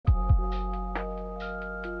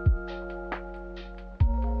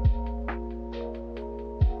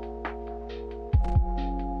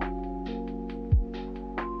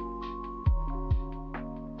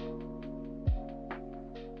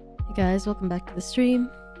Hey guys, welcome back to the stream.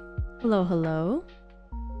 Hello, hello.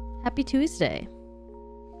 Happy Tuesday.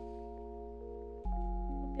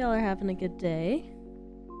 Hope y'all are having a good day.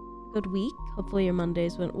 Good week. Hopefully your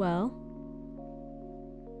Mondays went well.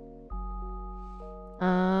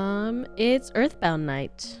 It's Earthbound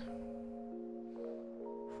night.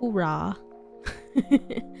 Hoorah.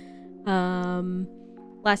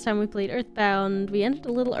 Last time we played Earthbound, we ended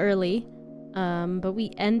a little early. But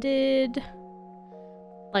we ended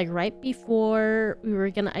like right before we were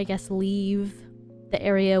gonna, I guess, leave the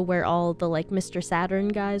area where all the like Mr. Saturn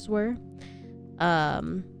guys were.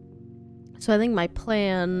 So I think my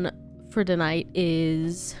plan for tonight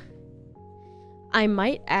is I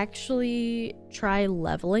might actually try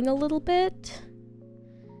leveling a little bit.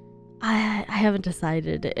 I haven't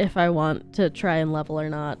decided if I want to try and level or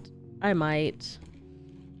not. I might.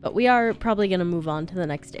 But we are probably gonna move on to the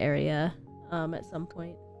next area at some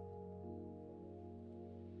point.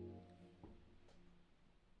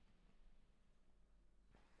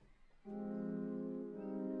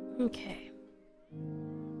 Okay.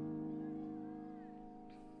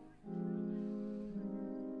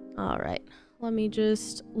 Alright. Let me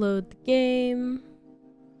just load the game.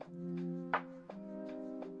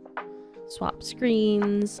 Swap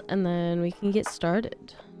screens, and then we can get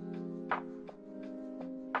started.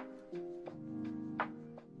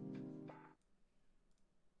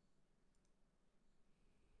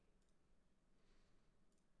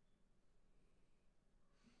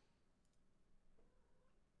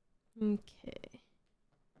 Okay.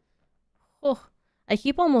 Oh, I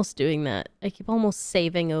keep almost doing that. I keep almost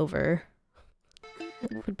saving over.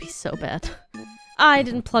 It would be so bad. I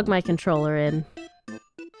didn't plug my controller in.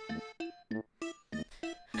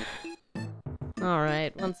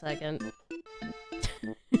 Alright, 1 second.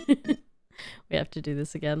 We have to do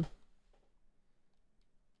this again.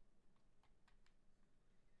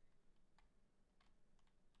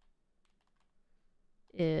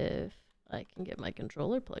 If I can get my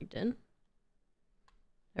controller plugged in.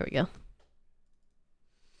 There we go.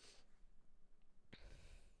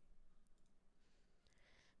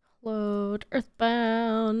 Load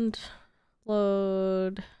Earthbound.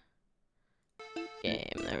 Load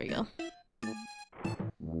game. There we go.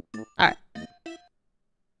 Alright.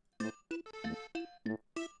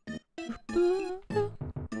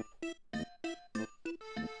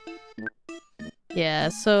 Yeah,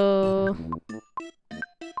 so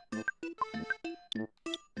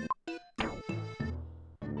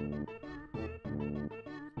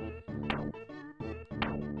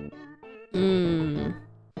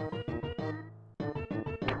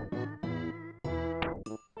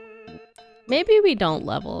maybe we don't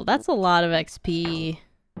level. That's a lot of XP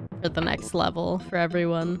for the next level for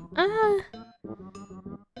everyone.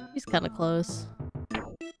 He's kind of close.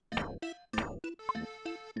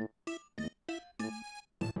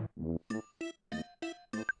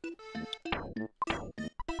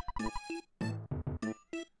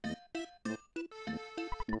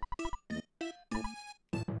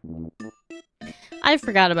 I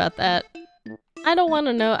forgot about that. I don't want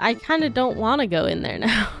to know. I kind of don't want to go in there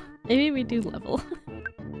now. Maybe we do level.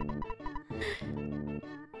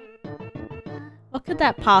 What could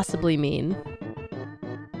that possibly mean?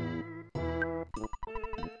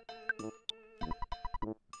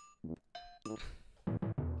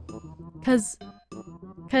 Cause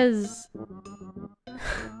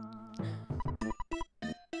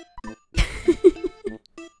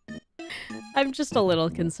I'm just a little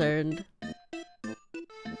concerned.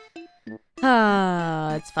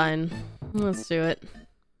 It's fine. Let's do it.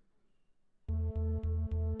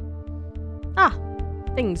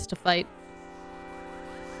 Things to fight.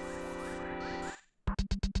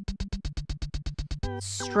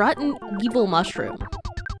 Struttin' evil mushroom.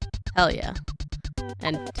 Hell yeah.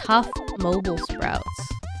 And tough mobile sprouts.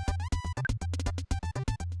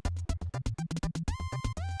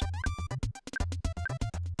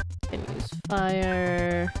 Can use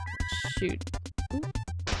fire. Shoot.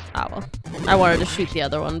 Ah, well. I wanted to shoot the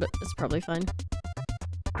other one, but it's probably fine.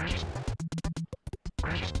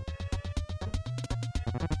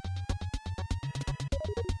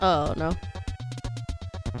 Oh, no.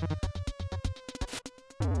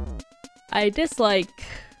 I dislike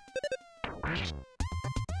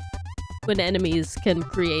when enemies can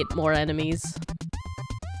create more enemies.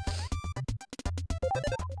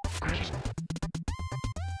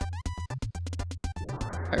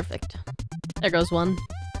 Perfect. There goes one.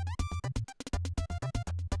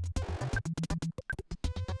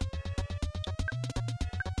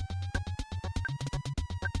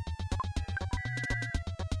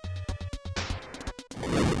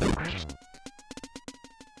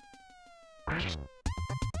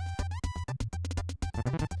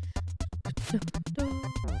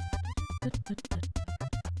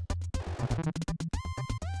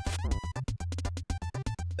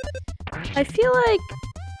 I feel like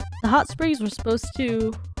the hot springs were supposed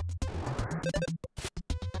to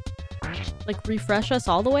like refresh us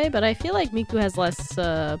all the way, but I feel like Miku has less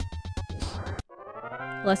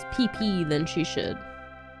PP than she should.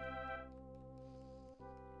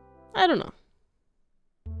 I don't know.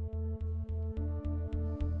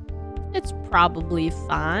 It's probably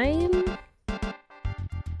fine.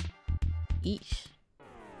 Eesh.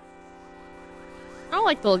 I don't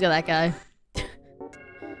like the look of that guy.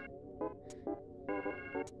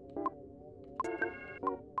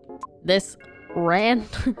 This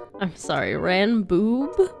I'm sorry, ran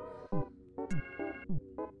boob?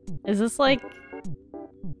 Is this like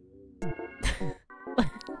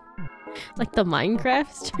like the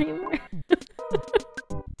Minecraft streamer?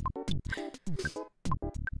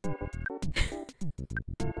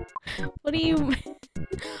 What do you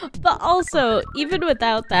But also, even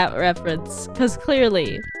without that reference, because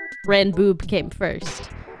clearly ran boob came first.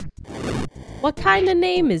 What kind of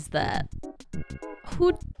name is that?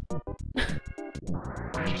 Who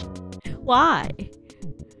Why?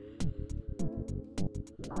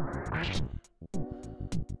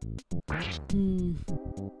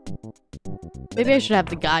 Maybe I should have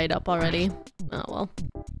the guide up already. Oh well.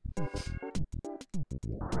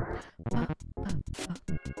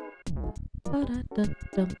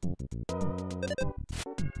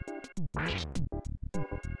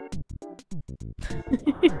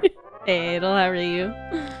 Hey, it'll hurry you.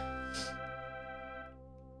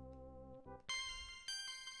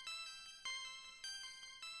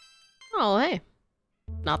 Oh, hey.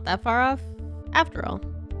 Not that far off, after all.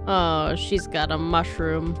 Oh, she's got a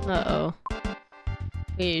mushroom. Uh-oh.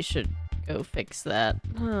 We should go fix that.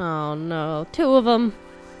 Oh, no. 2 of them.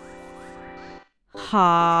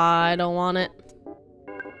 Ha, I don't want it.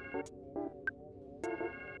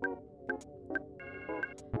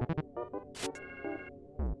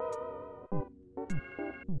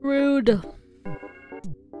 Rude.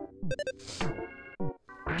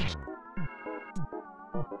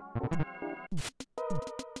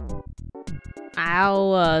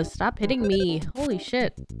 Ow, stop hitting me. Holy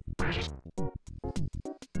shit.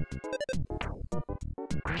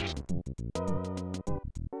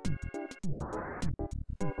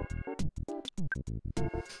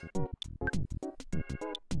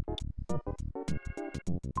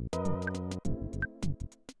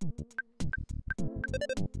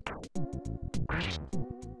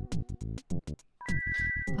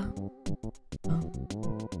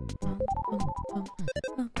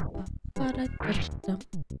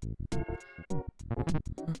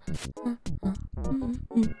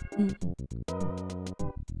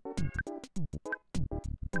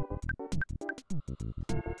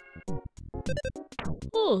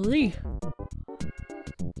 Holy.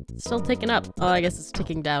 Still ticking up. Oh, I guess it's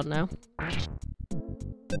ticking down now.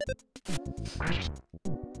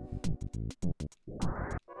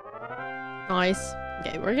 Nice.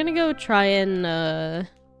 Okay, we're gonna go try and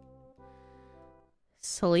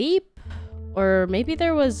sleep? Or maybe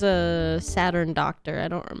there was a Saturn doctor, I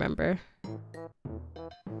don't remember.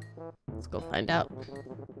 Let's go find out.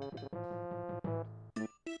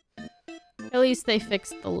 At least they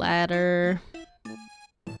fixed the ladder.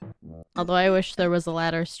 Although I wish there was a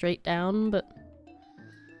ladder straight down, but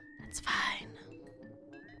that's fine.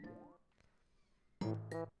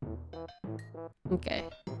 Okay.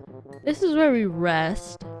 This is where we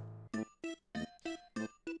rest.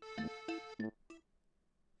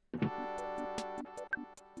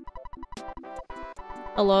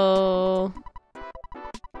 Hello?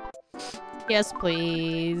 Yes,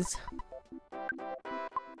 please.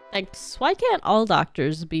 Thanks. Why can't all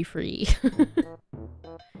doctors be free?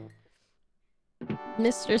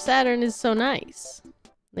 Mr. Saturn is so nice.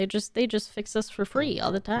 They just fix us for free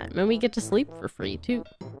all the time. And we get to sleep for free too.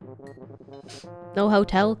 No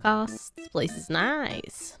hotel costs. This place is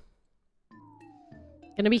nice.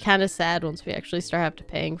 Gonna be kind of sad once we actually start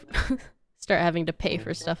having to pay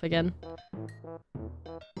for stuff again.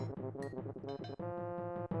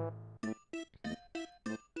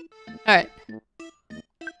 Alright.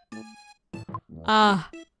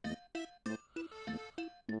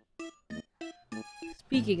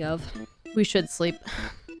 Speaking of, we should sleep.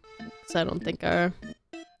 Because I don't think our,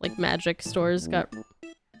 like, magic stores got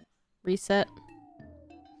reset.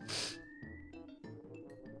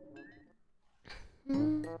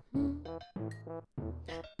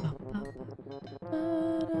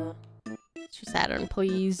 Mr. Saturn,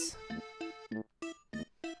 please.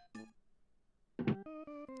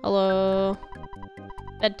 Hello.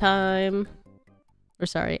 Bedtime. Or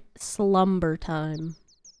sorry, slumber time.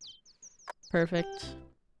 Perfect.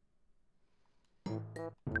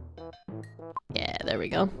 Yeah, there we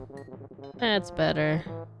go. That's better.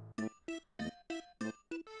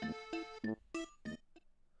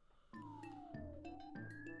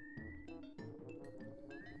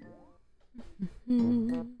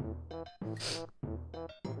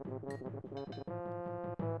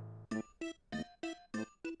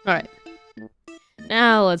 Alright.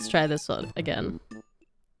 Now let's try this one again.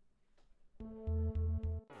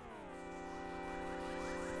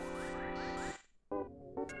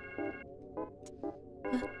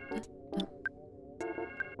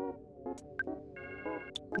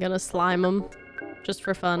 I'm gonna slime them just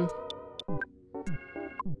for fun.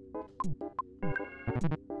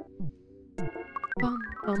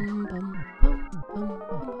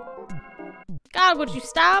 God, would you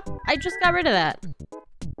stop? I just got rid of that.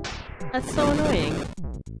 That's so annoying.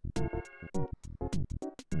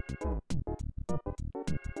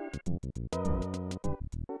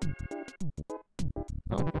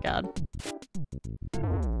 Oh my god.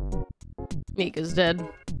 Mika's dead.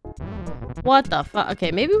 What the fuck?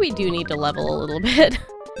 Okay, maybe we do need to level a little bit.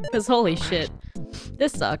 Because holy shit.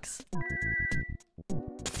 This sucks.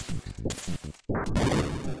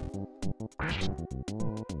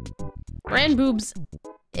 Boob's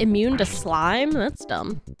immune to slime? That's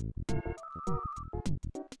dumb.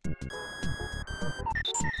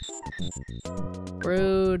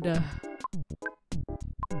 Rude.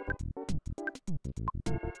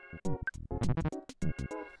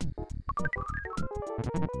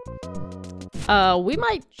 We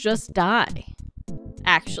might just die.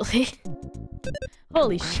 Actually.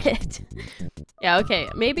 Holy shit. Yeah, okay.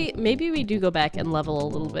 Maybe we do go back and level a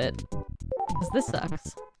little bit. Because this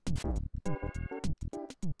sucks.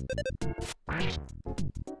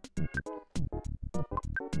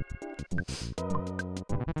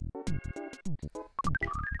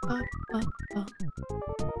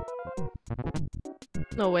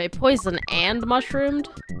 No way. Poison and mushroomed?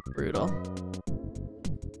 Brutal.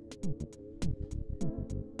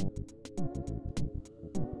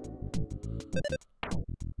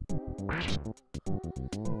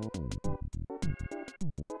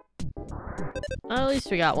 Well, at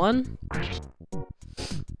least we got one. At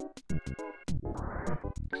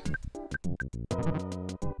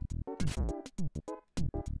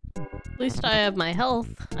least I have my health,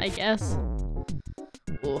 I guess.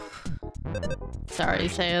 Oof. Sorry,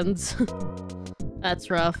 Sans.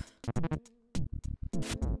 That's rough.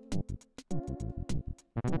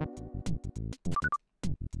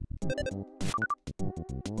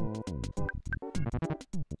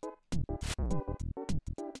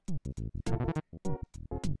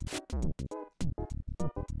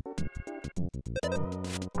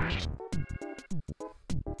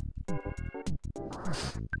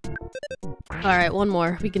 Alright, one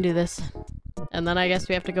more. We can do this. And then I guess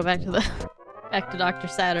we have to go back to the back to Dr.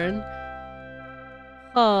 Saturn.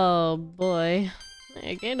 Oh boy.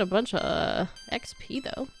 I gained a bunch of XP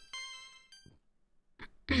though.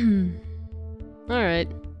 Alright.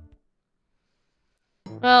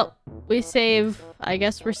 Well, we save. I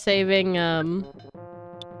guess we're saving I'm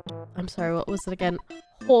sorry, what was it again?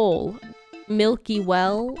 Whole Milky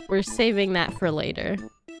Well. We're saving that for later.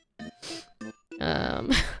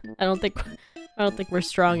 I don't think we're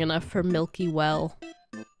strong enough for Milky Well.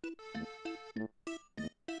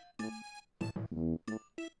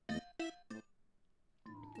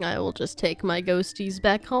 I will just take my ghosties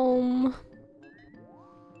back home.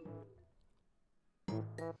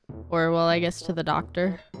 Or, well, I guess to the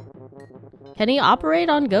doctor. Can he operate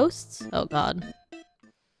on ghosts? Oh god.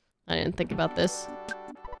 I didn't think about this.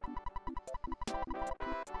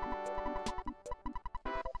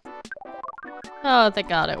 Oh, thank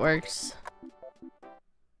god it works.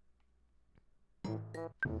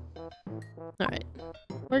 Alright.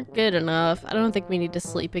 We're good enough. I don't think we need to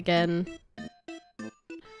sleep again.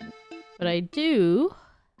 But I do...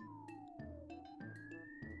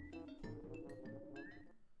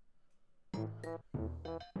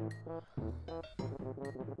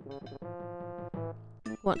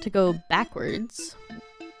 want to go backwards.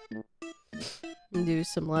 And do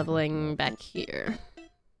some leveling back here.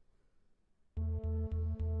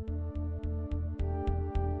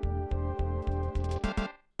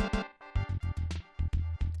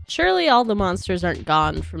 Surely all the monsters aren't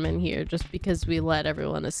gone from in here just because we let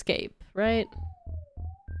everyone escape, right?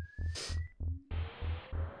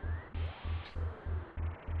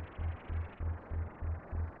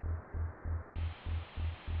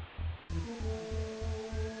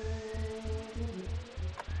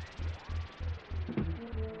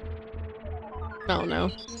 Oh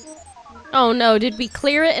no. Oh no, did we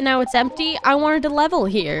clear it and now it's empty? I wanted to level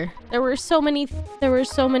here. There were so many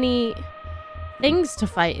things to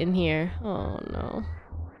fight in here. Oh no.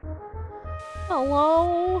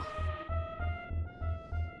 Hello?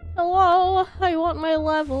 Hello? I want my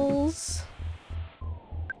levels.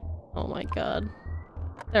 Oh my god.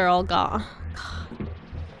 They're all gone. God.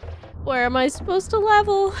 Where am I supposed to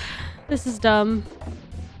level? This is dumb.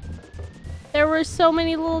 There were so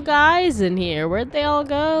many little guys in here. Where'd they all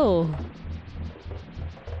go?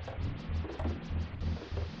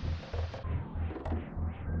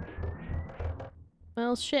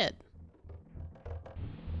 Well, shit.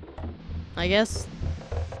 I guess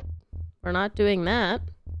we're not doing that.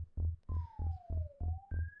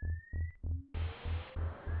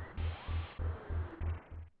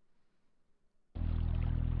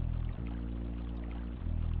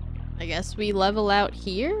 I guess we level out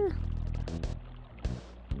here?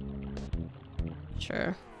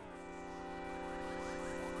 Sure.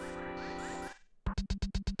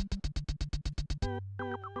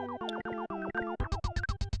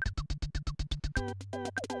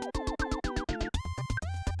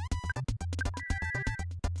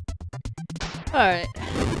 Alright.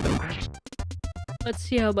 Let's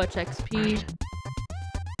see how much XP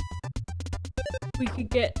we could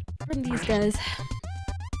get from these guys.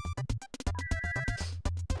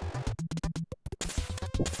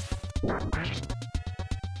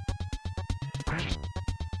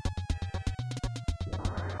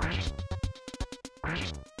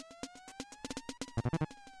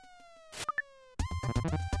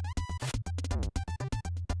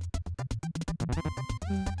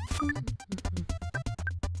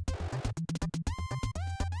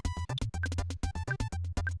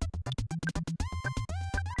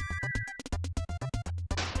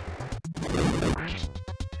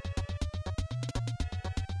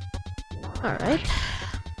 Alright.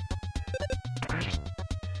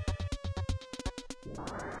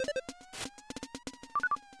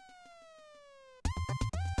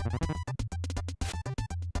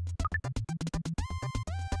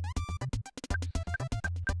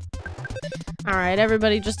 Alright,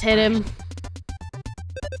 everybody just hit him.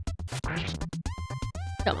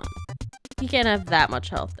 Come on. He can't have that much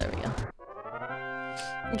health. There we go.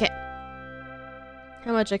 Okay.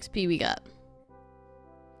 How much XP we got?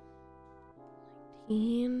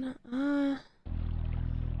 19.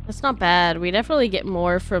 That's not bad. We definitely get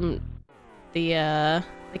more from the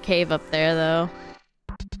cave up there, though.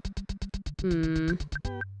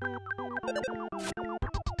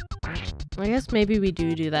 I guess maybe we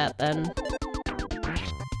do that then.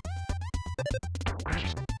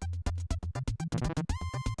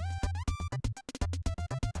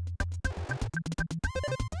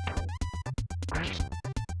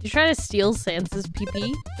 You try to steal Sansa's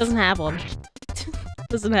PP? Doesn't have one.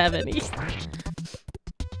 Doesn't have any.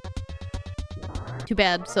 Too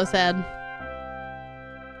bad. So sad.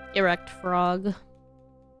 Erect frog.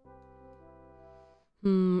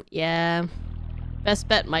 Yeah. Best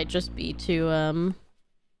bet might just be to,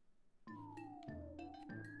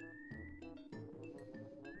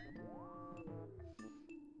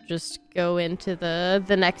 just go into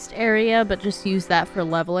the next area, but just use that for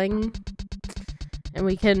leveling. And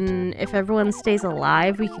we can, if everyone stays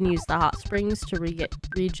alive, we can use the hot springs to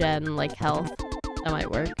regen, like, health. That might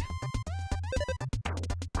work.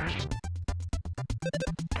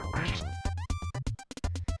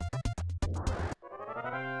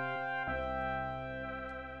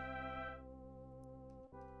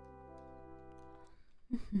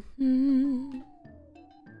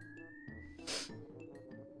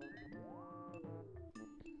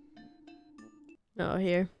 Oh,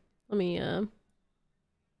 here. Let me,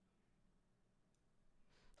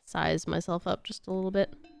 size myself up just a little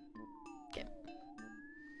bit. Okay.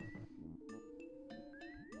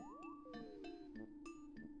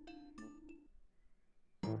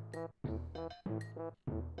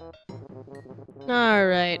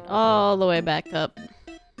 Alright, all the way back up.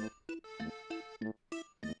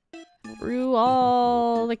 Through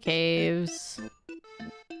all the caves.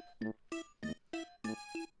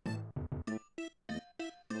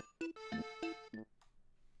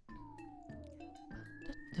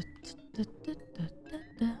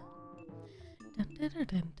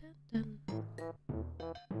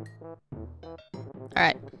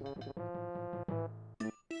 Alright.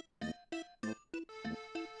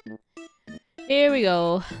 Here we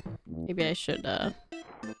go. Maybe I should,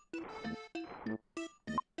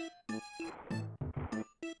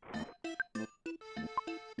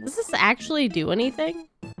 Does this actually do anything?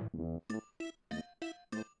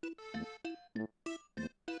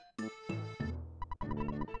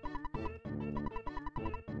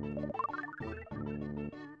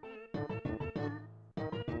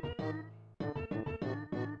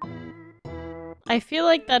 I feel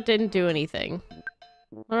like that didn't do anything.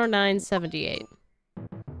 109.78.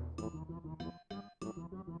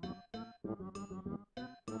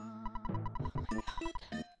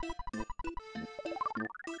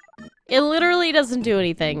 It literally doesn't do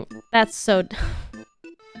anything. That's so...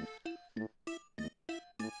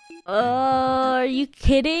 Are you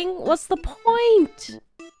kidding? What's the point?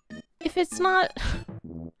 If it's not...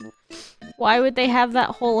 Why would they have that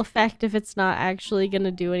whole effect if it's not actually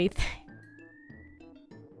gonna do anything?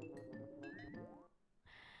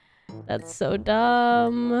 That's so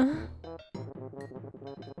dumb.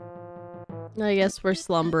 I guess we're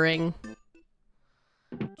slumbering.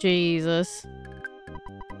 Jesus.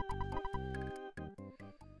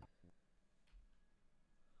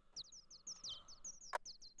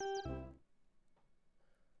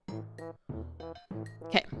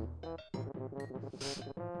 Okay.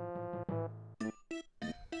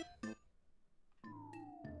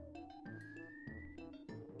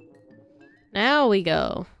 Now we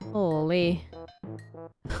go. Holy.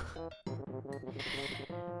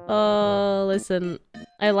 Oh, listen.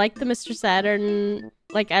 I like the Mr. Saturn.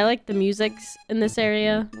 Like, I like the music in this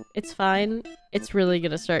area. It's fine. It's really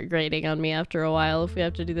gonna start grating on me after a while if we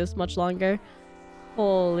have to do this much longer.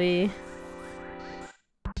 Holy.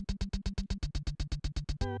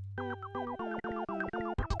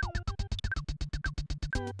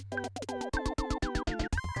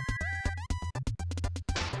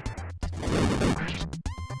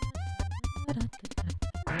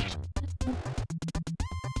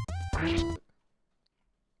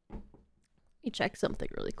 Let me check something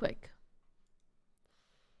really quick.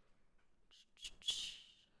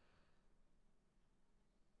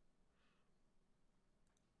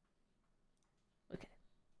 Okay.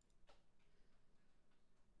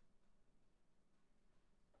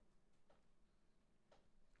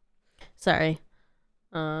 Sorry.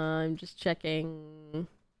 I'm just checking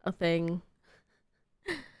a thing.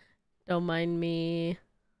 Don't mind me.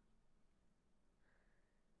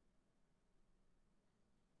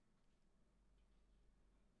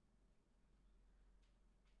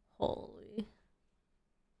 Holy.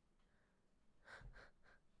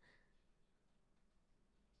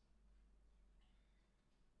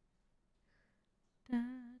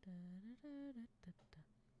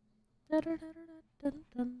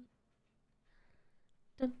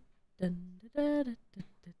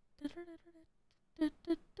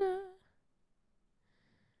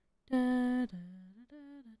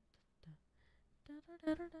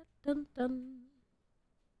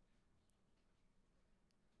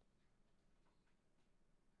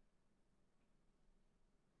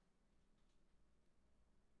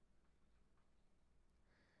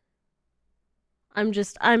 I'm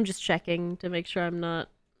just checking to make sure I'm not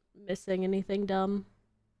missing anything dumb.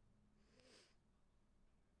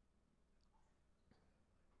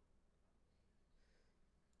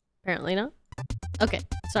 Apparently not. Okay,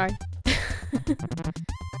 sorry.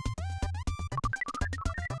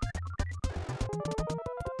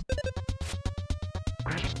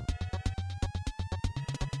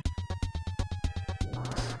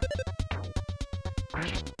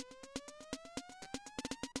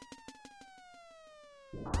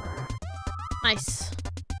 Nice.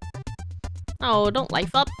 Oh, don't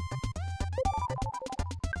life up.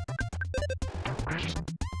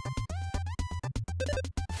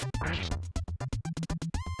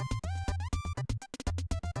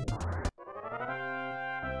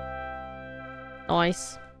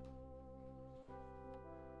 Nice.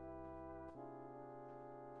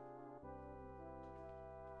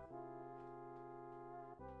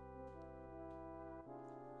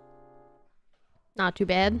 Not too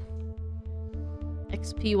bad.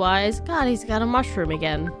 XP wise. God, he's got a mushroom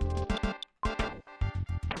again.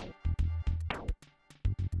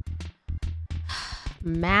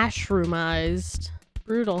 Mushroomized.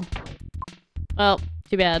 Brutal. Well,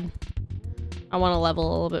 too bad. I want to level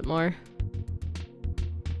a little bit more.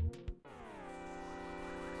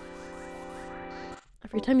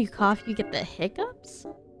 Every time you cough, you get the hiccups?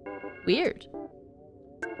 Weird.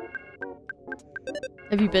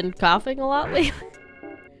 Have you been coughing a lot lately?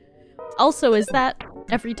 Also, is that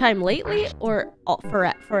every time lately or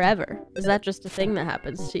forever? Is that just a thing that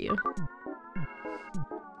happens to you?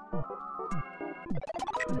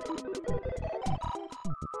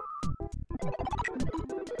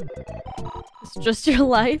 It's just your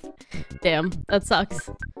life? Damn, that sucks.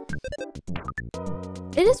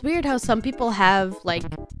 It is weird how some people have, like,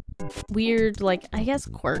 weird, like, I guess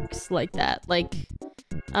quirks like that. Like,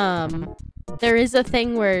 there is a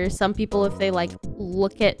thing where some people, if they, like,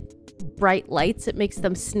 look at bright lights, it makes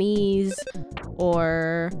them sneeze.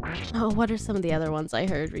 or... Oh, what are some of the other ones I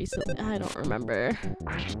heard recently? I don't remember.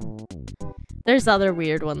 There's other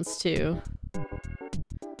weird ones too.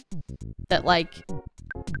 That, like,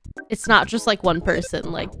 it's not just, like, one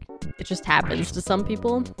person. Like, it just happens to some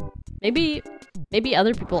people. Maybe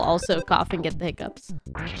other people also cough and get the hiccups.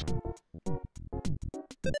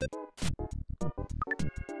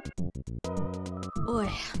 Boy.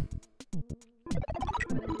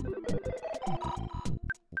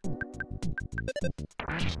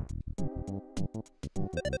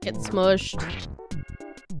 Get smushed.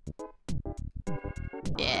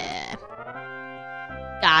 Yeah.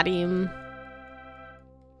 Got him.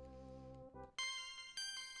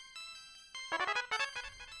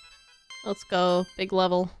 Let's go. Big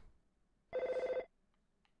level.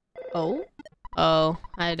 Oh? Oh.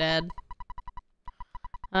 Hi, Dad.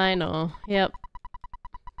 I know. Yep.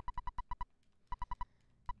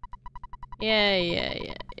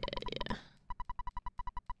 Yeah.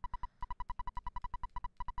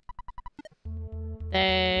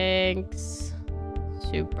 Thanks.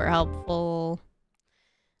 Super helpful.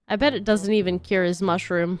 I bet it doesn't even cure his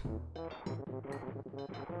mushroom.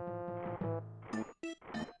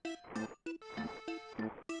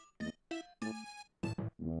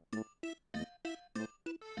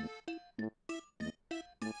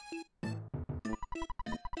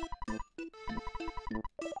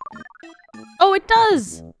 Oh, it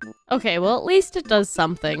does! Okay, well, at least it does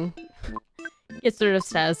something. Gets rid of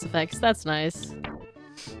status effects. That's nice.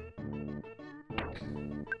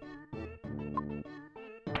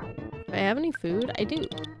 Do I have any food? I do.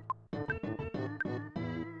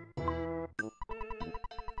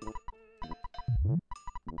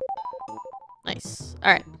 Nice.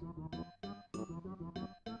 Alright.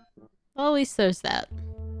 Well, at least there's that.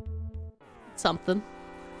 Something.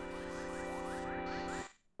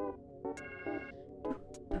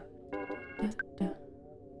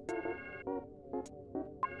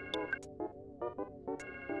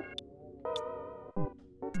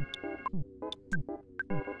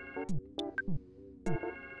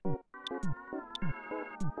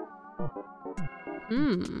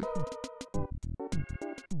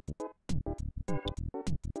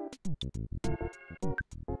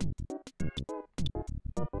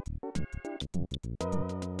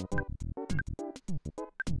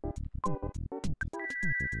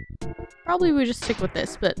 Probably we just stick with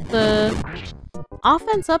this, but the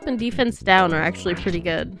offense up and defense down are actually pretty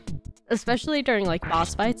good. Especially during, like,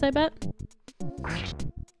 boss fights, I bet.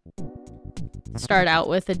 Start out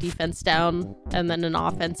with a defense down, and then an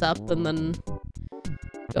offense up, and then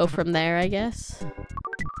go from there, I guess.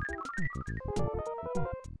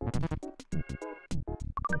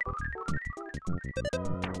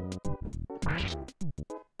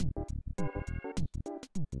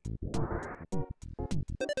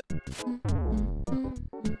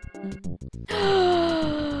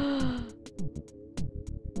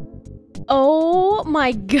 Oh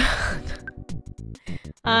my god.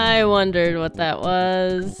 I wondered what that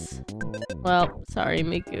was. Well, sorry,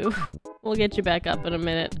 Miku. We'll get you back up in a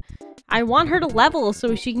minute. I want her to level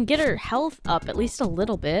so she can get her health up at least a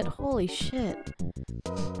little bit. Holy shit.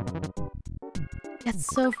 That's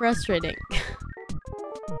so frustrating.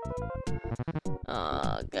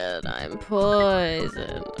 Oh, good. I'm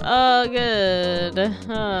poisoned. Oh, good.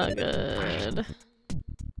 Oh, good.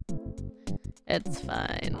 It's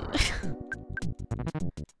fine.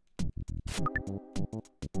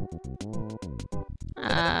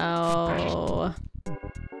 Ow.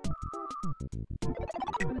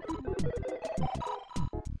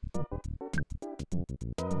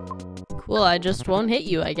 Cool, I just won't hit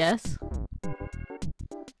you, I guess.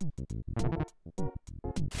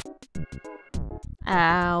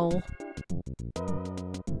 Ow.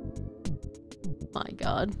 My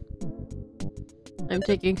god. I'm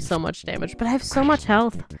taking so much damage, but I have so much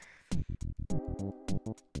health.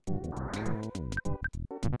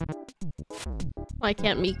 Why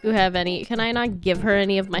can't Miku have any? Can I not give her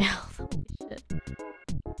any of my health? Holy shit.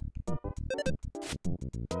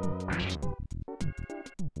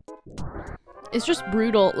 It's just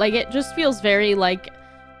brutal. Like, it just feels very like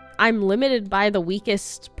I'm limited by the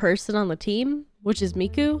weakest person on the team, which is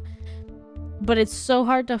Miku. But it's so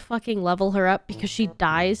hard to fucking level her up because she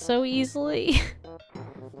dies so easily.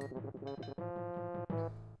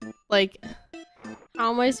 Like,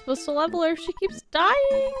 how am I supposed to level her if she keeps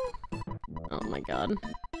dying? Oh my god.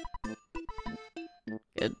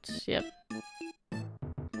 Good, yep.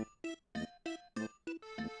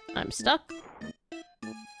 I'm stuck.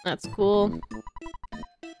 That's cool.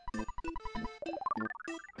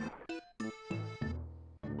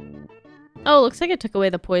 Oh, looks like it took away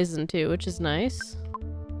the poison too, which is nice.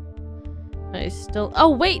 I still... Oh,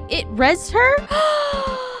 wait! It rezzed her?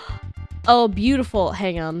 Oh, beautiful.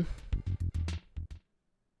 Hang on.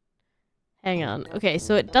 Hang on. Okay,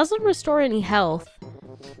 so it doesn't restore any health,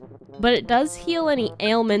 but it does heal any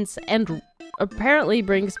ailments and apparently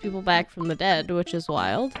brings people back from the dead, which is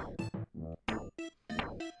wild.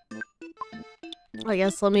 I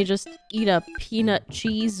guess let me just eat a peanut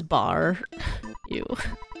cheese bar. Ew.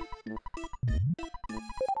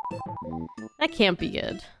 That can't be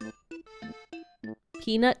good.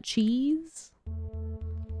 Peanut cheese?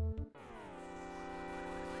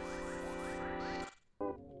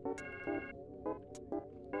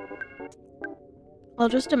 I'll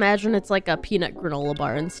just imagine it's like a peanut granola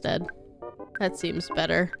bar instead. That seems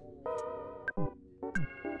better.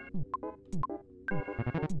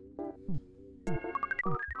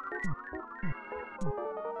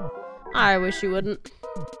 I wish you wouldn't.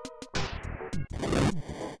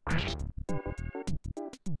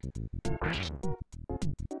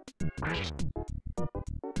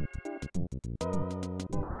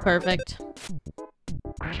 Perfect.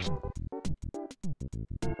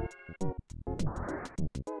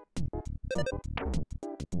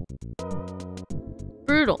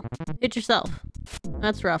 Brutal. Hit yourself.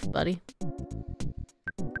 That's rough, buddy.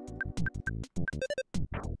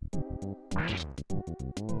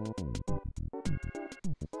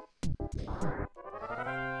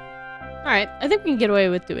 Alright, I think we can get away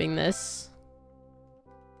with doing this.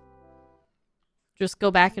 Just go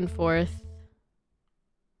back and forth.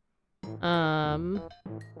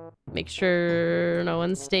 Make sure no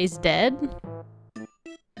one stays dead.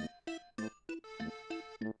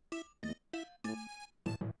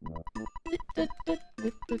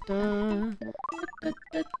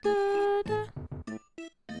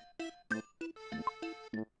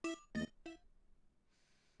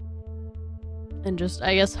 And just,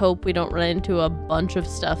 I guess, hope we don't run into a bunch of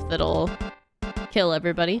stuff that'll kill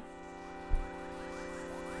everybody.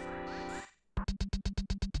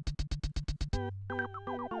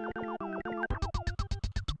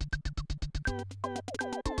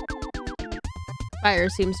 Fire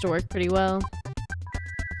seems to work pretty well.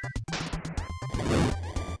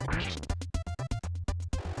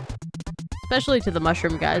 Especially to the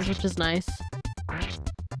mushroom guys, which is nice.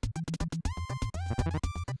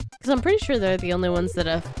 Because I'm pretty sure they're the only ones that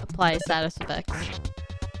apply status effects.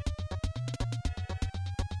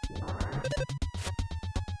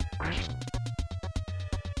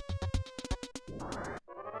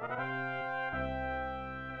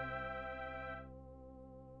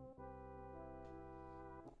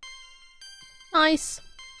 Nice.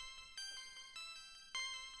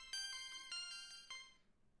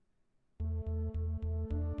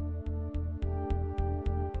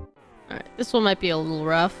 Alright, this one might be a little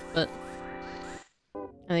rough, but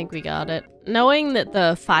I think we got it. Knowing that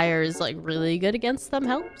the fire is like really good against them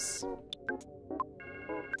helps.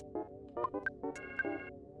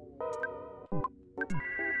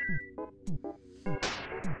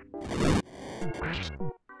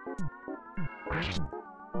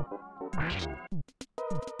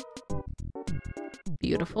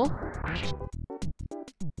 Beautiful.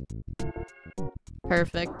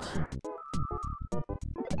 Perfect.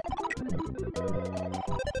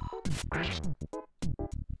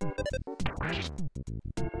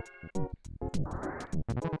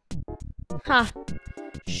 Ha!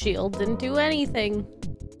 Shield didn't do anything.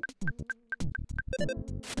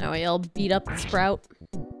 Now we all beat up the sprout.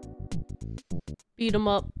 Beat him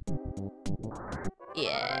up.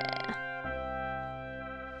 Yeah.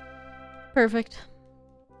 Perfect.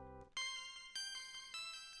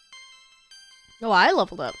 Oh, I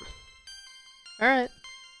leveled up. Alright.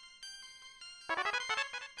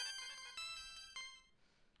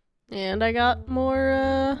 And I got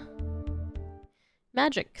more,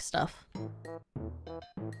 magic stuff.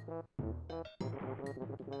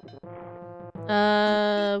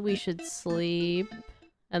 We should sleep.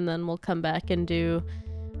 And then we'll come back and do...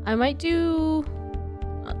 I might do...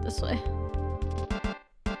 Not this way.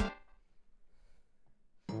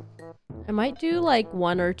 I might do like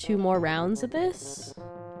 1 or 2 more rounds of this,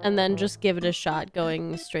 and then just give it a shot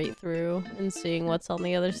going straight through and seeing what's on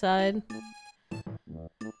the other side.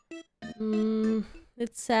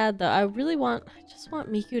 It's sad though. I just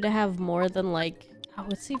want Miku to have more than like, oh,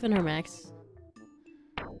 what's even her max?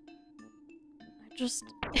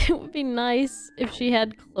 It would be nice if she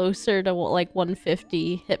had closer to like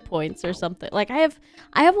 150 hit points or something. Like I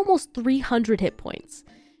have almost 300 hit points.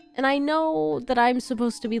 And I know that I'm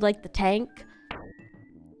supposed to be like the tank,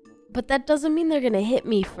 but that doesn't mean they're gonna hit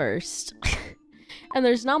me first. And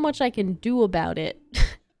there's not much I can do about it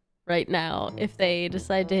right now if they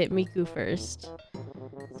decide to hit Miku first.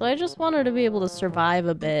 So I just want her to be able to survive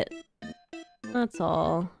a bit. That's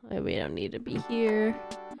all. We don't need to be here.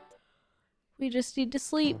 We just need to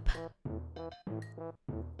sleep.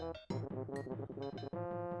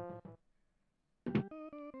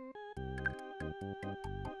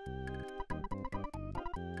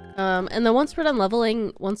 And then once we're done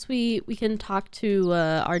leveling, once we can talk to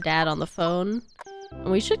our dad on the phone,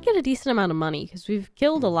 and we should get a decent amount of money because we've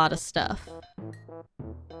killed a lot of stuff.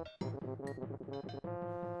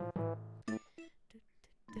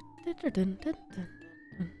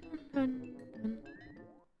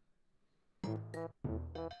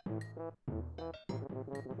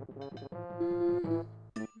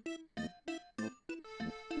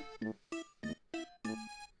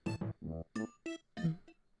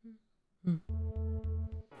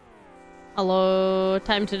 Hello,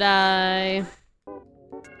 time to die.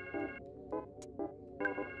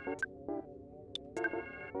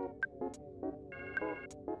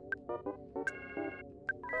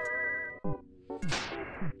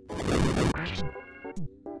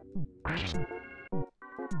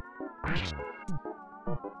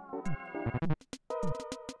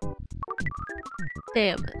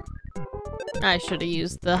 Damn it. I should have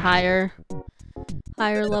used the higher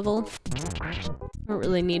level. I don't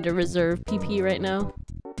really need to reserve PP right now.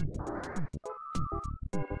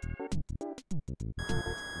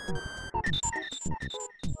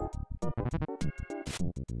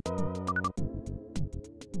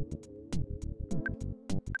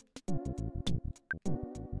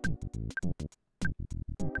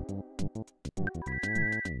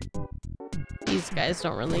 These guys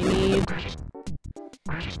don't really need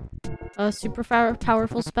a super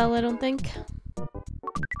powerful spell, I don't think.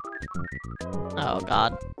 Oh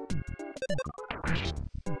god.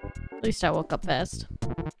 At least I woke up fast.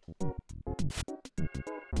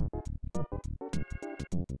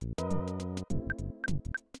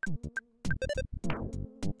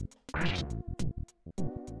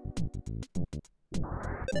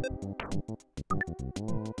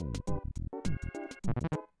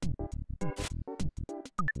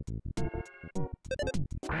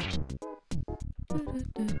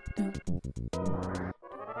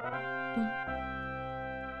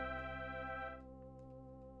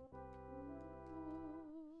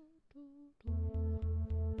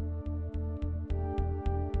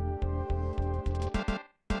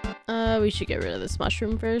 We should get rid of this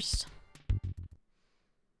mushroom first.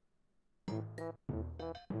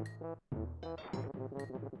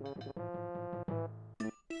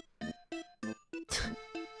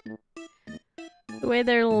 The way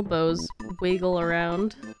their little bows wiggle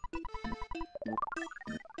around.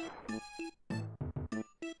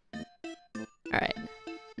 Alright.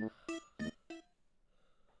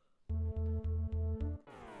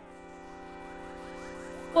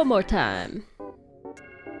 One more time.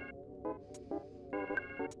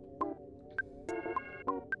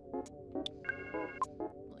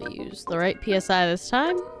 We'll use the right PSI this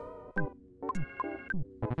time.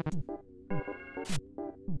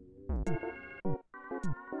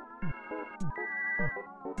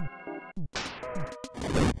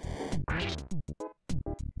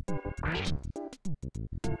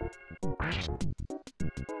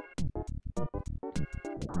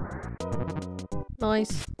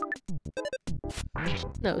 Nice.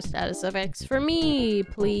 No status effects for me,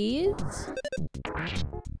 please.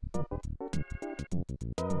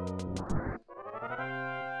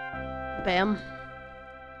 Bam.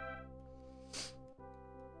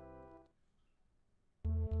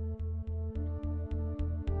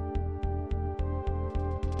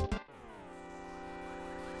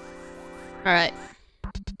 Alright.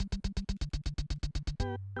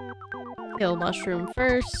 Kill mushroom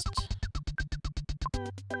first.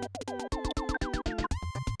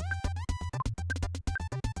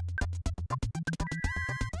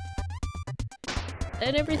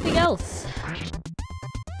 And everything else.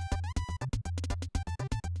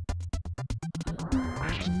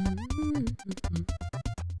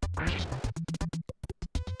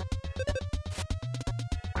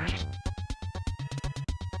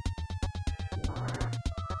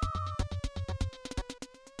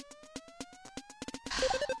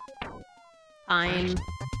 Fine.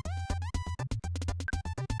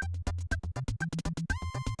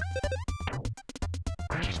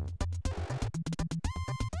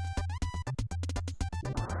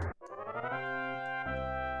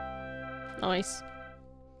 Nice.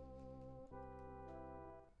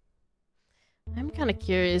 I'm kind of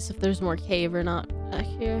curious if there's more cave or not back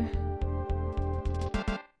here.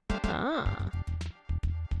 Ah.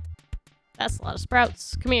 That's a lot of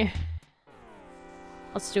sprouts. Come here.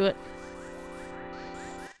 Let's do it.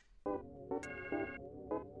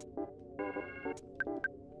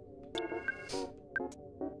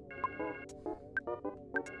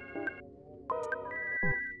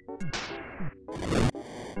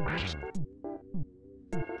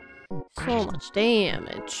 So much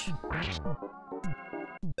damage.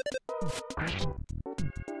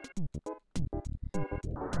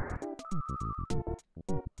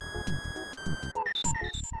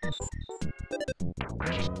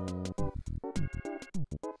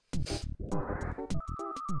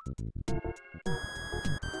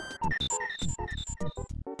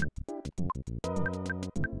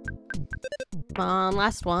 Come on,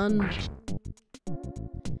 last one.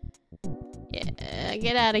 Yeah,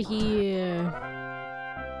 get out of here.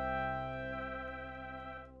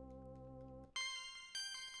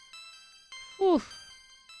 Whew.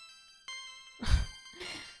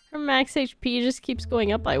 Her max HP just keeps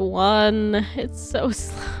going up by 1. It's so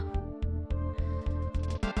slow.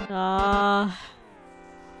 Ah.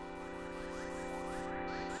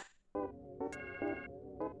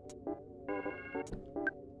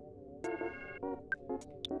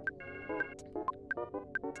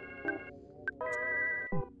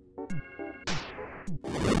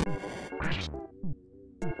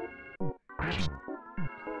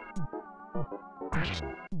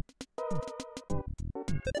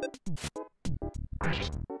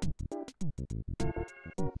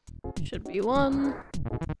 Should be 1.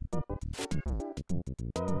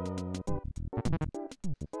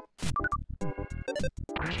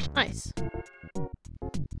 Nice.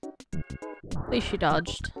 At least she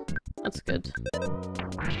dodged. That's good.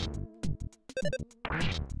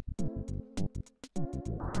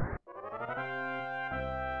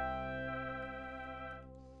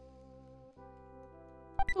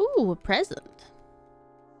 Ooh, a present.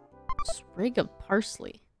 Sprig of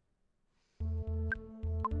parsley.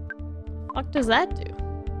 What does that do?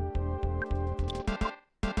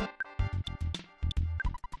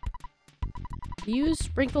 Use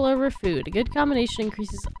sprinkle over food. A good combination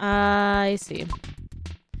increases... I see.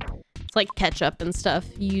 It's like ketchup and stuff.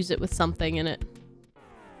 You use it with something and it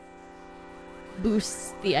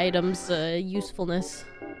boosts the item's usefulness.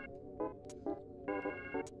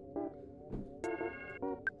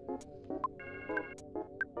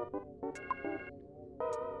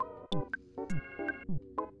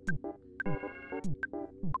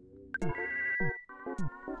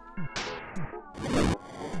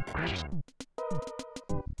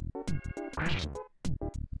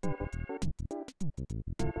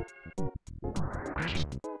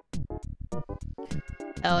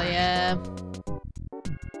 Hell yeah.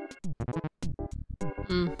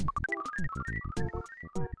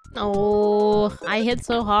 Oh, I hit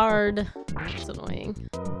so hard. It's annoying.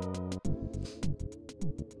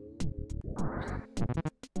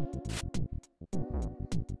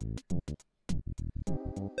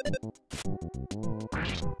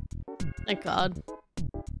 Thank God.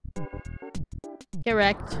 Get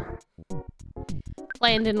wrecked.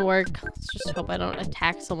 Plan didn't work. Let's just hope I don't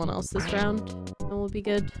attack someone else this round. That will be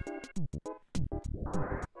good.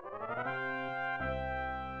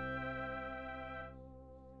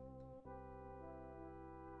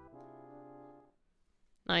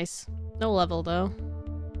 Nice. No level though.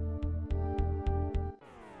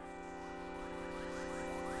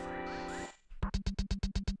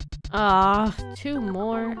 Ah, 2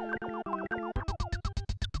 more.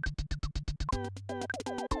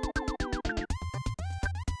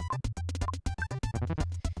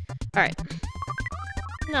 Alright.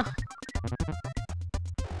 No. At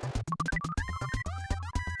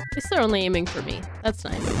least they're only aiming for me. That's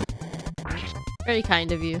nice. Very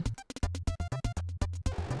kind of you.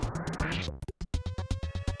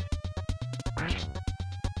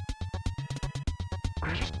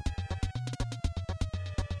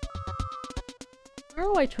 I don't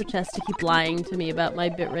know why Twitch has to keep lying to me about my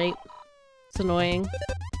bitrate. It's annoying.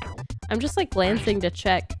 I'm just like glancing to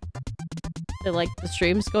check that like the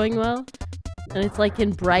stream's going well, and it's like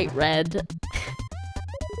in bright red.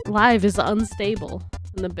 Live is unstable,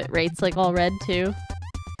 and the bitrate's like all red too,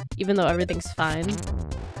 even though everything's fine.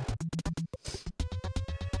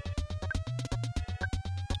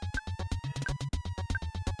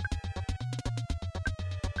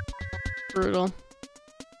 Brutal.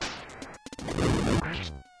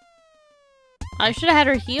 I should have had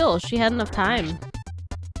her heal. She had enough time.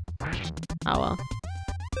 Oh well.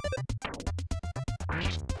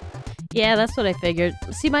 Yeah, that's what I figured.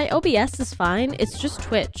 See, my OBS is fine. It's just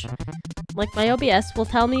Twitch. Like, my OBS will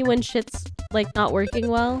tell me when shit's, like, not working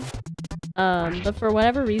well. But for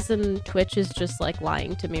whatever reason, Twitch is just, like,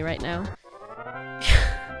 lying to me right now.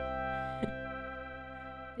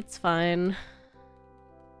 It's fine.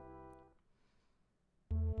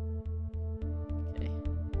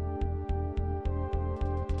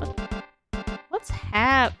 What's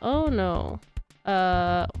oh no.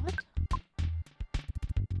 What?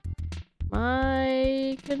 My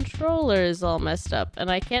my controller is all messed up,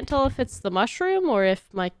 and I can't tell if it's the mushroom or if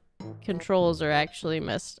my controls are actually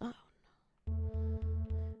messed up.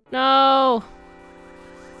 No!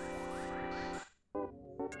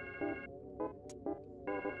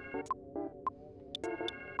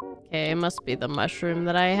 Okay, it must be the mushroom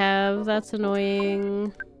that I have. That's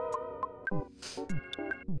annoying.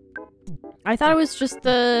 I thought it was just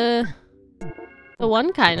the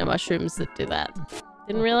one kind of mushrooms that do that.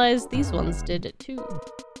 Didn't realize these ones did it too.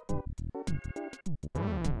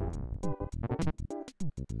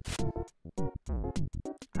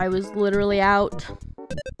 I was literally out.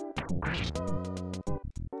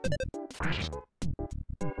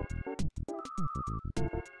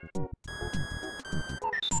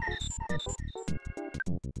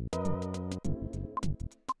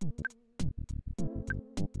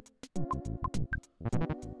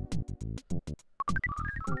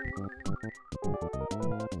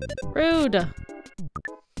 Rude!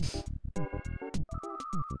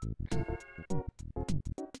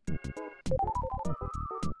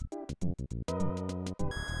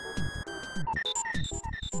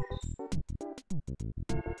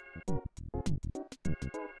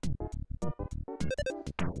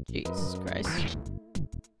 Jesus Christ.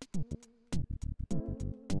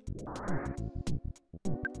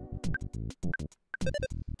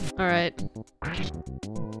 Alright.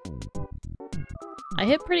 I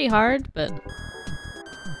hit pretty hard, but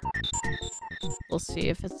we'll see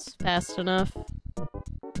if it's fast enough.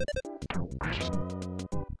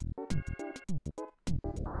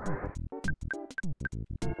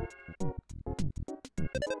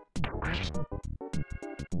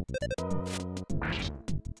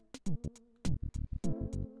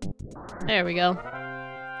 There we go.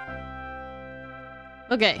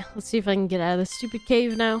 Okay, let's see if I can get out of this stupid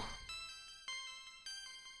cave now.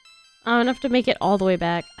 I don't have to make it all the way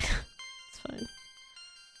back. It's fine.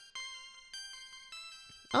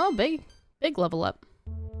 Oh, big level up.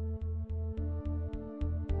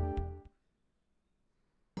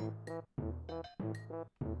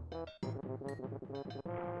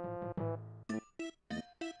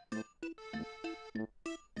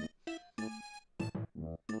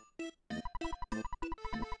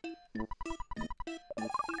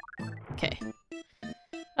 Okay.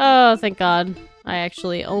 Oh, thank God. I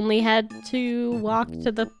actually only had to walk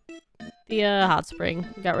to the hot spring.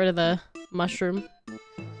 Got rid of the mushroom.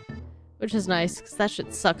 Which is nice, because that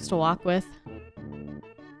shit sucks to walk with.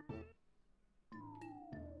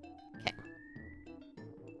 Okay.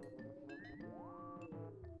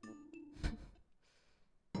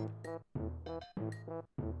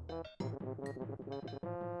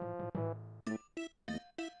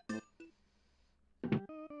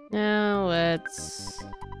 Now let's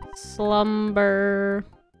slumber.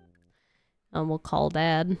 And we'll call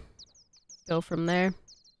Dad. Go from there.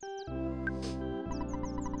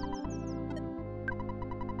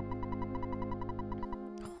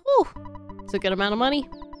 Whew! It's a good amount of money.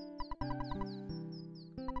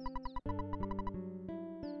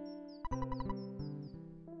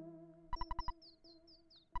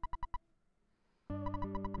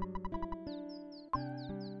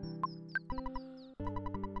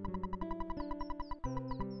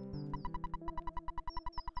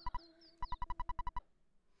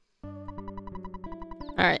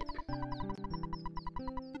 Alright.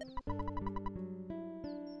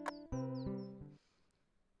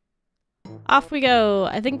 Off we go.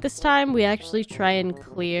 I think this time we actually try and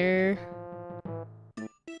clear.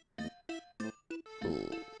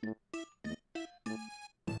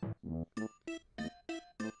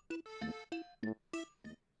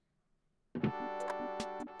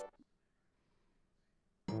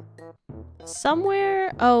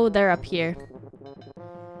 Somewhere? Oh, they're up here.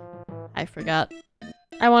 I forgot.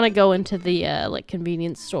 I want to go into the, like,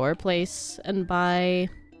 convenience store place and buy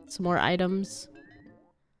some more items.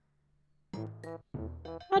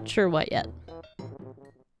 Not sure what yet.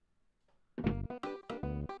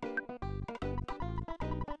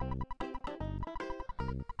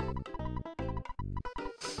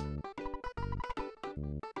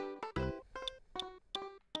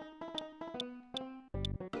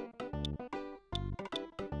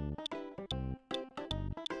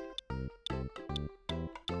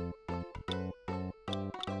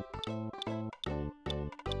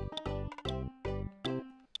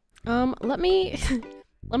 Let me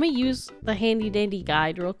let me use the handy dandy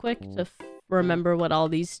guide real quick to remember what all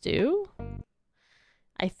these do.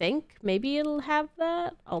 I think maybe it'll have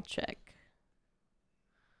that. I'll check.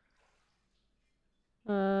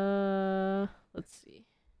 Let's see.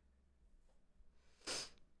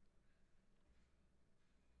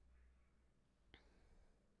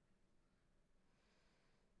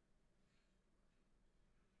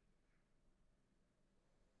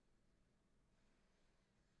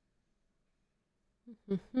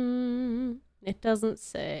 It doesn't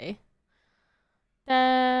say.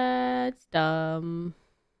 That's dumb.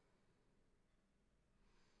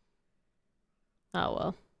 Oh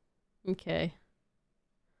well. Okay.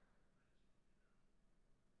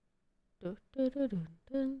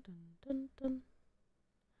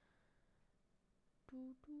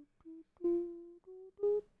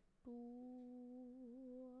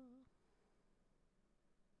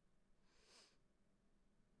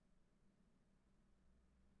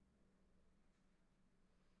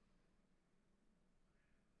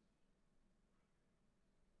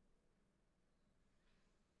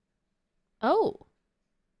 Oh.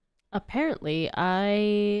 Apparently,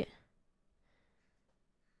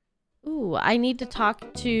 Ooh, I need to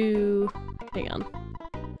talk to... Hang on.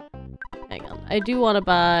 Hang on. I do want to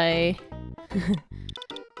buy...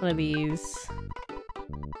 one of these.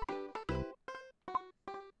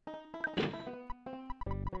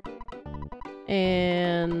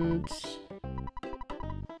 And...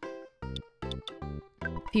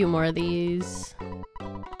 a few more of these.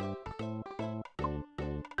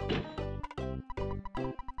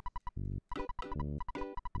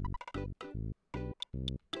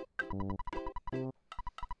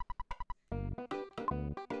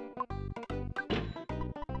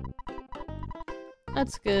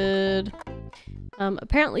 That's good.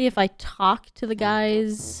 Apparently if I talk to the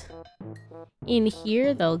guys in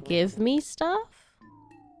here, they'll give me stuff.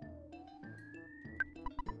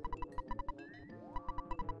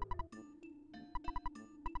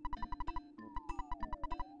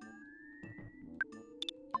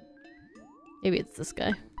 Maybe it's this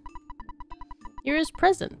guy. Here is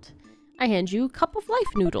present. I hand you a cup of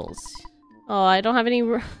life noodles. Oh, I don't have any...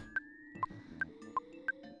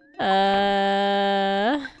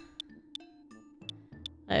 I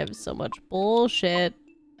have so much bullshit.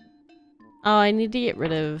 Oh, I need to get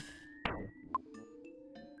rid of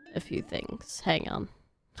a few things. Hang on.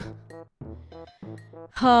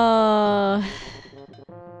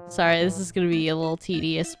 Sorry, this is gonna be a little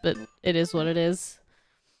tedious, but it is what it is.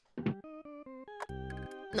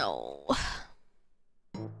 No.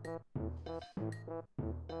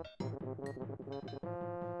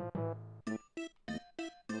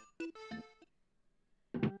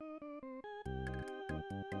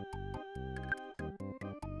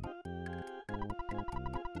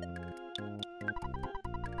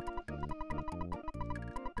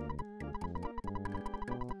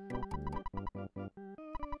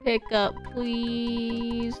 Pick up,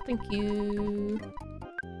 please. Thank you.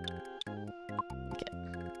 Okay.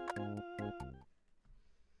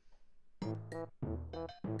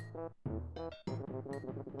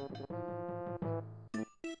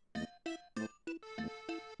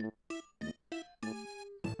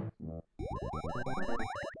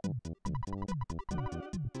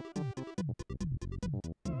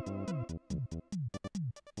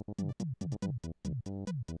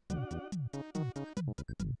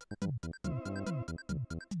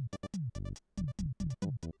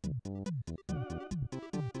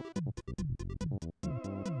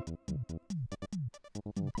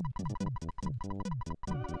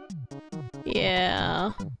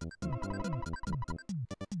 Yeah.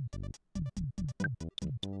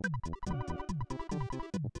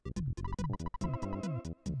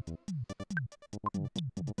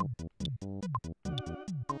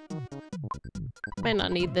 Might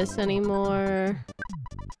not need this anymore.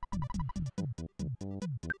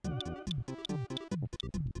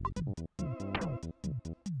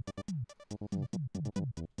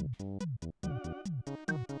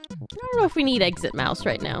 I don't know if we need exit mouse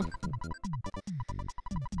right now.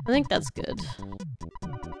 I think that's good.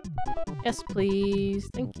 Yes, please.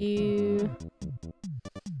 Thank you.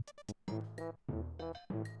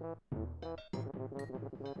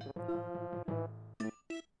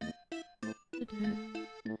 Okay.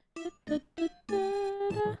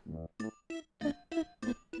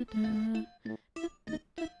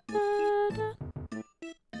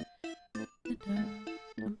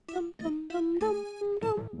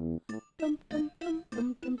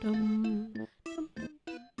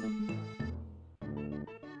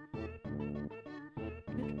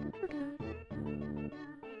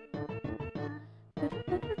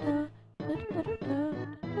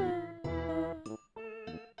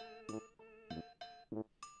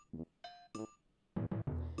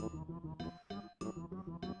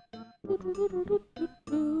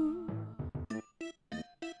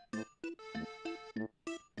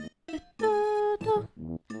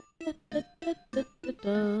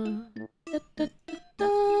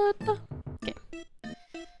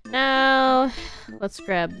 Now, let's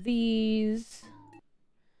grab these.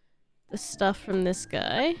 The stuff from this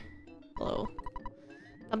guy. Hello.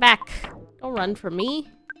 Come back. Don't run from me.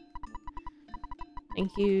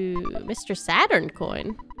 Thank you, Mr. Saturn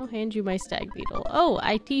coin. I'll hand you my stag beetle. Oh,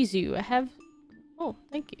 I tease you. I have... Oh,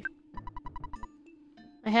 thank you.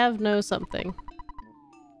 I have no something.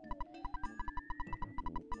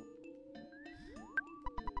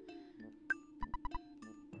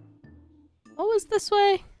 What was this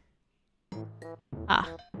way? Ah,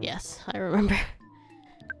 yes, I remember.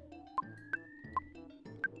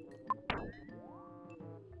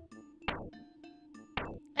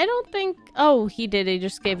 I don't think... Oh, he did. He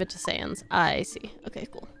just gave it to Sans. I see. Okay,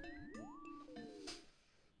 cool.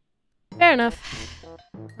 Fair enough.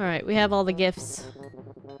 Alright, we have all the gifts.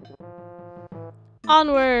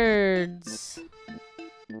 Onwards!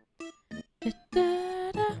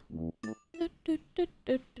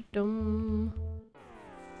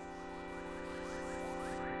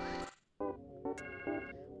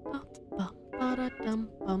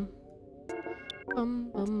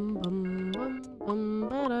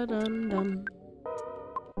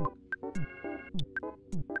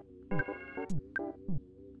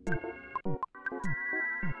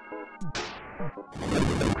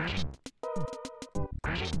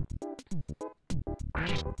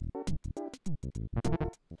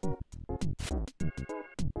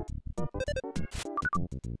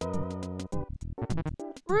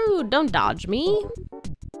 Rude, don't dodge me.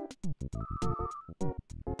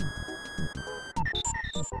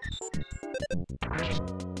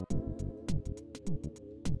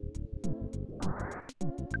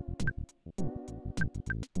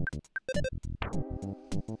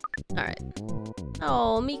 Alright.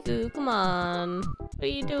 Oh, Miku, come on. What are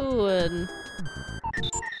you doing?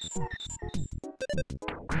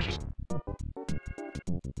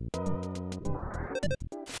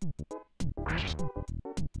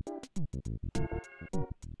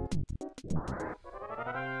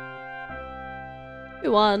 We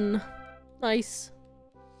won. Nice.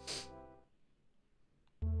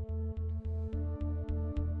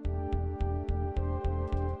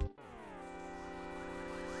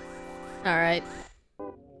 Alright.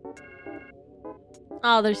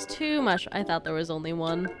 Oh, there's too much. I thought there was only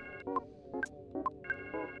one.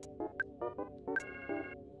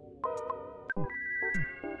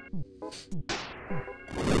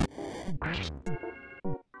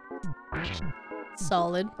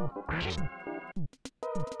 Solid.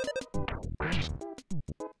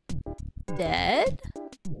 Dead?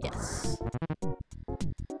 Yes.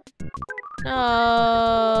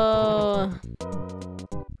 No.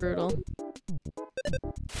 Brutal.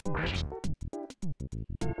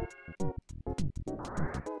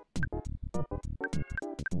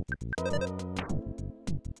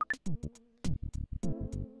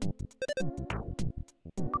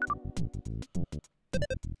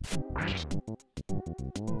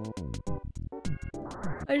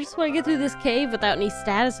 I just want to get through this cave without any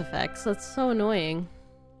status effects. That's so annoying.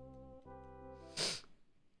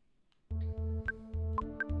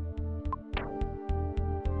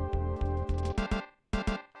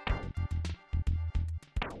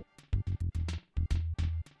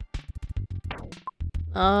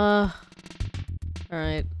 Alright.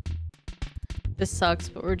 This sucks,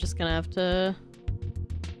 but we're just gonna have to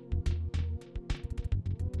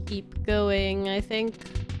keep going, I think.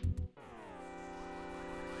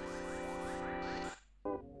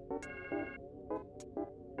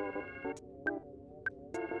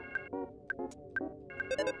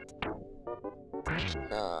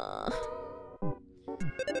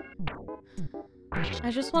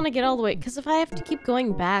 I just want to get all the way, because if I have to keep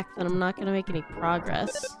going back, then I'm not going to make any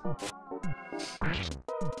progress.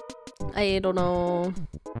 I don't know.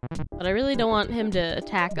 But I really don't want him to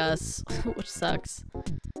attack us, which sucks.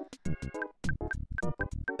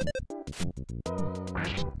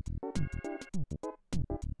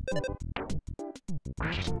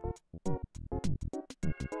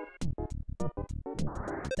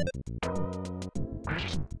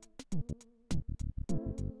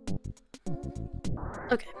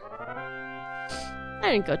 Okay.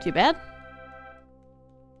 That didn't go too bad.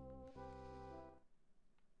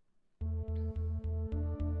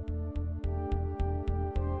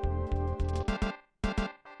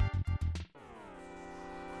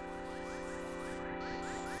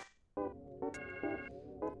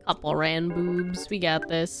 Couple ran boobs. We got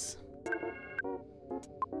this.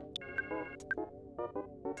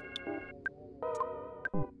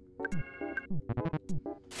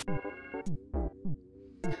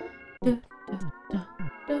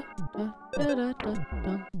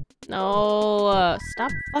 No,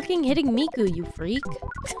 stop fucking hitting Miku, you freak.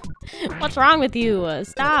 What's wrong with you?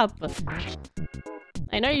 Stop.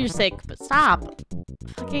 I know you're sick, but stop.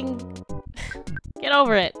 Fucking Get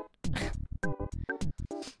over it.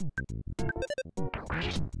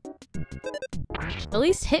 At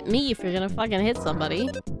least hit me if you're gonna fucking hit somebody.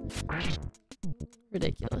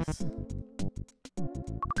 Ridiculous.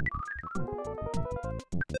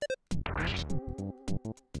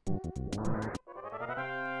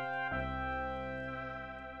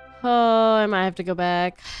 Oh, I might have to go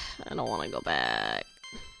back. I don't want to go back.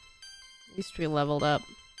 At least we leveled up.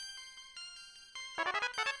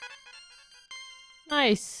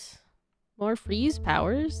 Nice. More freeze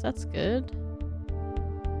powers. That's good.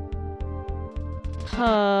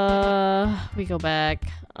 We go back.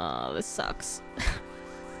 Oh, this sucks.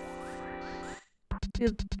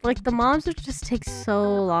 Dude, like, the monsters just take so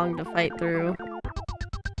long to fight through.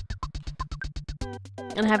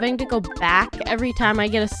 And having to go back every time I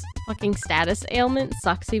get a fucking status ailment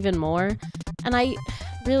sucks even more. And I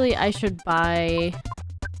should buy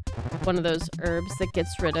one of those herbs that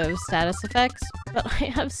gets rid of status effects. But I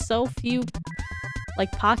have so few, like,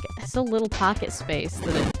 so little pocket space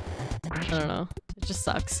that it, I don't know. It just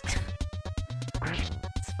sucks.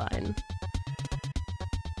 It's fine.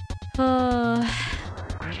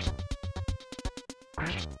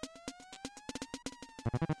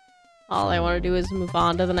 All I want to do is move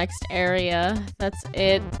on to the next area. That's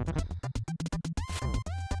it.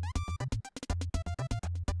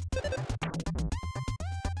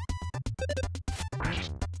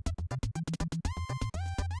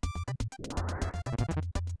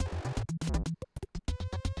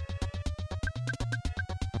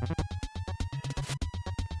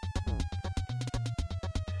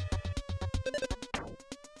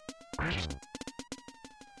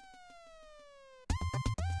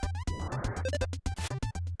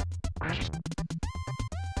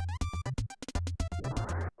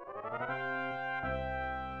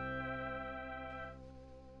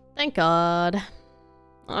 Thank God.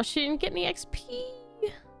 Oh, she didn't get any XP.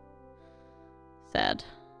 Sad.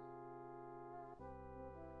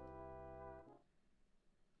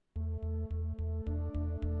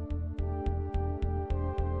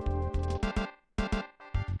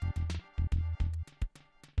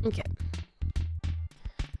 Okay.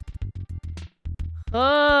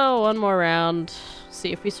 Oh, one more round.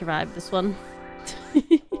 See if we survive this one.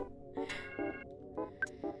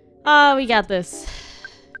 Ah, we got this.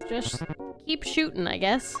 Just keep shooting, I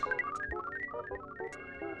guess.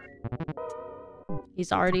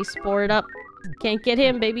 He's already spored up. Can't get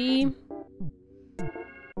him, baby.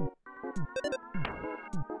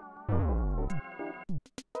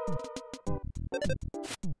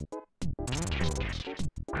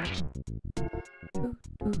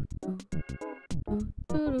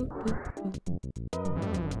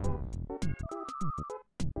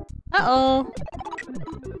 Uh-oh.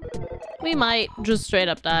 We might just straight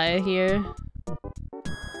up die here.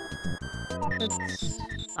 It's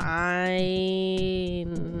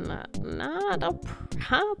fine. Not a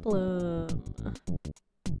problem.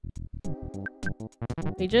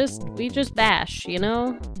 We just bash, you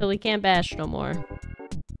know? Till we can't bash no more.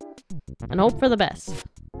 And hope for the best.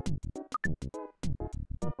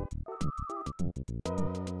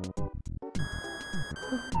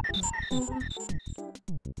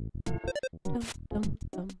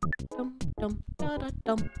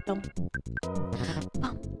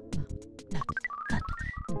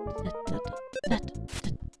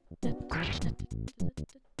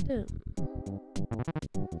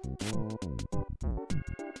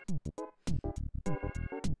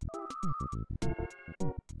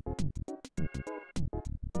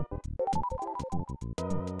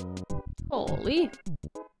 Holy.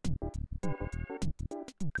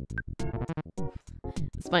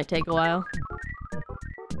 This might take a while.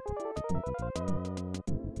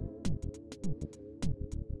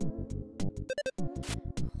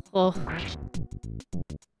 Oh.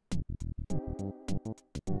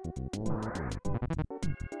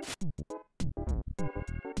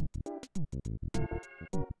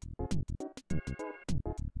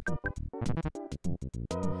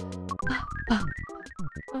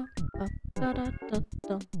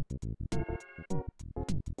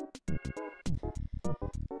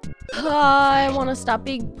 I want to stop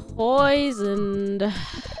being poisoned.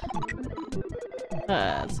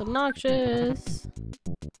 That's obnoxious.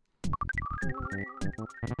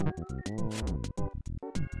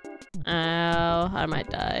 Ow, I might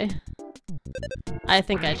die. I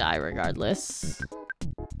think I die regardless.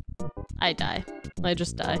 I die. I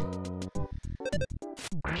just die.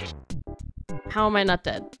 How am I not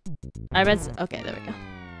dead? I bet. Okay, there we go.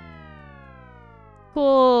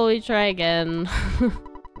 Cool, we try again.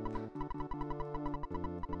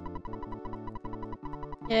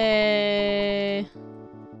 Yay.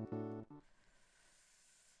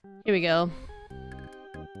 Here we go.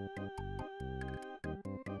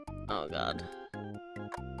 Oh god.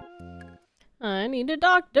 I need a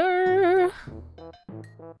doctor!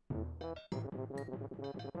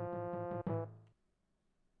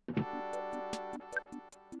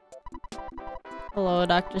 Hello,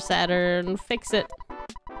 Dr. Saturn. Fix it.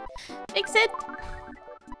 Fix it!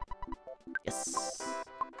 Yes.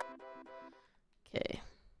 Okay.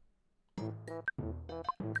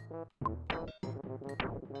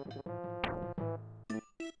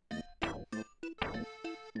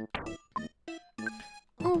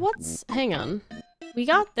 Oh, what's... Hang on. We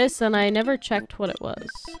got this and I never checked what it was.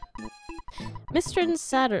 Mr.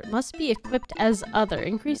 Saturn must be equipped as other.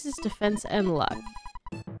 Increases defense and luck.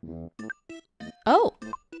 Oh!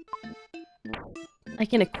 I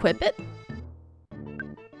can equip it?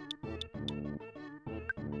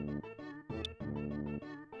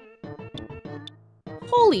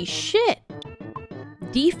 Holy shit!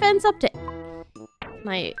 Defense up to... Can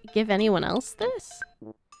I give anyone else this?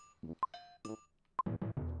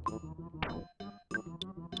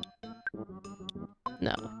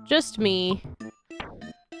 No, just me.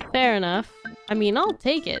 Fair enough. I mean, I'll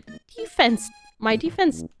take it. Defense... My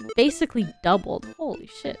defense basically doubled. Holy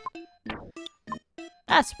shit.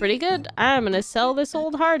 That's pretty good. I'm gonna sell this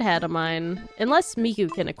old hard hat of mine. Unless Miku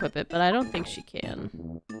can equip it, but I don't think she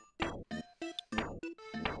can.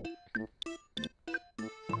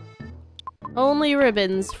 Only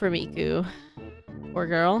ribbons for Miku. Poor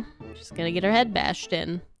girl. She's gonna get her head bashed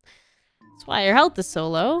in. That's why her health is so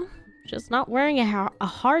low. Just not wearing a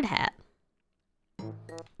hard hat.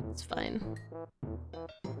 It's fine.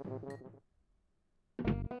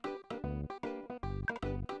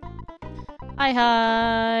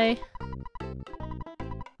 Hi.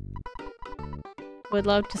 Would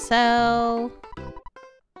love to sell.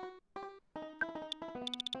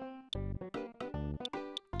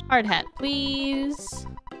 Hard hat, please.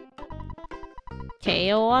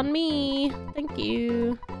 KO on me. Thank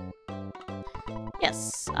you.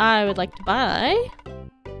 Yes, I would like to buy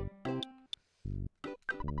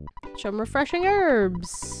some refreshing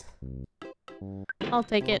herbs. I'll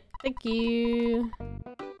take it. Thank you.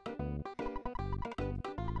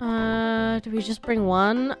 Do we just bring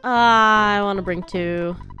one? I want to bring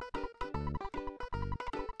two.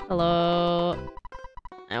 Hello.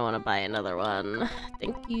 I want to buy another one.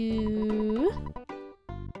 Thank you.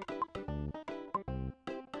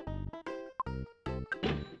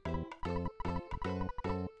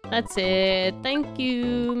 That's it. Thank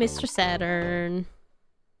you, Mr. Saturn.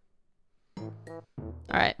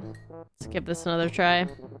 Alright. Let's give this another try.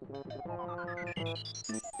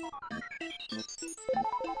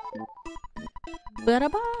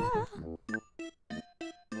 Ba-da-ba.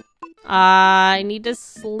 I need to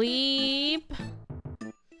sleep.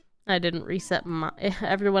 I didn't reset my...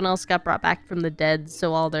 Everyone else got brought back from the dead,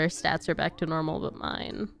 so all their stats are back to normal but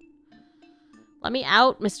mine. Let me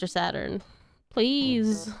out, Mr. Saturn.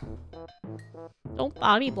 Please. Don't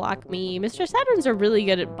body block me. Mr. Saturns are really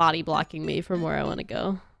good at body blocking me from where I want to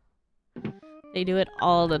go. They do it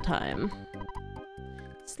all the time.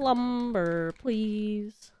 Slumber,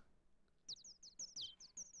 please.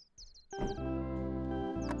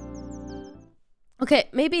 Okay,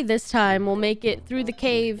 maybe this time we'll make it through the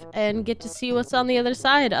cave and get to see what's on the other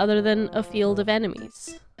side other than a field of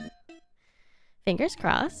enemies. Fingers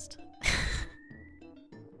crossed.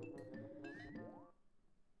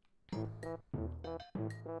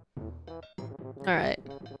 Alright.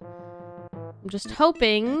 I'm just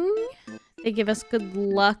hoping they give us good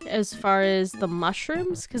luck as far as the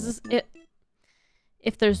mushrooms, because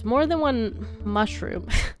if there's more than one mushroom...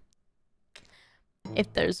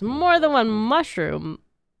 If there's more than one mushroom,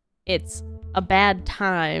 it's a bad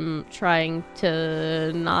time trying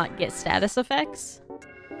to not get status effects.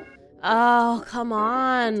 Oh, come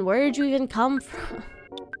on. Where did you even come from?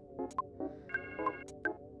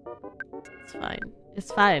 It's fine.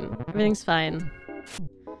 It's fine. Everything's fine.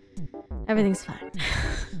 Everything's fine.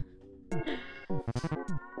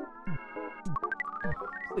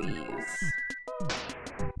 Please.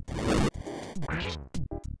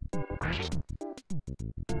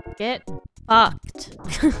 Get fucked.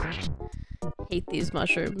 Hate these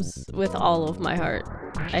mushrooms with all of my heart.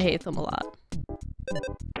 I hate them a lot.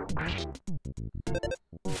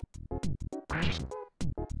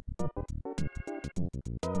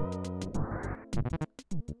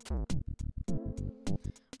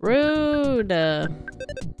 Rude.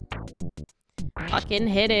 Fucking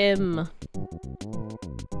hit him.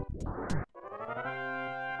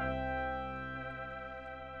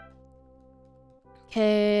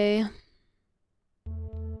 Okay.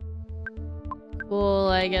 Cool.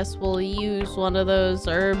 I guess we'll use one of those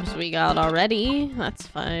herbs we got already. That's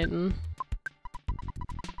fine.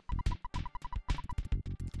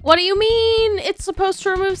 What do you mean? It's supposed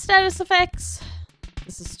to remove status effects?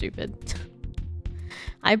 This is stupid.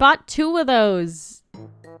 I bought 2 of those.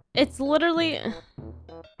 It's literally...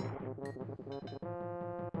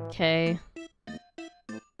 Okay.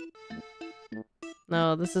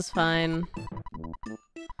 No, this is fine.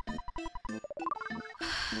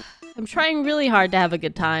 I'm trying really hard to have a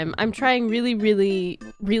good time. I'm trying really, really,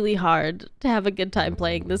 really hard to have a good time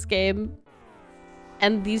playing this game.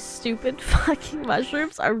 And these stupid fucking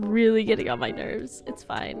mushrooms are really getting on my nerves. It's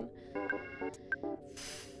fine.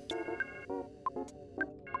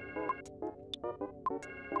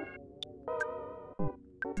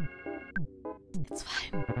 It's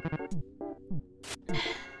fine.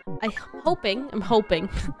 I'm hoping,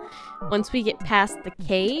 once we get past the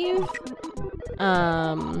cave,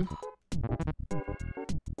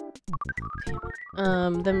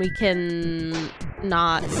 then we can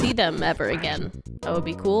not see them ever again. That would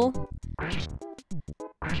be cool.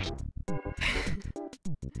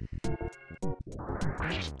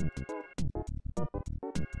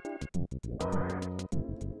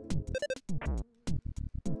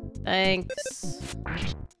 Thanks.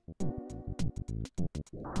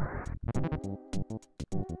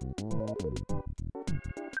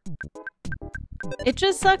 It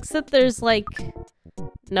just sucks that there's, like,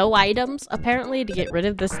 no items, apparently, to get rid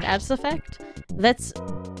of the status effect. That's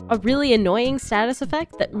a really annoying status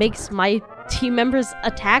effect that makes my team members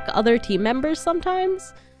attack other team members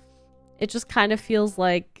sometimes. It just kind of feels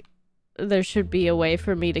like there should be a way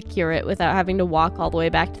for me to cure it without having to walk all the way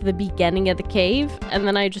back to the beginning of the cave, and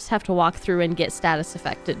then I just have to walk through and get status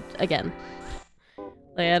affected again.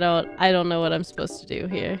 Like, I don't know what I'm supposed to do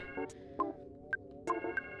here.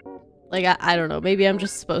 Like, I don't know. Maybe I'm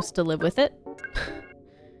just supposed to live with it.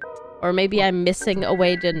 Or maybe I'm missing a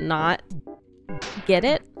way to not get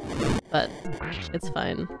it. But it's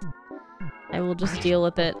fine. I will just deal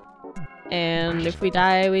with it. And if we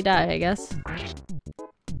die, we die, I guess.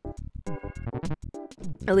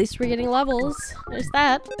 At least we're getting levels. There's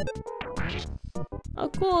that. Oh,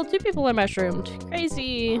 cool. 2 people are mushroomed.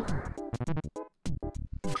 Crazy.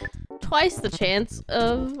 Twice the chance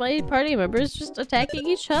of my party members just attacking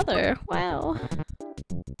each other. Wow.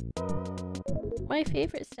 My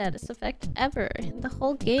favorite status effect ever in the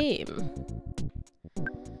whole game.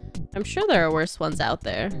 I'm sure there are worse ones out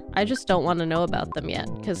there. I just don't want to know about them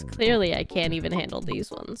yet, because clearly I can't even handle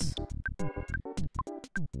these ones.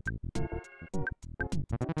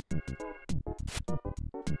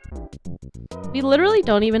 We literally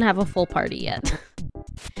don't even have a full party yet.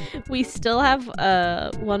 We still have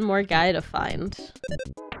one more guy to find.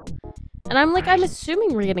 And I'm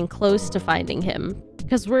assuming we're getting close to finding him,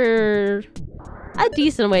 because we're a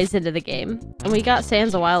decent ways into the game. And we got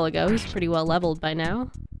Sans a while ago. He's pretty well leveled by now.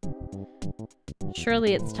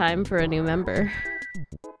 Surely it's time for a new member.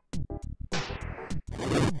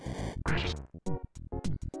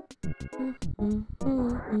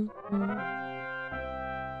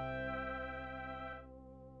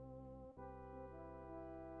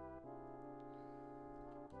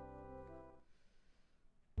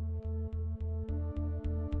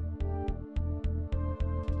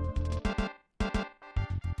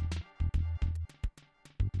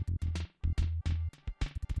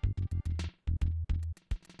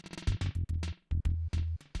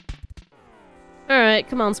 Alright,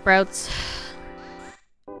 come on, Sprouts.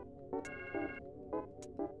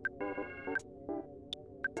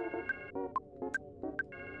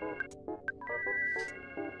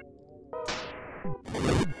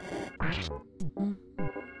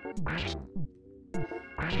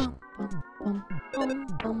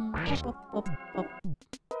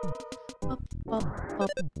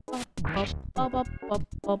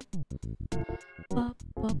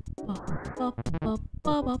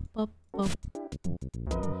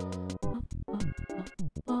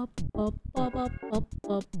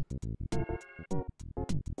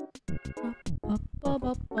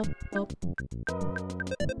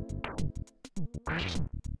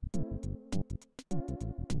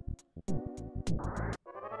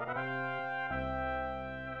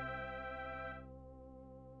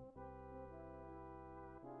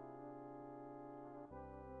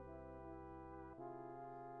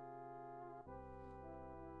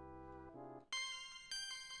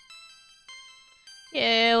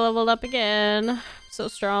 Yeah, leveled up again. So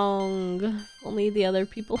strong. Only the other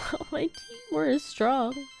people on my team were as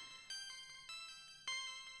strong.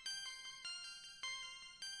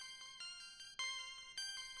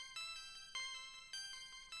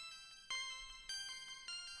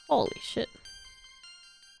 Holy shit.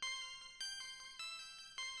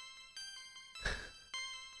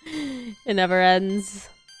 It never ends.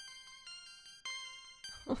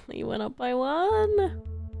 You went up by one.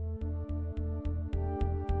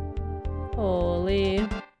 Holy.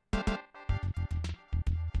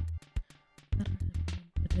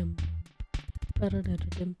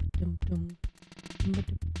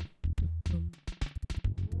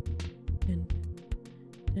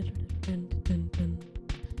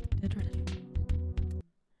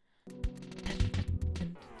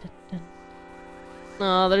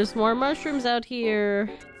 Oh, there's more mushrooms out here.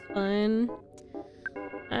 It's fine.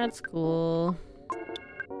 That's cool.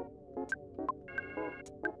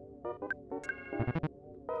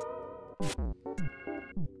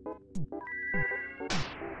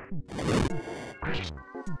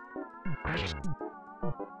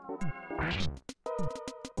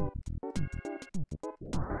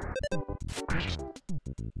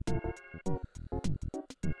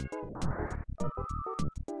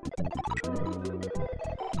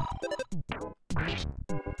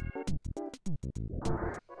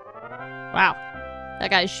 Wow. That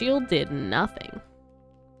guy's shield did nothing.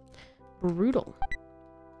 Brutal.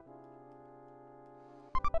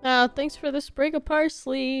 Thanks for the sprig of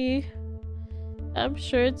parsley. I'm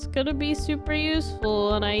sure it's gonna be super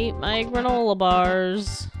useful when I eat my granola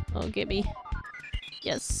bars. Oh, gimme.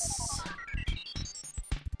 Yes.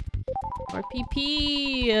 More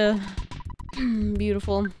PP.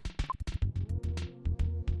 Beautiful.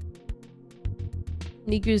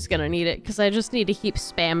 Niku's gonna need it, because I just need to keep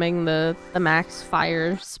spamming the max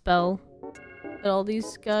fire spell at all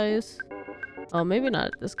these guys. Oh, maybe not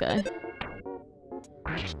at this guy.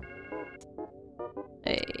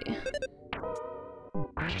 Hey.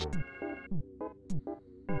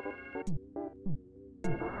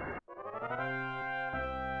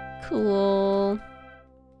 Cool.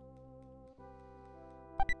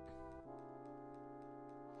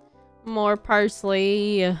 More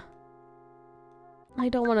parsley. I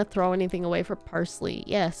don't want to throw anything away for parsley.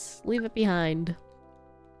 Yes, leave it behind.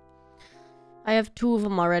 I have 2 of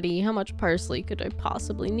them already. How much parsley could I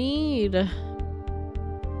possibly need?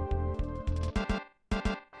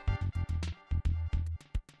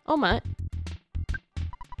 Oh my.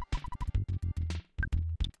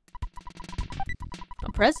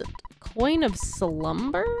 A present. Coin of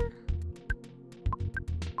slumber?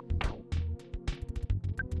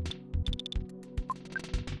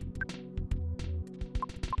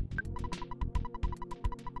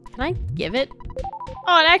 Can I give it?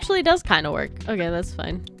 Oh, it actually does kind of work. Okay, that's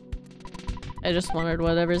fine. I just wondered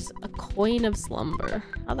whatever's a coin of slumber.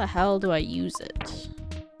 How the hell do I use it?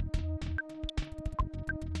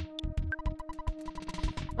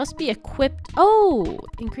 Must be equipped. Oh,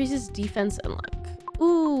 increases defense and luck.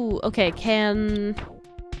 Ooh, okay. Can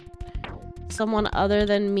someone other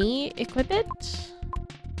than me equip it?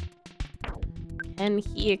 Can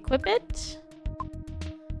he equip it?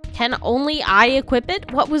 Can only I equip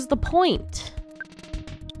it? What was the point?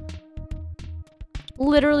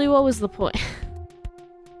 Literally, what was the point?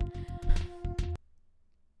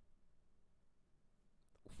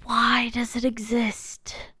 Why does it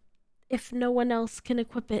exist if no one else can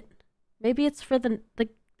equip it? Maybe it's for the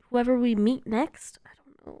whoever we meet next? I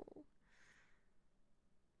don't know.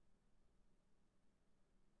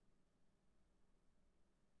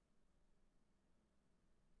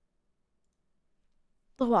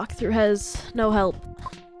 The walkthrough has no help.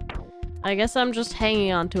 I guess I'm just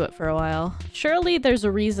hanging on to it for a while. Surely there's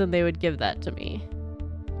a reason they would give that to me.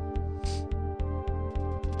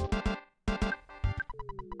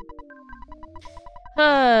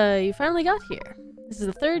 You finally got here. This is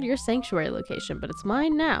the 3rd your sanctuary location, but it's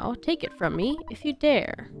mine now. Take it from me if you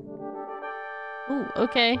dare. Ooh,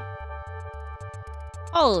 okay.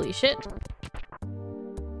 Holy shit.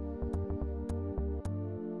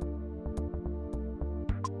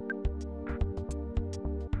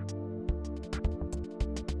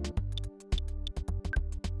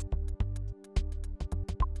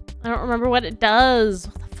 I don't remember what it does.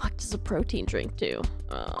 What the fuck does a protein drink do?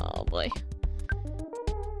 Oh boy.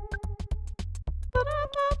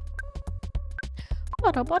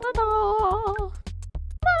 What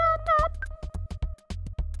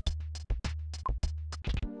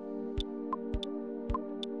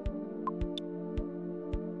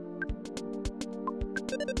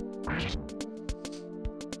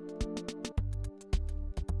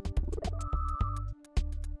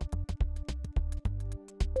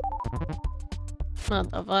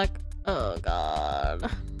the fuck? Oh god.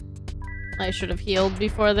 I should have healed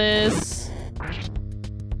before this.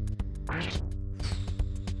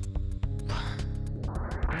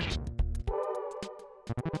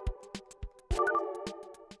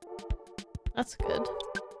 That's good.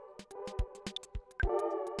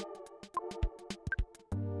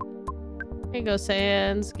 you go,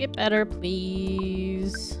 Sans. Get better,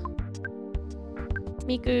 please.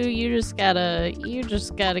 Miku, you just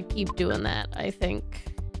gotta keep doing that, I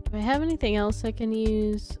think. Do I have anything else I can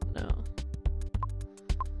use? No.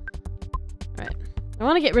 Alright. I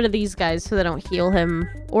want to get rid of these guys so they don't heal him.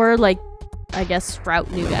 Or, like, I guess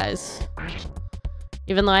sprout new guys.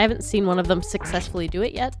 Even though I haven't seen one of them successfully do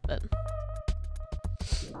it yet, but...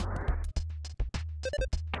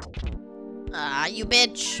 Ah, you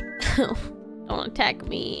bitch! Don't attack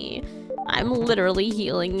me. I'm literally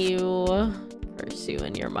healing you. Curse you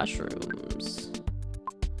and your mushrooms.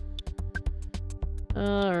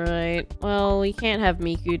 Alright. Well, we can't have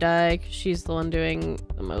Miku die, because she's the one doing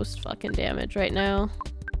the most fucking damage right now.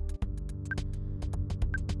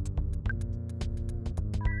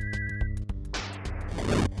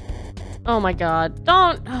 Oh my god.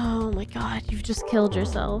 Don't! Oh my god, you've just killed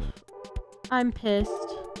yourself. I'm pissed.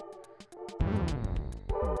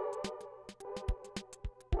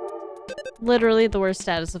 Literally the worst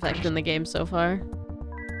status effect in the game so far.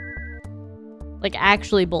 Like,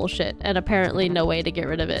 actually bullshit, and apparently no way to get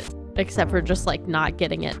rid of it. Except for just, like, not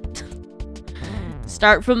getting it.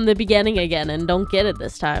 Start from the beginning again and don't get it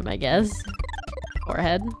this time, I guess.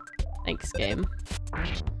 Forehead. Thanks, game.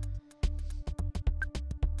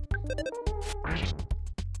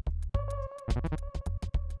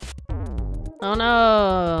 Oh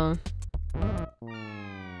no!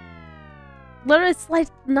 Literally, it's like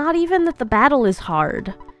not even that the battle is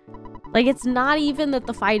hard. Like, it's not even that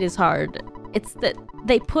the fight is hard. It's that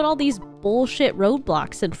they put all these bullshit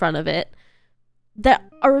roadblocks in front of it that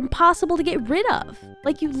are impossible to get rid of.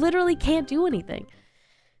 Like, you literally can't do anything.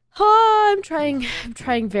 Oh, I'm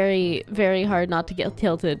trying very, very hard not to get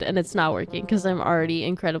tilted, and it's not working because I'm already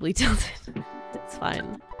incredibly tilted. It's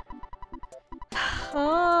fine.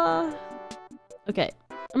 Okay,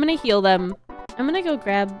 I'm gonna heal them. I'm gonna go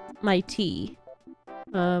grab my tea.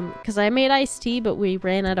 Because I made iced tea, but we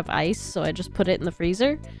ran out of ice, so I just put it in the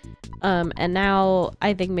freezer. And now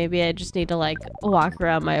I think maybe I just need to, like, walk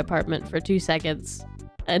around my apartment for 2 seconds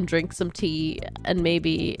and drink some tea, and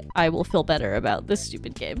maybe I will feel better about this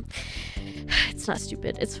stupid game. It's not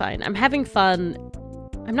stupid, it's fine. I'm having fun.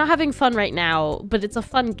 I'm not having fun right now, but it's a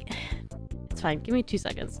fun... It's fine, give me 2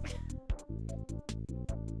 seconds.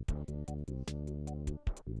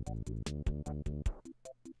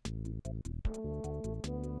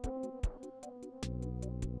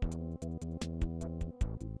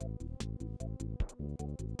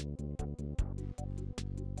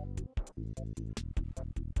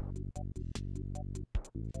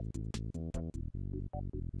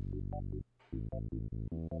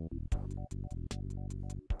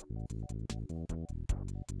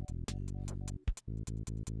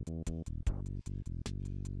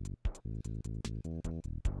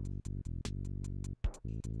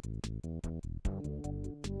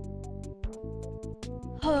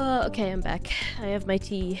 Okay, I'm back. I have my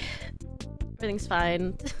tea. Everything's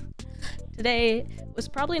fine. Today was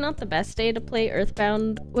probably not the best day to play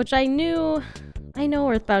Earthbound, which I know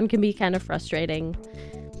Earthbound can be kind of frustrating.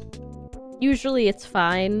 Usually it's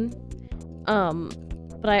fine.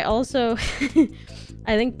 But I also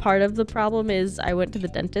I think part of the problem is I went to the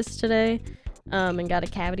dentist today and got a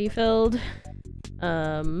cavity filled.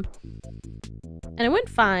 And it went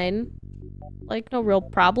fine. Like, no real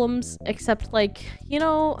problems, except, like, you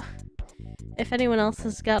know, if anyone else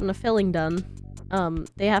has gotten a filling done,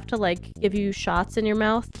 they have to, like, give you shots in your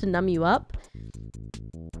mouth to numb you up.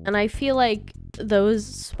 And I feel like those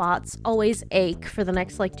spots always ache for the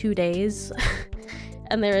next, like, 2 days.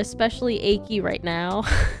 And they're especially achy right now.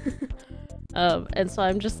 And so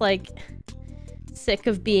I'm just, like, sick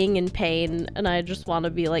of being in pain, and I just want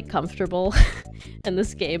to be, like, comfortable. And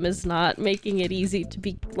this game is not making it easy to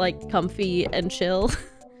be, like, comfy and chill.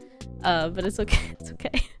 But it's okay. It's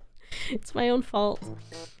okay. It's my own fault.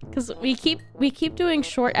 Because we keep doing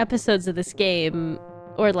short episodes of this game,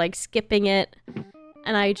 or, like, skipping it.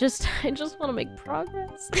 And I just want to make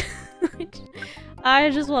progress.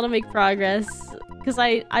 I just want to make progress. Because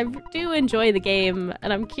I do enjoy the game,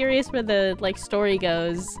 and I'm curious where the, like, story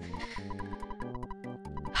goes.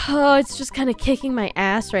 Oh, it's just kind of kicking my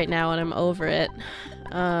ass right now, and I'm over it.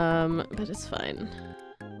 But it's fine.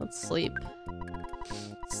 Let's sleep.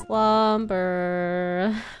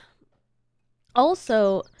 Slumber.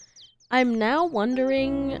 Also, I'm now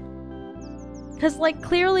wondering... Because, like,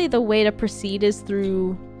 clearly the way to proceed is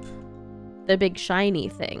through the big shiny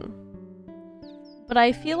thing. But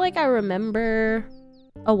I feel like I remember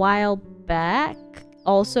a while back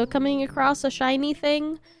also coming across a shiny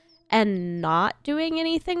thing and not doing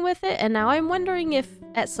anything with it, and now I'm wondering if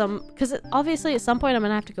at some... Because obviously at some point I'm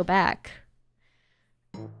gonna have to go back.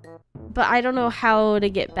 but I don't know how to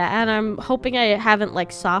get back, and I'm hoping I haven't,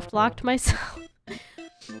 like, soft-locked myself.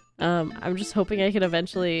 I'm just hoping I can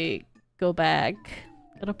eventually go back.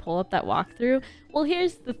 Gotta pull up that walkthrough. Well,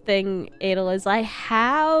 here's the thing, Adel, is I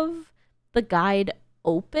have the guide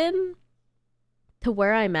open to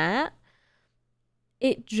where I'm at.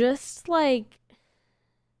 It just, like...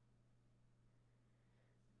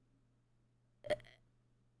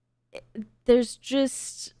 There's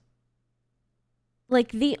just...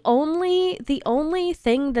 Like, the only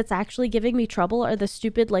thing that's actually giving me trouble are the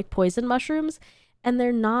stupid, like, poison mushrooms, and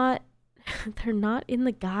they're not in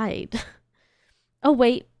the guide. Oh,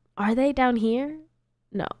 wait, are they down here?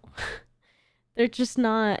 No. They're just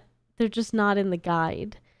not in the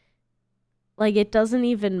guide. Like, it doesn't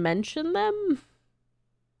even mention them.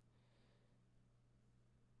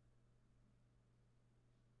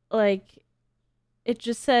 Like, it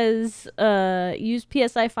just says, use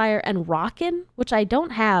PSI Fire and Rockin', which I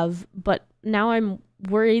don't have, but now I'm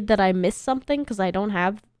worried that I missed something because I don't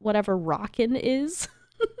have whatever Rockin' is.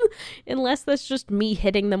 Unless that's just me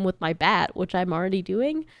hitting them with my bat, which I'm already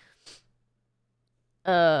doing.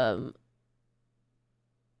 Like,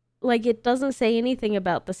 it doesn't say anything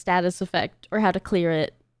about the status effect or how to clear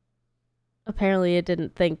it. Apparently it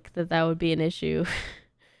didn't think that that would be an issue.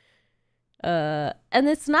 And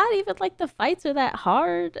it's not even like the fights are that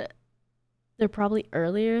hard. They're probably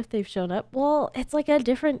earlier if they've shown up. Well, it's like a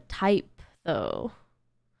different type, though.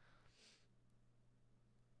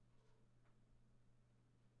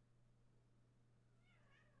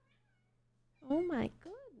 Oh my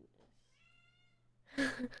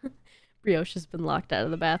goodness. Brioche has been locked out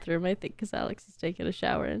of the bathroom, I think, because Alex is taking a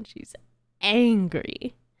shower and she's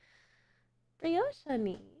angry. Brioche,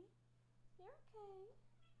 honey. You're okay.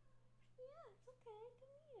 Yeah, it's okay.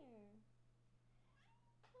 Come here.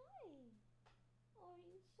 Hi. Oh,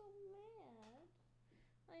 you're so mad.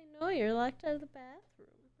 I know, you're locked out of the bathroom.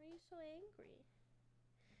 Why are you so angry?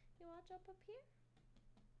 You want to jump up here?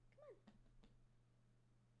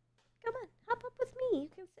 Come on, hop up with me. You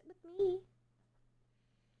can sit with me.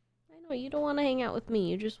 I know, you don't want to hang out with me.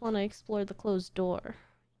 You just want to explore the closed door.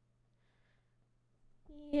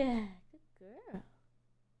 Yeah, good girl.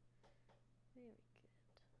 Very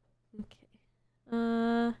good. Okay.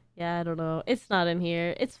 Yeah, I don't know. It's not in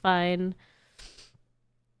here. It's fine.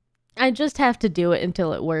 I just have to do it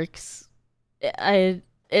until it works.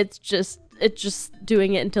 It's just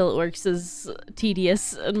doing it until it works is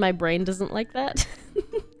tedious, and my brain doesn't like that.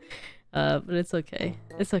 But it's okay.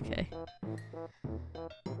 It's okay.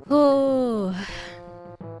 Oh,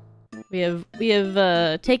 we have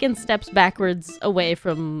taken steps backwards away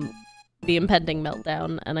from the impending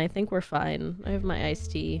meltdown, and I think we're fine. I have my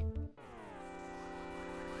iced tea.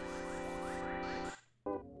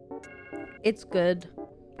 It's good.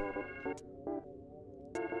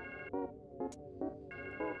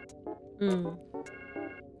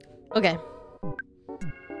 Okay.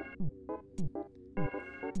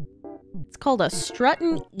 It's called a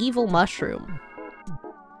Struttin' Evil Mushroom.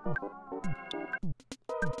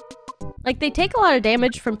 Like, they take a lot of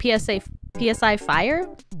damage from PSI Fire,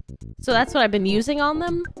 so that's what I've been using on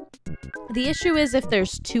them. The issue is if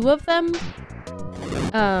there's two of them,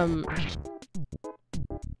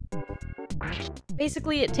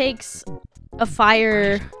 basically it takes a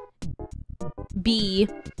fire bee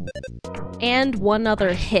and one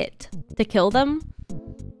other hit to kill them.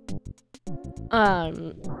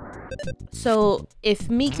 So if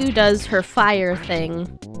Miku does her fire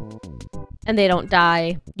thing and they don't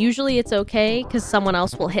die, usually it's okay because someone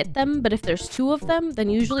else will hit them, but if there's two of them, then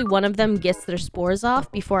usually one of them gets their spores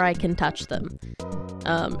off before I can touch them.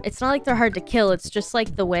 It's not like they're hard to kill, it's just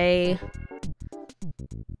like the way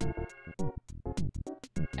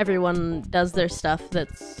everyone does their stuff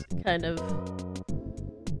that's kind of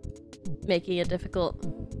making it difficult.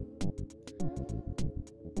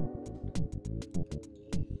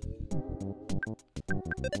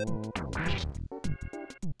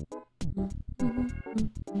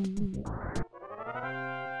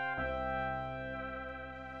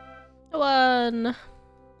 One.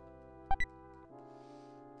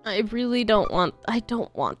 I really don't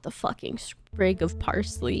want the fucking sprig of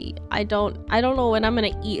parsley. I don't know when I'm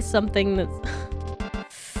gonna eat something that's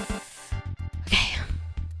okay.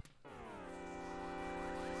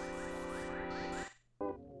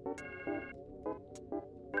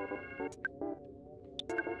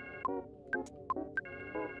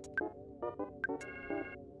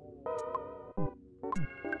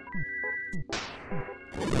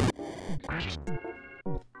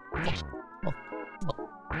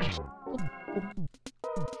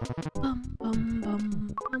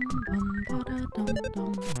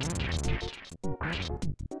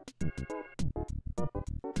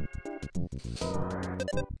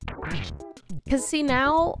 Because see,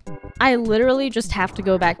 now I literally just have to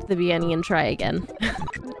go back to the beginning and try again.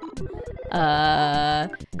 Hi,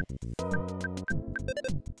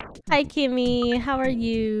 Kimmy. How are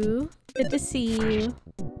you? Good to see you.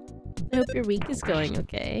 I hope your week is going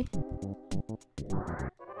okay.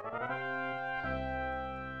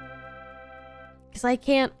 Because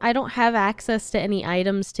I don't have access to any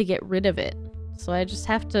items to get rid of it. So I just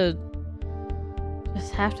have to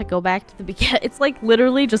go back to the beginning. It's like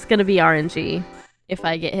literally just gonna be RNG if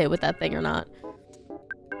I get hit with that thing or not.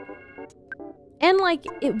 And like,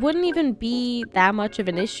 it wouldn't even be that much of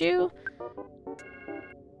an issue.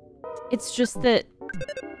 It's just that,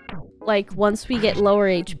 like, once we get lower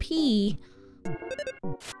HP,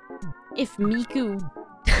 if Miku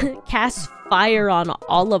casts fire on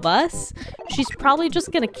all of us, she's probably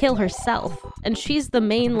just gonna kill herself. And she's the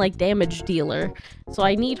main, like, damage dealer. So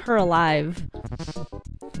I need her alive.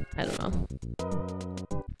 I don't know.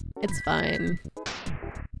 It's fine.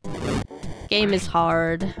 Game is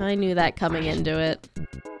hard. I knew that coming into it.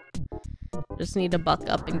 Just need to buck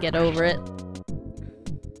up and get over it.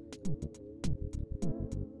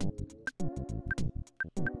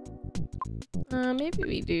 Maybe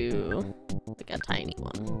we do like a tiny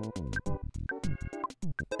one.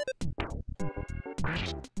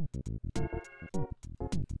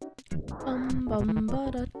 Bum bum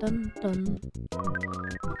ba da dun dun.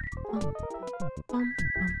 Bum bum bum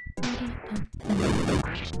ba da dun dun.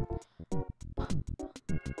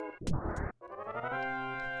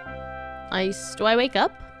 Nice. Do I wake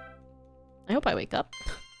up? I hope I wake up.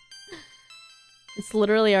 It's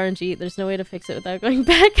literally RNG. There's no way to fix it without going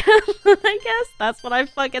back. I guess that's what I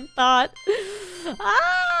fucking thought.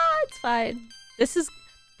 Ah, it's fine. This is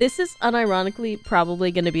unironically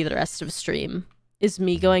probably going to be the rest of stream. Is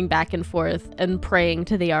me going back and forth and praying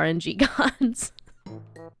to the RNG gods.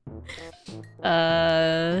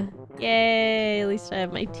 Yay, at least I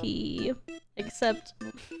have my tea. Except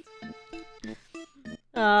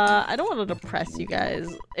I don't want to depress you guys.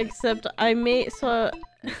 Except I made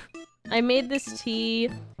this tea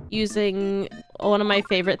using one of my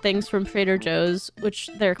favorite things from Trader Joe's, which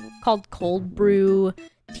they're called cold brew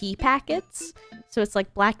tea packets. So it's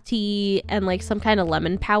like black tea and like some kind of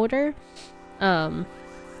lemon powder.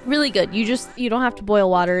 Really good. You don't have to boil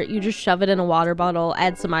water. You just shove it in a water bottle,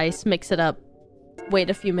 add some ice, mix it up, wait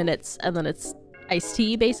a few minutes, and then it's iced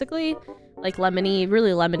tea basically. Like lemony,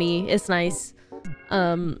 really lemony. It's nice.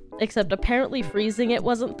 Except apparently freezing it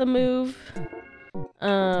wasn't the move.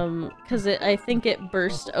 Cause I think it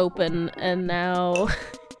burst open and now,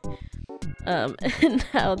 and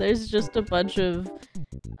now there's just a bunch of,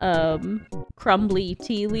 crumbly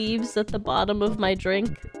tea leaves at the bottom of my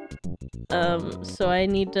drink. So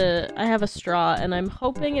I have a straw and I'm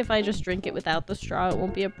hoping if I just drink it without the straw, it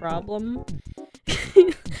won't be a problem.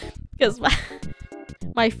 Cause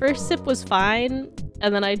my first sip was fine,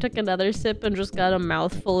 and then I took another sip and just got a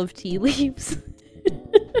mouthful of tea leaves.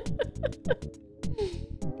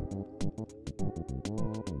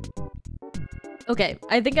 Okay,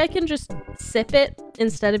 I think I can just sip it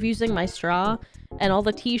instead of using my straw, and all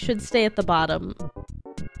the tea should stay at the bottom.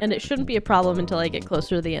 And it shouldn't be a problem until I get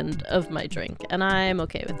closer to the end of my drink, and I'm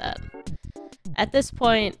okay with that. At this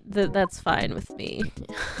point, that's fine with me.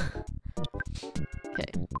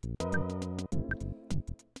 Okay.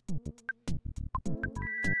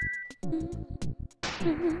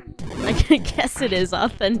 I guess it is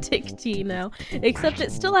authentic tea now, except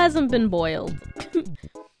it still hasn't been boiled.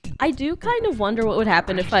 I do kind of wonder what would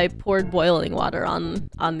happen if I poured boiling water on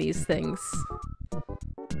these things.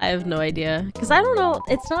 I have no idea, because I don't know,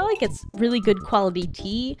 it's not like it's really good quality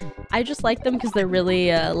tea. I just like them because they're really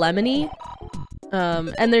lemony,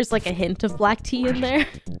 and there's like a hint of black tea in there.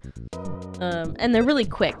 And they're really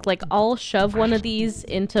quick. Like, I'll shove one of these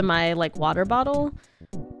into my like water bottle,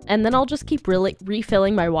 and then I'll just keep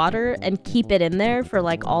refilling my water and keep it in there for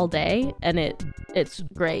like all day, and it's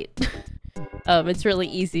great. It's really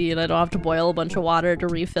easy, and I don't have to boil a bunch of water to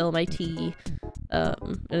refill my tea,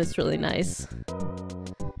 and it's really nice.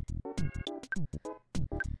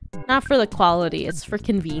 Not for the quality, it's for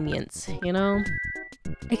convenience, you know?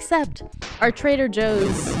 Except, our Trader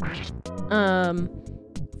Joe's,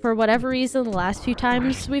 for whatever reason, the last few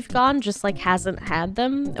times we've gone just like hasn't had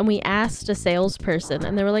them, and we asked a salesperson,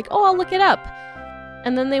 and they were like, oh, I'll look it up.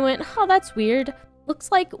 And then they went, oh, that's weird. Looks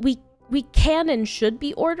like we can and should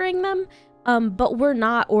be ordering them, but we're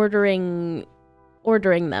not ordering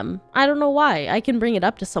them. I don't know why. I can bring it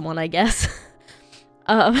up to someone, I guess.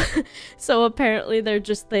 So apparently they've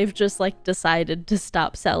just like decided to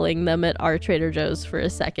stop selling them at our Trader Joe's for a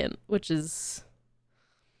second, which is,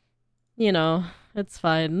 you know, it's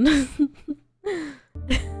fine.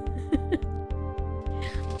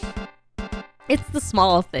 It's the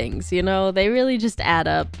small things, you know? They really just add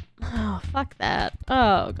up. Oh, fuck that.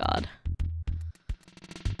 Oh, God.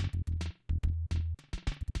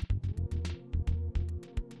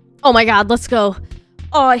 Oh my God, let's go.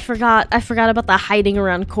 Oh, I forgot. I forgot about the hiding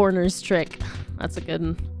around corners trick. That's a good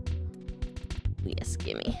one. Yes,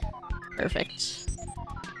 gimme. Perfect.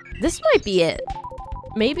 This might be it.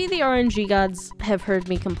 Maybe the RNG gods have heard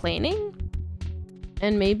me complaining.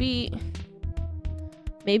 And maybe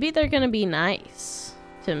they're gonna be nice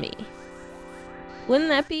to me. Wouldn't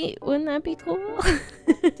that be cool?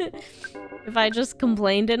 If I just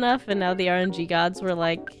complained enough and now the RNG gods were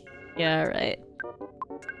like, yeah, right.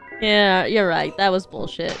 Yeah, you're right. That was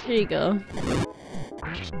bullshit. Here you go.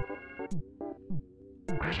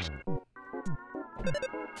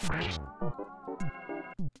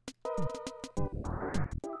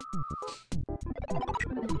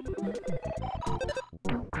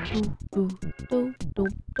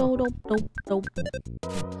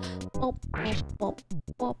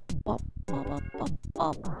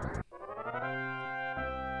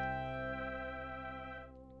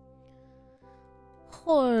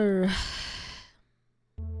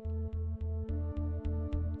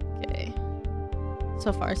 Okay.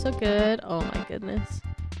 So far, so good. Oh my goodness.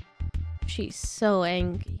 She's so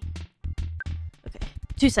angry. Okay,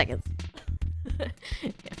 2 seconds.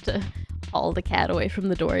 You have to haul the cat away from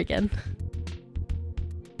the door again.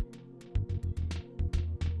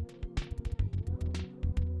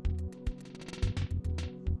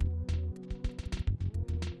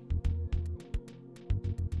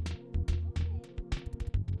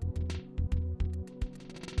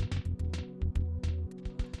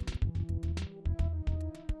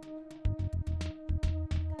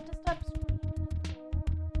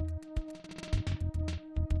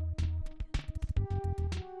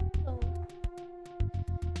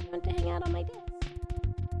 To hang out on my desk.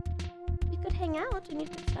 We could hang out and you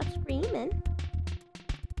could stop screaming.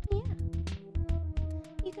 Yeah.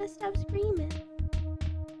 You could stop screaming.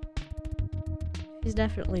 She's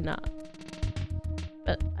definitely not.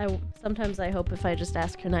 But sometimes I hope if I just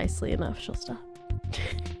ask her nicely enough, she'll stop.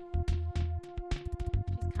 She's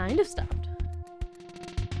kind of stopped.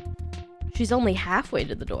 She's only halfway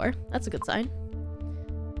to the door. That's a good sign.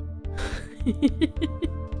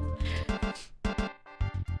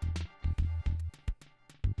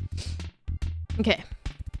 Okay.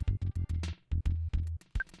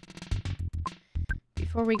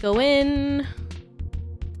 Before we go in...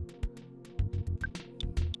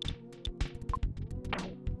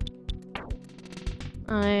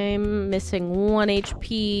 I'm missing 1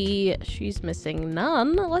 HP. She's missing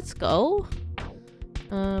none. Let's go.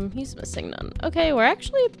 He's missing none. Okay, we're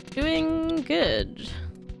actually doing good.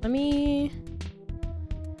 Let me...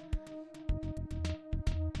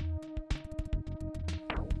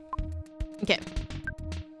 Okay.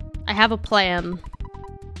 I have a plan.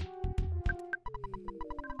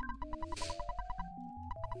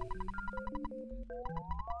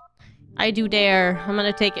 I do dare. I'm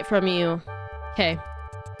gonna take it from you. Okay.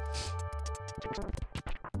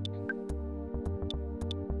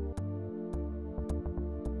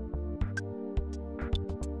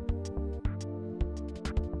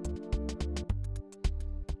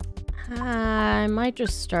 I might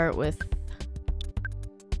just start with...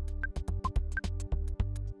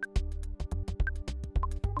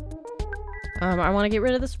 I want to get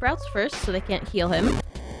rid of the sprouts first so they can't heal him.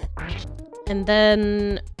 And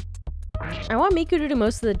then... I want Miku to do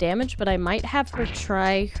most of the damage, but I might have her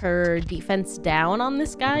try her defense down on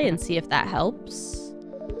this guy and see if that helps.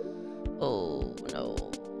 Oh, no.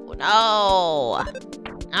 No!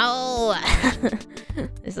 No!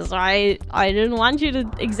 This is why I didn't want you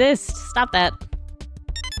to exist. Stop that.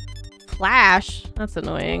 Flash? That's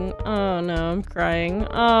annoying. Oh no, I'm crying.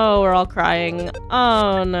 Oh, we're all crying.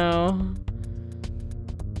 Oh no.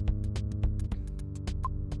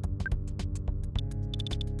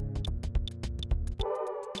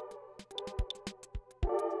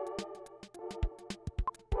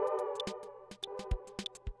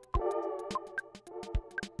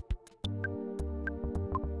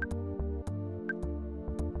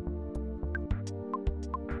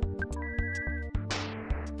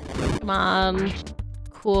 Come on.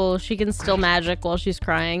 Cool. She can still magic while she's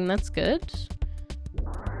crying. That's good.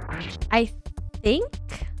 I think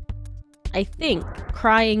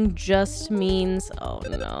crying just means... Oh,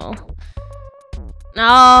 no.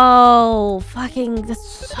 No! Fucking...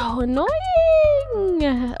 That's so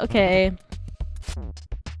annoying! Okay.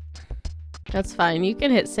 That's fine. You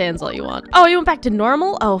can hit Sans all you want. Oh, you went back to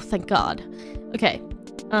normal? Oh, thank God. Okay.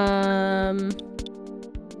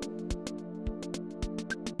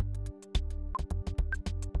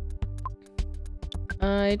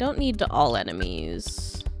 I don't need to all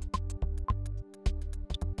enemies.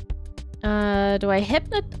 Do I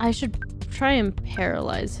I should try and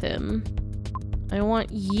paralyze him. I want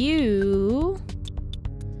you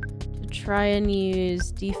to try and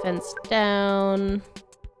use defense down.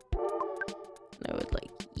 I would like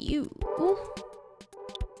you.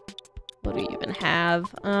 What do you even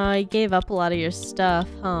have? I gave up a lot of your stuff,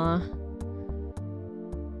 huh?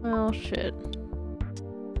 Well, shit.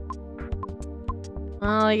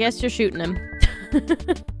 Well, I guess you're shooting him.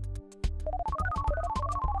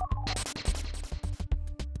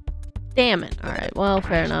 Damn it. Alright, well,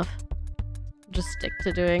 fair enough. Just stick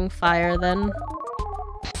to doing fire then.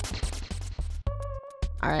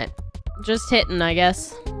 Alright. Just hitting, I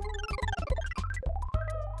guess.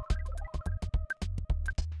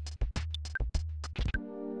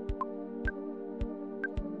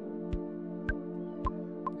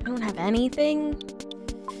 I don't have anything.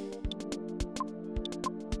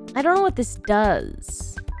 I don't know what this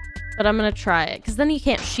does, but I'm gonna try it, because then he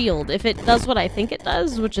can't shield. If it does what I think it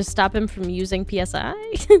does, which is stop him from using PSI,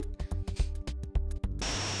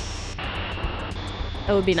 that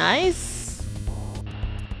would be nice.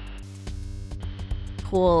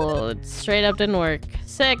 Cool, it straight up didn't work.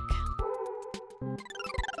 Sick.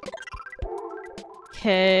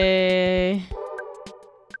 Okay.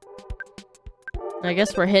 I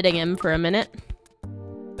guess we're hitting him for a minute.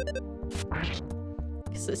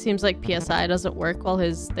 Because it seems like PSI doesn't work while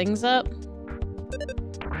his thing's up.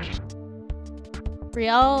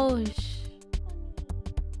 Brioche.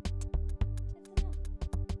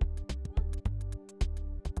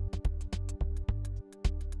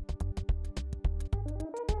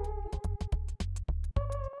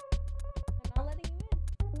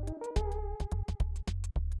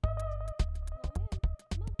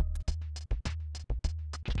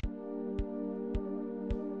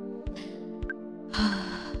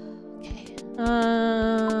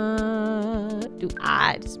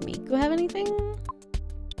 Does Miku have anything?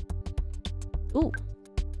 Ooh.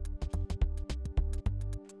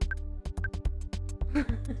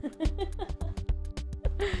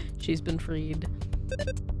 She's been freed.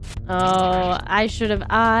 Oh, I should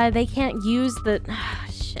have. They can't use the.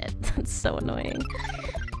 Shit, that's so annoying.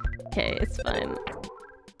 Okay, it's fine.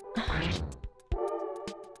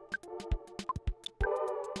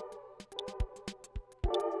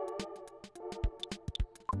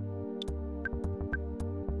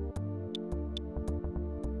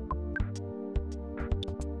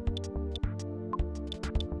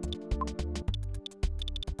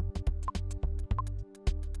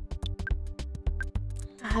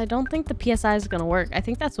 I don't think the PSI is gonna work. I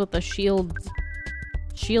think that's what the shields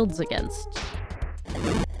against.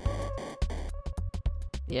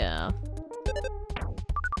 Yeah.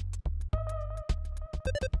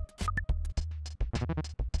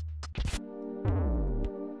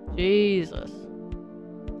 Jesus.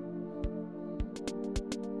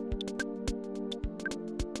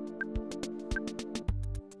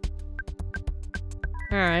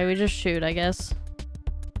 Alright, we just shoot, I guess.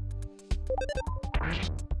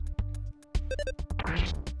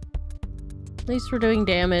 At least we're doing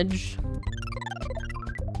damage.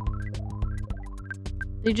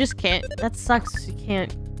 You just can't. That sucks. You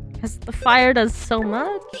can't. Because the fire does so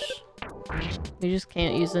much. You just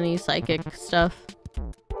can't use any psychic stuff.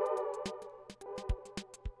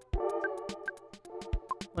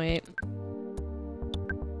 Wait.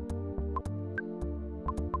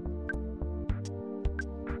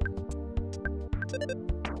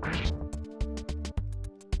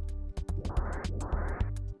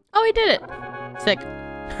 Oh, he did it! Sick.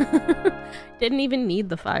 Didn't even need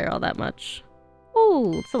the fire all that much.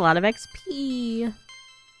 Ooh, it's a lot of XP.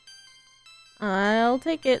 I'll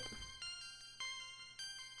take it.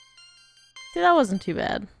 See, that wasn't too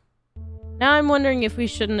bad. Now I'm wondering if we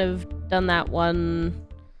shouldn't have done that one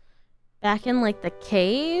back in, like, the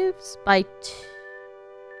caves by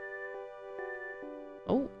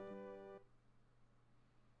Oh.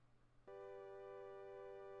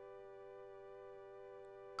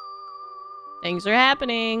 Things are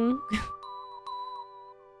happening.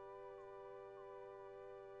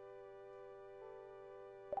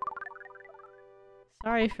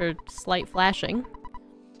 Sorry for slight flashing.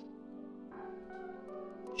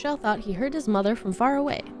 Shell thought he heard his mother from far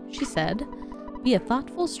away. She said, "Be a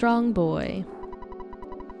thoughtful, strong boy."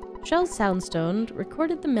 Shell's soundstone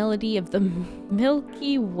recorded the melody of the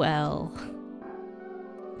Milky Well.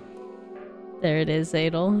 There it is,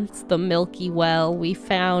 Adel. It's the Milky Well. We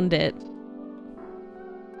found it.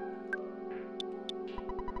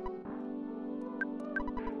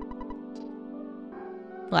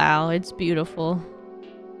 Wow, it's beautiful.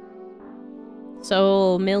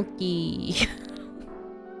 So milky.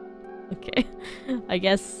 Okay. I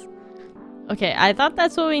guess... Okay, I thought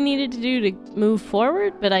that's what we needed to do to move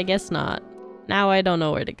forward, but I guess not. Now I don't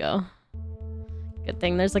know where to go. Good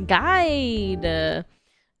thing there's a guide!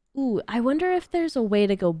 Ooh, I wonder if there's a way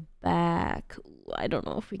to go back. Ooh, I don't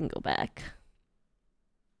know if we can go back.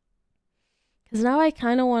 Because now I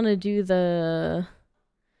kind of want to do the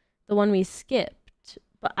one we skipped,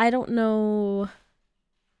 but I don't know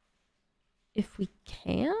if we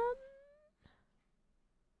can?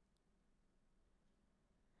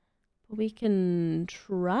 But we can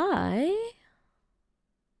try.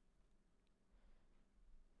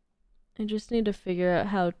 I just need to figure out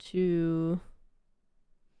how to...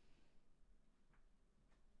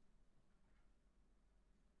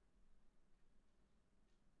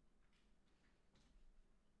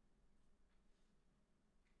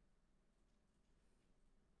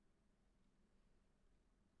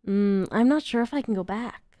 I'm not sure if I can go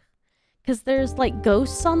back. Because there's, like,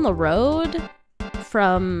 ghosts on the road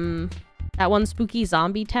from that one spooky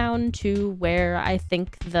zombie town to where I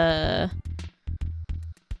think the...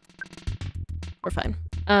 We're fine.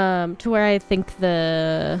 To where I think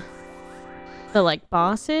the like,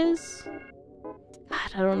 boss is.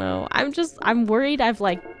 God, I don't know. I'm worried I've,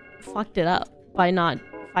 like, fucked it up by not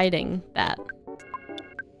fighting that.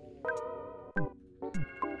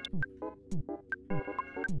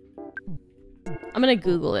 I'm gonna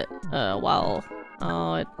Google it, while...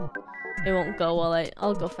 Oh, it won't go while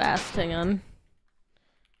I'll go fast, hang on.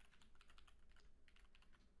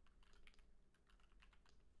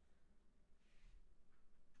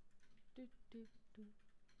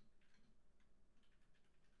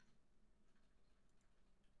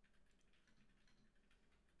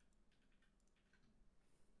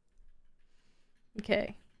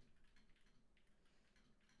 Okay.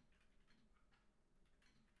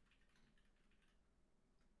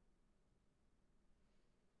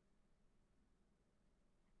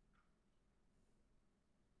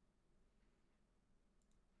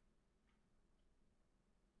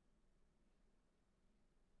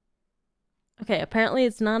 Okay, apparently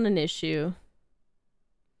it's not an issue.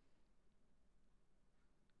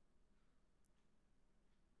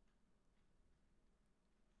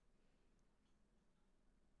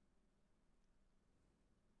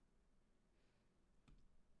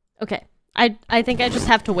 Okay. I think I just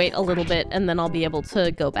have to wait a little bit and then I'll be able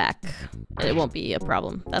to go back. It won't be a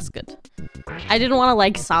problem. That's good. I didn't want to,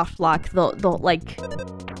 like, soft lock the like,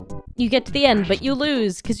 you get to the end, but you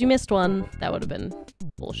lose because you missed one. That would have been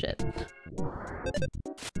bullshit.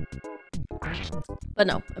 But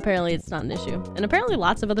no, apparently it's not an issue. And apparently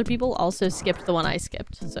lots of other people also skipped the one I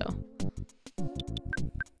skipped, so.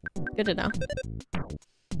 Good to know.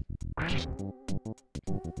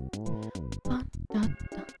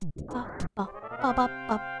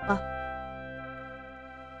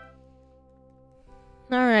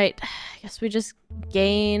 Alright, I guess we just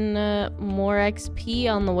gain more XP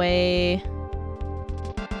on the way...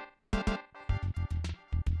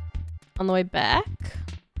 back.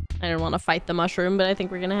 I didn't want to fight the mushroom, but I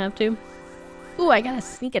think we're gonna have to. Ooh, I got a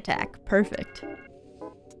sneak attack. Perfect.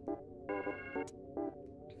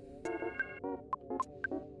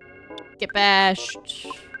 Get bashed.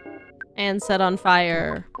 And set on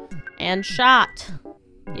fire. And shot.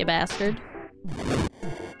 You bastard.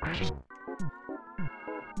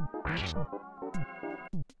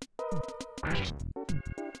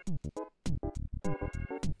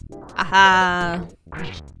 Aha!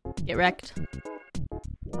 Get wrecked.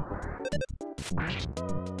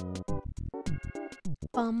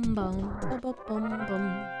 Bum bum bum bum bum bum.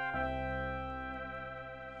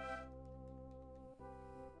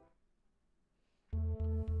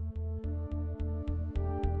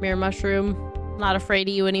 Mirror mushroom. Not afraid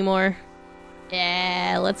of you anymore.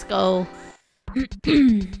 Yeah, let's go.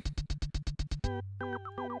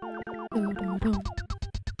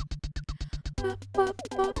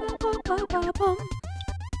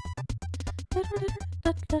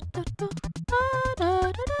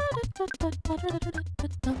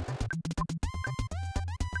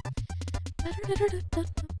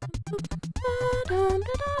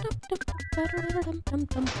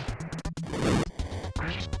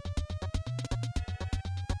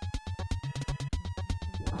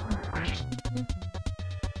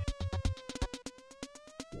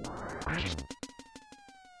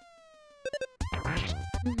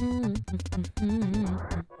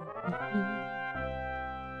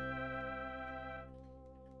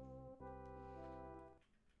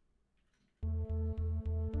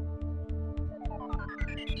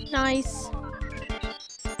 Nice.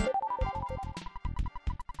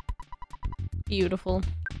 Beautiful.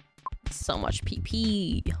 So much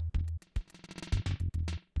PP.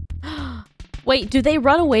 Wait, do they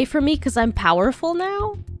run away from me because I'm powerful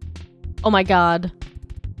now? Oh my god.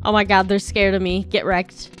 Oh my god, they're scared of me. Get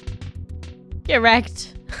wrecked. Get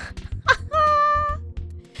wrecked.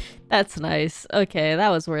 That's nice. Okay, that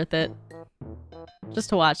was worth it. Just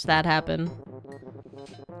to watch that happen.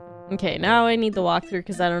 Okay, now I need the walkthrough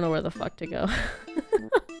because I don't know where the fuck to go.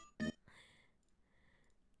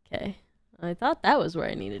 Okay. I thought that was where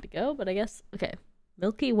I needed to go, but I guess... Okay.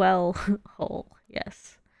 Milky Well hole.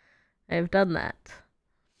 Yes. I have done that.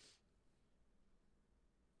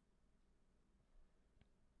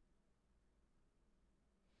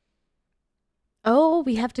 Oh,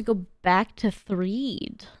 we have to go back to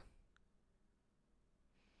Threed.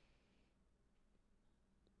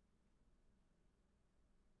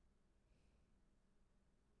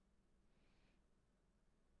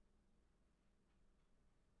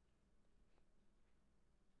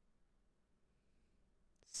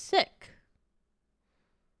 Sick.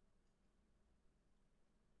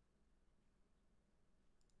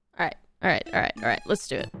 Alright, let's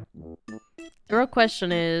do it. The real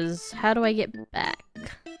question is, how do I get back?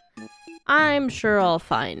 I'm sure I'll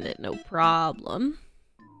find it, no problem.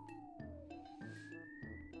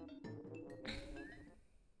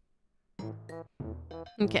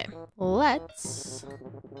 Okay, let's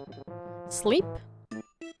sleep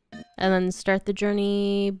and then start the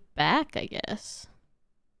journey back, I guess.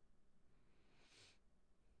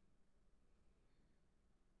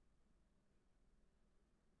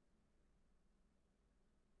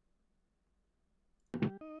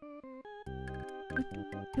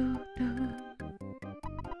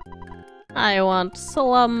 I want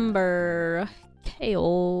slumber.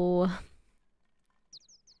 KO.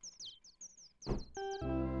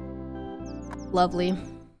 Lovely.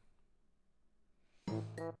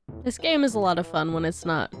 This game is a lot of fun when it's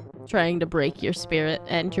not trying to break your spirit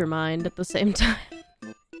and your mind at the same time.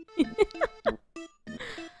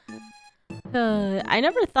 I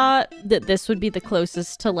never thought that this would be the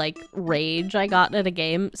closest to, like, rage I got at a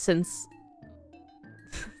game since,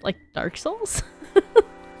 like, Dark Souls?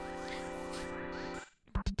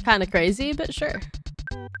 Kinda crazy, but sure.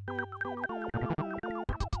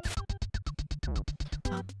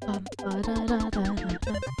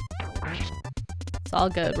 It's all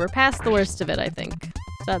good. We're past the worst of it, I think. So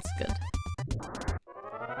that's good.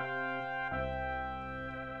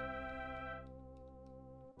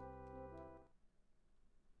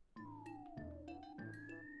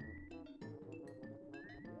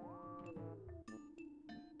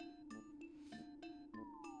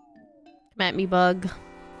 Come at me, bug.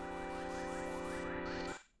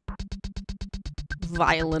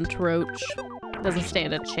 Violent roach. Doesn't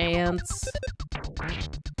stand a chance.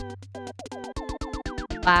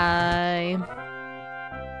 Bye.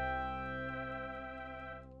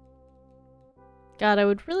 God, I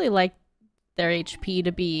would really like their HP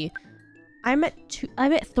to be... I'm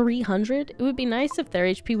at 300. It would be nice if their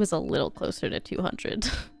HP was a little closer to 200.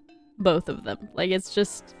 Both of them. Like, it's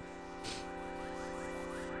just...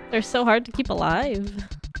 They're so hard to keep alive.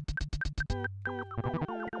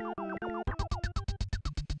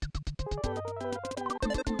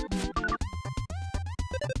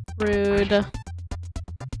 Rude.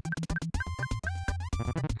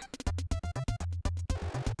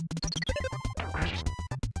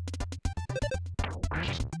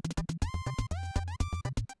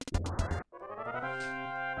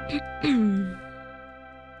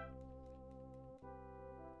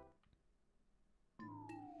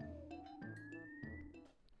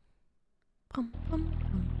 Bum, bum,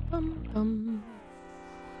 bum, bum, bum.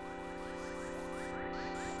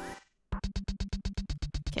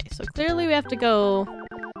 Okay, so clearly we have to go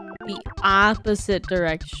the opposite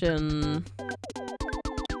direction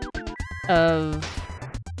of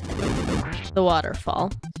the waterfall.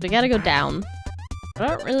 So we gotta go down. I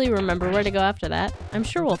don't really remember where to go after that. I'm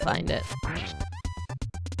sure we'll find it.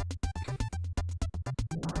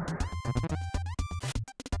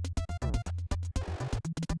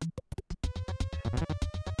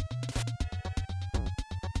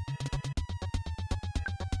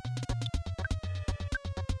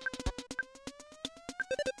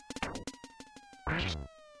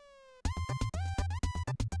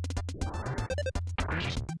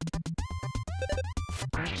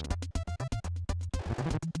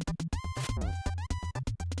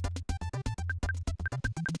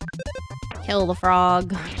 Kill the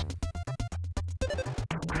frog.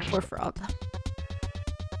 Poor frog.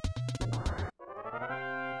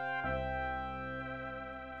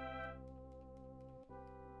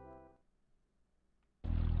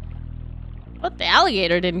 But the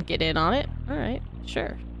alligator didn't get in on it. Alright,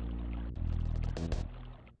 sure.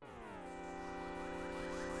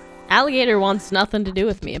 Alligator wants nothing to do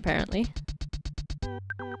with me, apparently.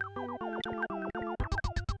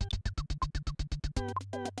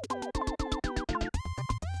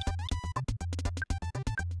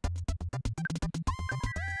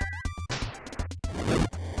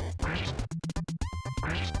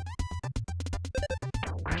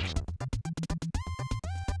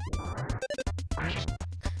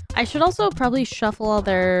 I should also probably shuffle all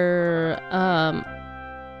their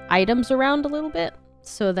items around a little bit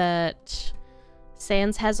so that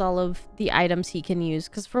Sans has all of the items he can use.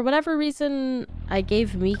 Because for whatever reason, I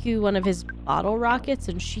gave Miku one of his bottle rockets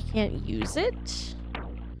and she can't use it.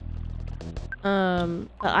 But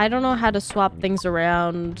I don't know how to swap things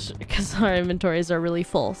around because our inventories are really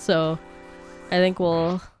full. So I think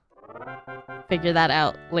we'll figure that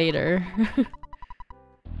out later.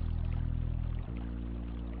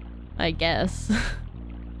 I guess.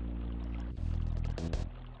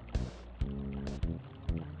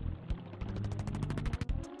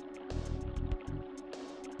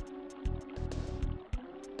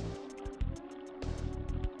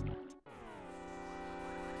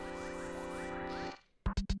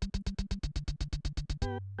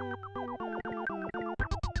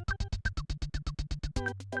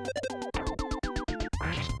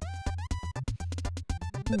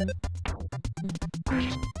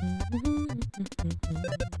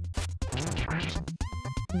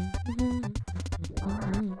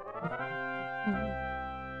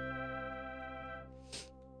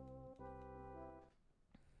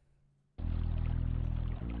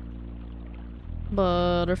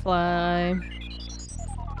 Butterfly.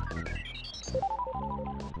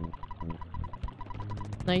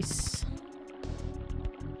 Nice.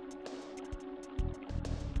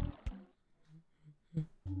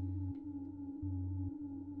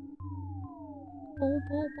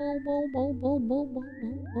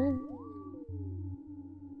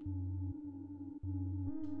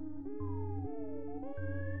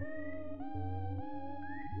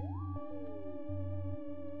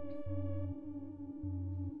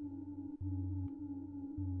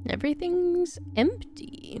 Everything's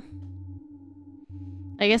empty.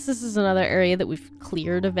 I guess this is another area that we've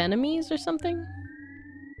cleared of enemies or something.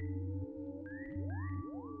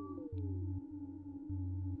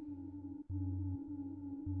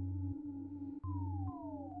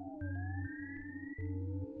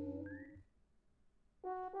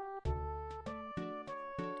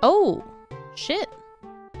 Oh, shit.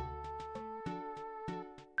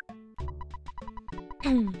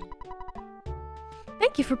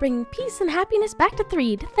 Thank you for bringing peace and happiness back to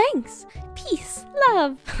Threed. Thanks. Peace,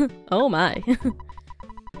 love. Oh my.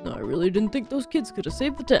 No, I really didn't think those kids could have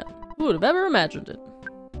saved the town. Who would have ever imagined it?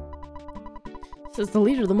 Since the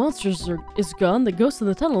leader of the monsters is gone, the ghosts of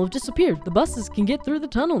the tunnel have disappeared. The buses can get through the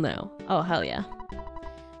tunnel now. Oh, hell yeah.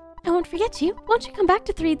 I won't forget you. Won't you come back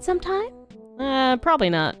to Threed sometime? Probably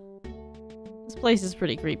not. This place is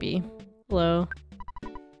pretty creepy. Hello.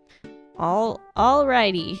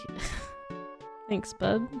 Alrighty. Thanks,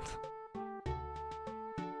 bud.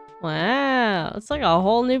 Wow, it's like a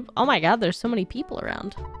whole new... Oh my god, there's so many people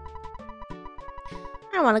around.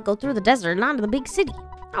 I want to go through the desert and onto the big city.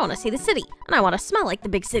 I want to see the city, and I want to smell like the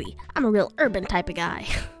big city. I'm a real urban type of guy.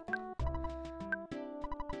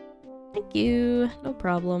 Thank you. No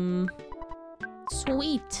problem.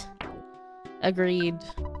 Sweet. Agreed.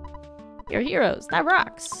 You're heroes. That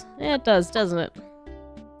rocks. Yeah, it does, doesn't it?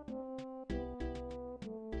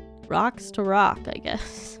 Rocks to rock, I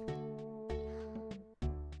guess.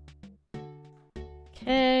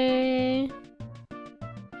 Okay.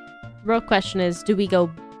 The real question is, do we go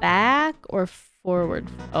back or forward?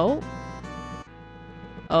 Oh.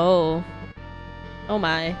 Oh. Oh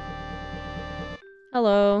my.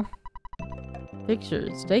 Hello.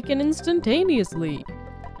 Pictures taken instantaneously.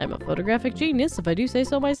 I'm a photographic genius if I do say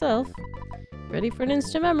so myself. Ready for an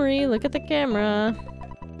instant memory. Look at the camera.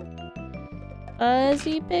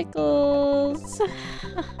 Fuzzy pickles.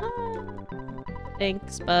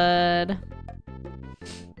 Thanks, bud.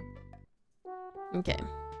 Okay.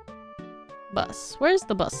 Bus. Where's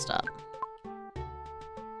the bus stop?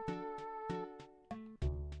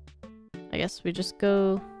 I guess we just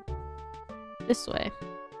go this way.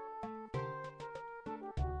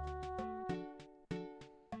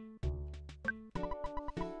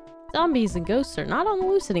 Zombies and ghosts are not on the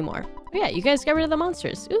loose anymore. Oh yeah, you guys got rid of the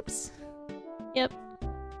monsters. Oops. Yep.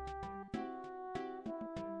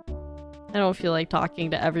 I don't feel like talking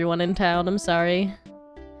to everyone in town, I'm sorry.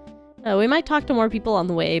 We might talk to more people on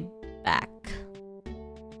the way back.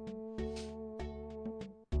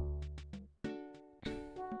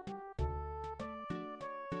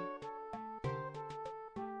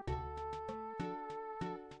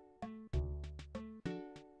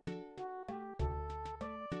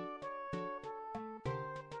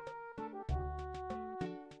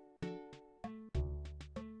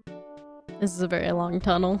 This is a very long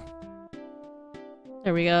tunnel.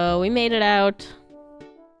 There we go. We made it out.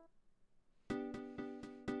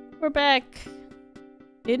 We're back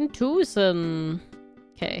in Tucson.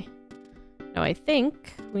 Okay. Now I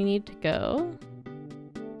think we need to go.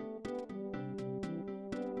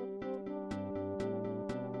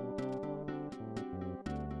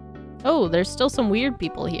 Oh, there's still some weird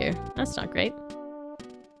people here. That's not great.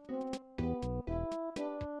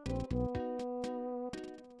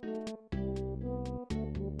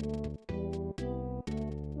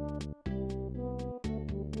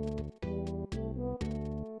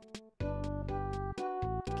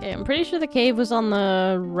 Okay, I'm pretty sure the cave was on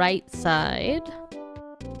the right side.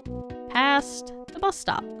 Past the bus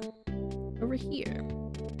stop. Over here.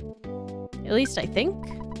 At least I think.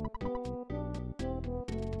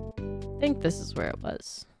 I think this is where it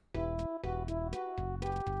was.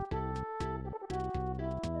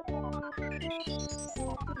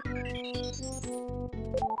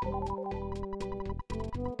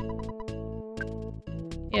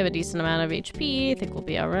 We have a decent amount of HP. I think we'll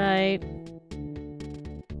be alright.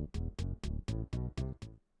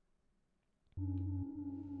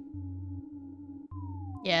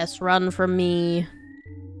 Yes, run from me.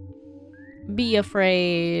 Be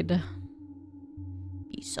afraid.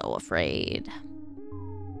 Be so afraid.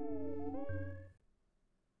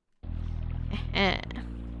 Okay.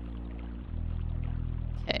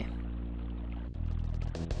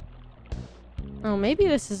 Oh, maybe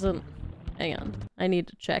this isn't... Hang on. I need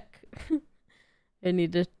to check. I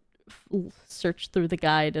need to search through the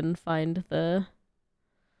guide and find the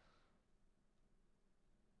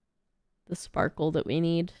sparkle that we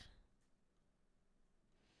need.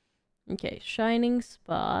 Okay, shining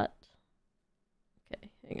spot. Okay,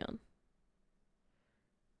 hang on.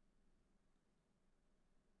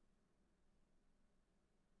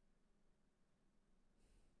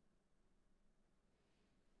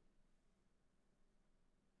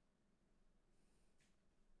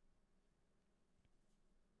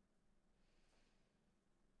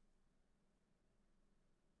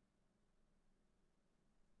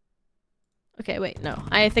 Okay, wait, no.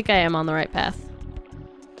 I think I am on the right path.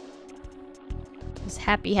 This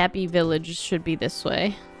happy, happy village should be this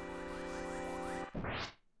way.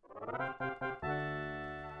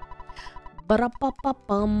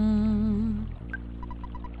 Ba-da-ba-ba-bum.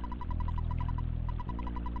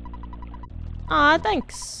 Aw,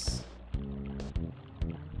 thanks.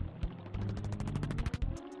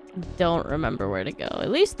 Don't remember where to go.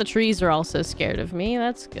 At least the trees are also scared of me.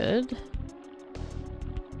 That's good.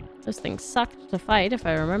 Those things sucked to fight, if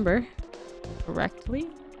I remember correctly.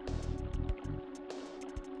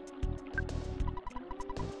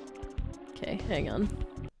 Okay, hang on.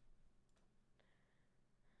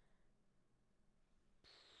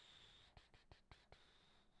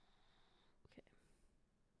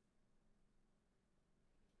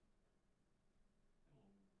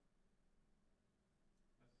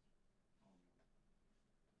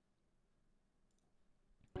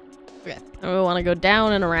 Okay, and we want to go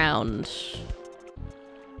down and around.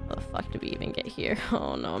 How the fuck did we even get here?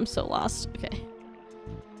 Oh no, I'm so lost. Okay.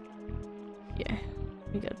 Here.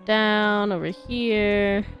 We go down, over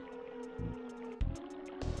here.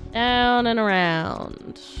 Down and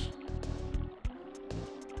around.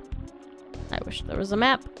 I wish there was a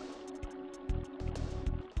map.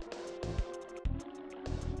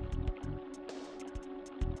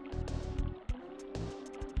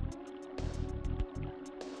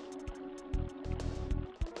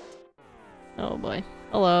 Oh boy.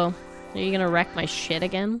 Hello. Are you gonna wreck my shit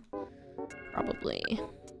again? Probably.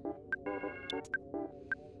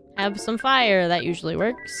 Have some fire. That usually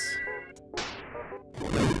works.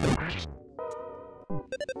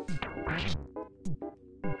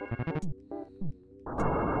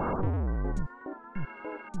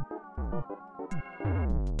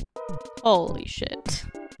 Holy shit.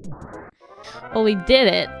 Well, we did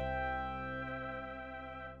it.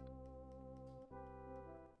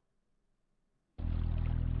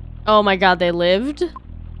 Oh my god, they lived?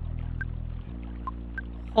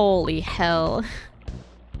 Holy hell.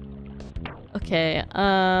 Okay,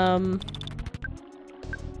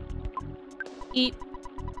 Eat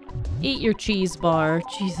your cheese bar.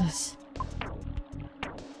 Jesus.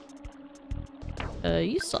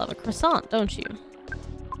 You still have a croissant, don't you?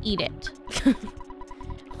 Eat it.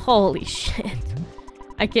 Holy shit.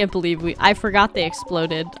 I can't believe I forgot they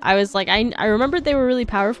exploded. I was like, I remembered they were really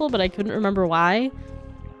powerful, but I couldn't remember why.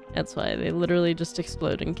 That's why they literally just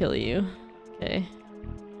explode and kill you. Okay.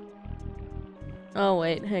 Oh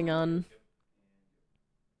wait, hang on.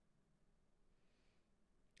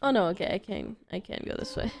 Oh no, okay, I can go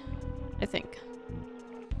this way. I think.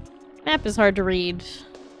 Map is hard to read.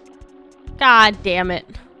 God damn it.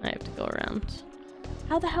 I have to go around.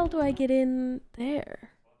 How the hell do I get in there?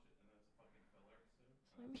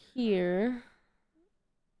 I'm here.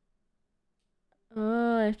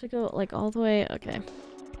 Oh, I have to go like all the way. Okay.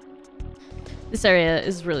 This area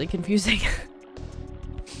is really confusing.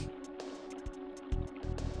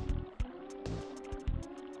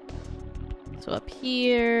 So up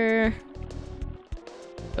here.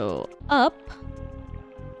 Go up.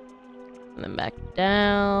 And then back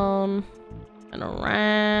down. And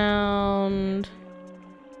around.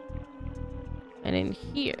 And in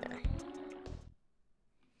here.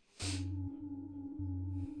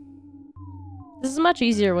 This is much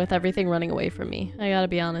easier with everything running away from me. I gotta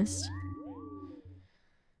be honest.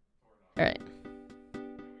 Alright.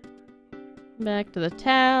 Back to the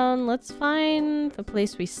town. Let's find the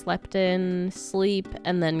place we slept in, sleep,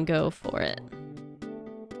 and then go for it.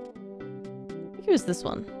 I think it was this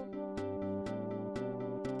one.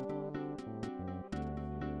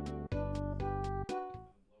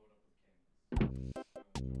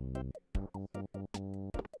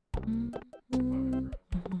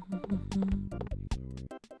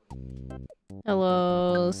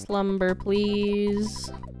 Hello, slumber,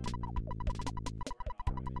 please.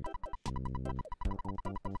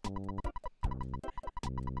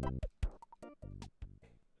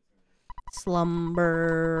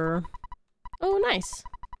 Slumber. Oh, nice.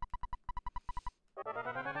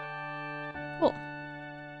 Cool.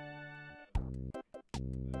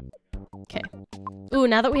 Okay. Ooh,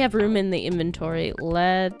 now that we have room in the inventory,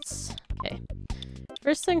 let's... Okay.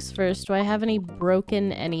 First things first, do I have any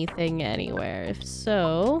broken anything anywhere? If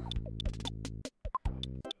so...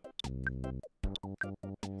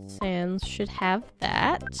 Sans should have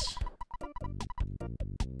that.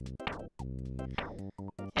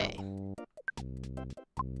 Okay.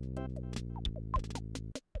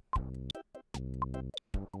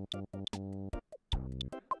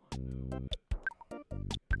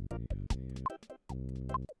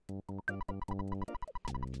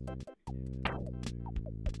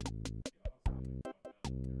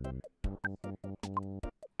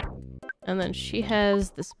 And then she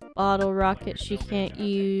has this bottle rocket she can't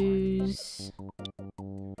use.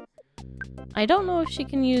 I don't know if she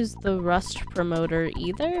can use the rust promoter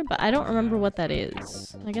either, but I don't remember what that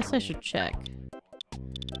is. I guess I should check.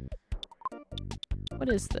 What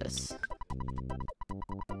is this?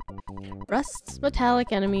 Rusts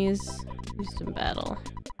metallic enemies used in battle.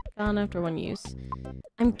 Gone after one use.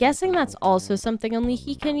 I'm guessing that's also something only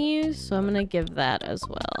he can use, so I'm gonna give that as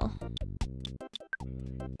well.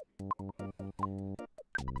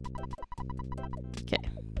 Okay.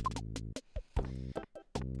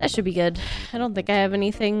 That should be good. I don't think I have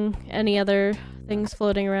any other things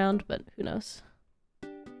floating around, but who knows.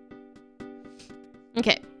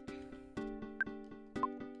 Okay.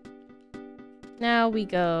 Now we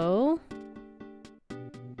go...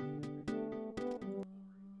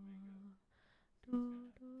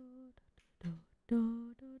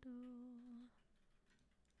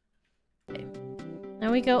 Okay.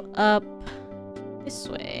 Now we go up this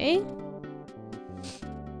way.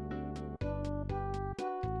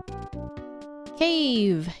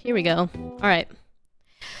 Cave! Here we go. Alright.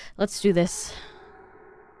 Let's do this.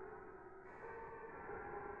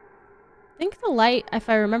 I think the light, if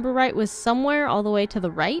I remember right, was somewhere all the way to the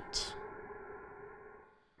right.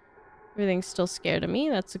 Everything's still scared of me.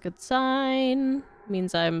 That's a good sign.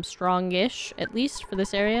 Means I'm strongish, at least for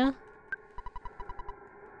this area.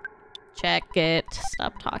 Check it.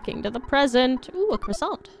 Stop talking to the present. Ooh, a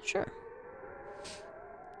croissant. Sure.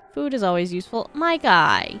 Food is always useful. My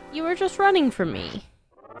guy, you were just running from me.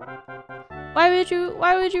 Why would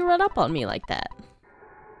you run up on me like that?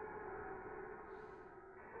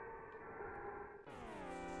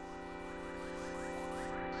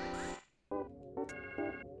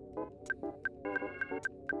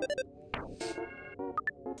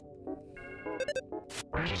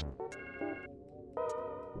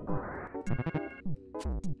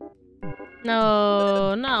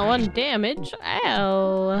 No, not one damage.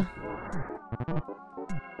 Ow.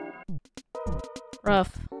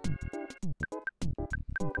 Rough.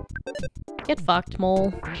 Get fucked,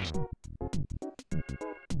 mole.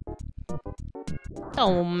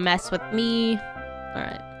 Don't mess with me.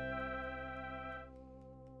 Alright.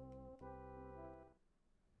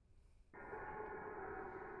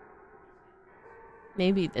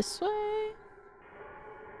 Maybe this way?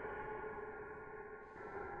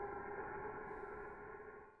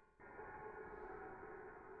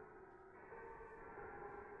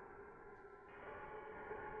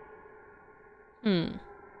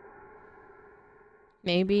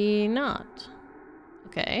 Maybe not.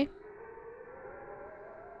 Okay.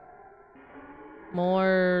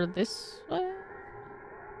 More this way?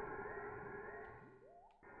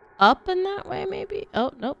 Up and that way, maybe?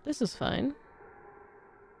 Oh, nope, this is fine.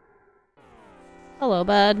 Hello,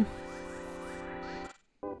 bud.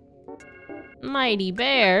 Mighty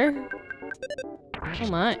bear. Oh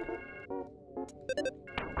my.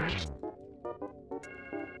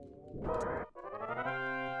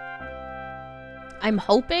 I'm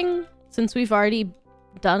hoping, since we've already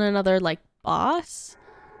done another, like, boss,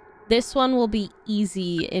 this one will be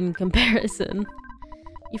easy in comparison.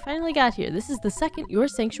 You finally got here. This is the second your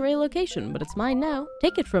sanctuary location, but it's mine now.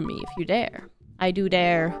 Take it from me if you dare. I do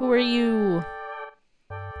dare. Who are you?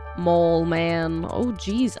 Mole man. Oh,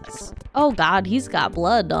 Jesus. Oh, God, he's got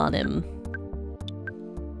blood on him.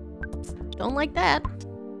 Don't like that.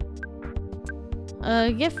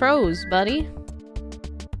 Get froze, buddy.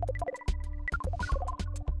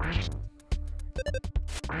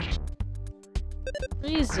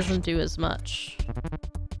 Freeze doesn't do as much.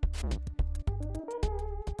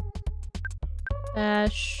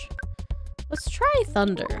 Dash. Let's try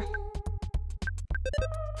thunder.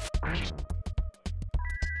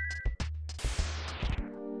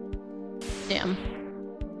 Damn.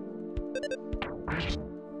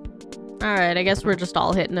 Alright, I guess we're just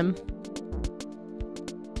all hitting him.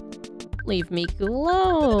 Leave Miku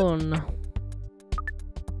alone.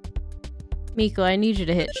 Miku, I need you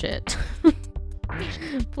to hit shit.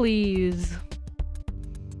 Please.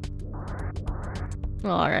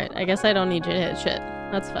 Alright, I guess I don't need you to hit shit.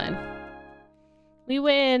 That's fine. We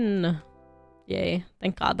win! Yay.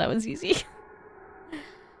 Thank God that was easy.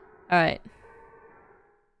 Alright.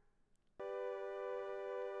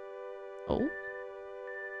 Oh.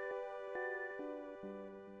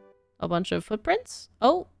 A bunch of footprints?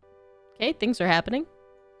 Oh. Okay, things are happening.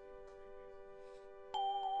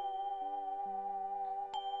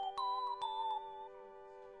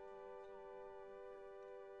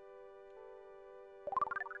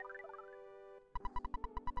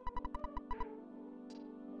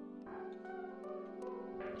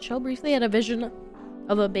 Shell briefly had a vision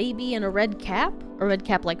of a baby in a red cap? A red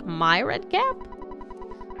cap like my red cap?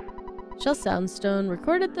 Shell Soundstone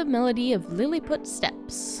recorded the melody of Lilliput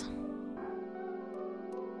Steps.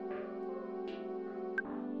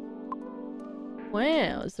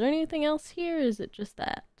 Wow, is there anything else here, or is it just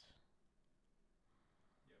that?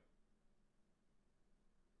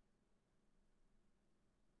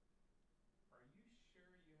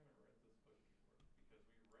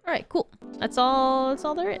 Alright, cool. That's all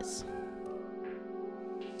there is.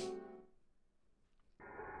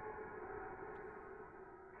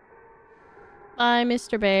 Bye,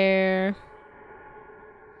 Mr. Bear.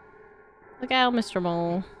 Look out, Mr.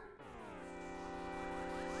 Mole.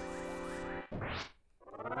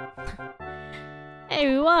 Hey,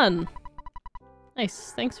 we won!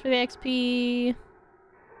 Nice, thanks for the XP.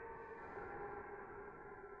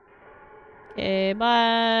 Okay,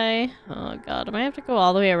 bye. Oh god, am I have to go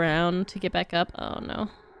all the way around to get back up? Oh no.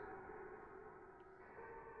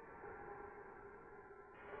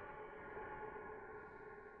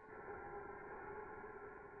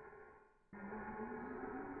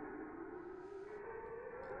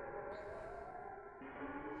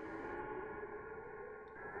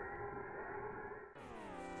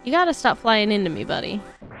 You gotta stop flying into me, buddy.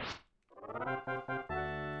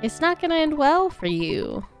 It's not gonna end well for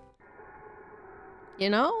you. You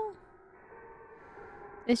know?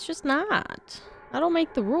 It's just not. I don't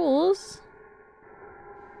make the rules.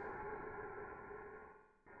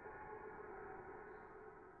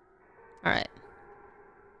 Alright.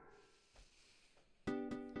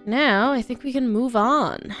 Now, I think we can move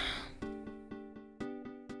on.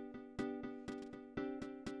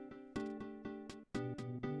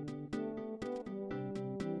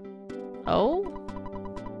 Oh?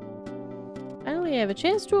 Finally, I have a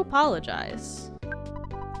chance to apologize.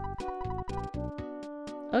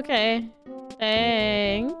 Okay.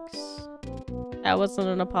 Thanks. That wasn't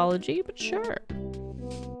an apology, but sure.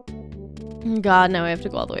 God, now I have to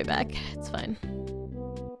go all the way back. It's fine.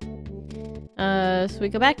 So we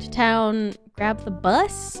go back to town, grab the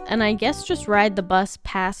bus, and I guess just ride the bus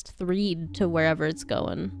past Threed to wherever it's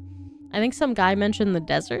going. I think some guy mentioned the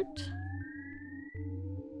desert.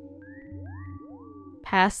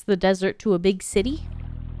 Past the desert to a big city.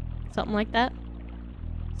 Something like that.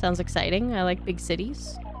 Sounds exciting. I like big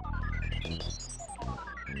cities.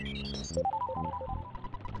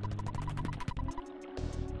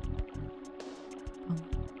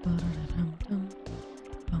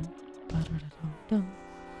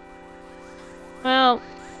 Well,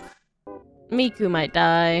 Miku might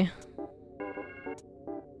die.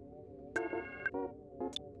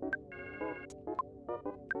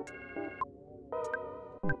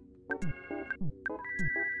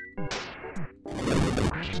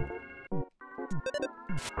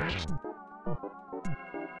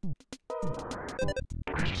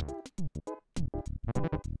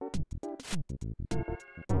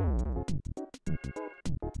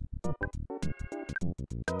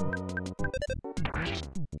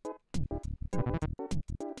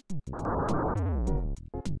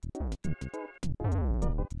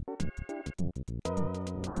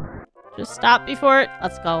 Just stop before it.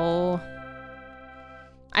 Let's go.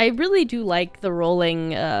 I really do like the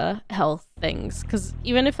rolling health things, because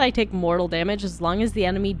even if I take mortal damage, as long as the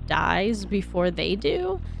enemy dies before they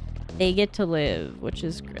do, they get to live, which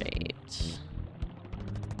is great.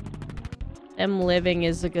 Them living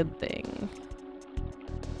is a good thing.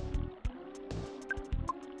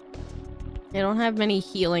 They don't have many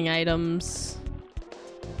healing items.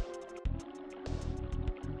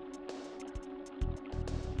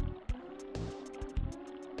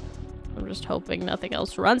 I'm just hoping nothing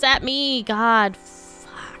else runs at me. God,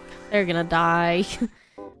 fuck. They're gonna die.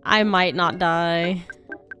 I might not die.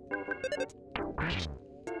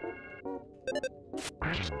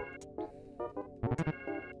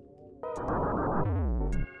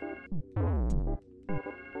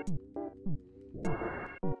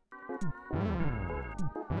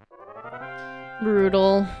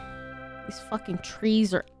 Brutal. These fucking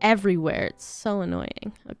trees are everywhere. It's so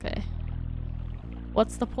annoying. Okay.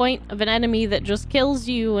 What's the point of an enemy that just kills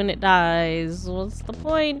you when it dies? What's the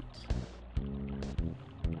point?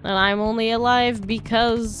 And I'm only alive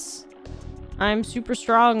because I'm super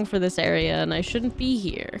strong for this area and I shouldn't be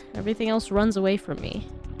here. Everything else runs away from me.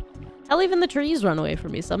 Hell, even the trees run away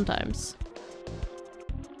from me sometimes.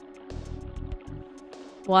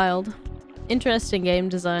 Wild. Interesting game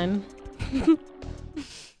design.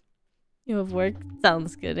 You have work?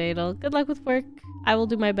 Sounds good, Adel. Good luck with work. I will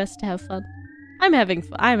do my best to have fun. I'm having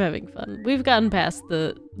fun. We've gotten past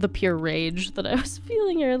the pure rage that I was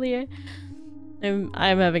feeling earlier. I'm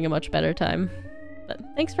having a much better time. But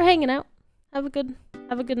thanks for hanging out. Have a good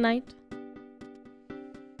night.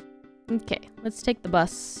 Okay, let's take the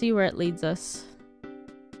bus, see where it leads us.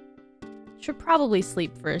 Should probably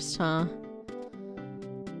sleep first, huh?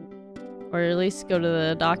 Or at least go to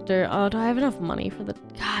the doctor. Oh, do I have enough money for the...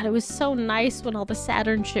 God, it was so nice when all the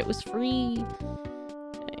Saturn shit was free.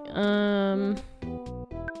 Okay,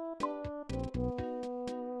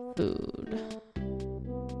 food.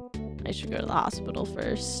 I should go to the hospital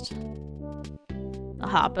first. The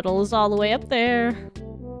hospital is all the way up there.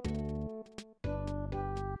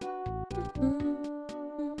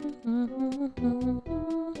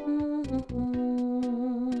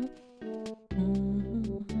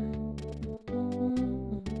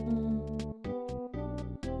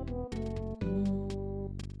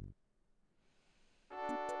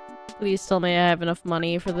 Please tell me I have enough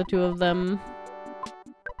money for the two of them.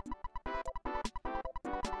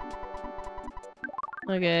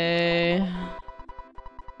 Okay.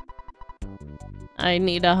 I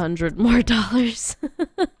need $100 more.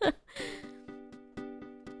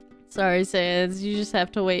 Sorry, Sans. You just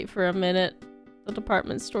have to wait for a minute. The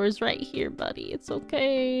department store's right here, buddy. It's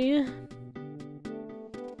okay.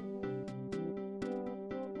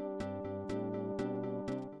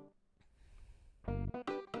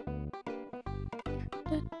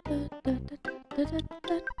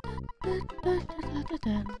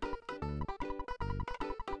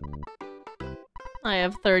 I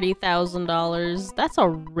have $30,000. That's a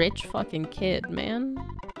rich fucking kid, man.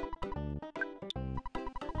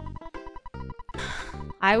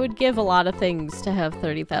 I would give a lot of things to have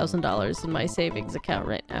 $30,000 in my savings account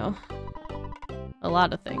right now. A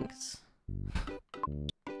lot of things.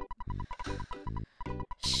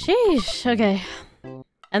 Sheesh, okay.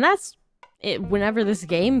 And that's it whenever this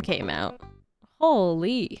game came out.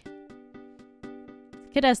 Holy.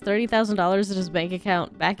 This kid has $30,000 in his bank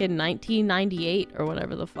account back in 1998 or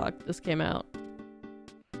whatever the fuck this came out.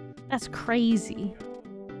 That's crazy.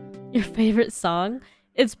 Your favorite song?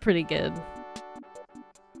 It's pretty good.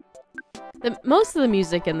 Most of the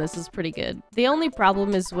music in this is pretty good. The only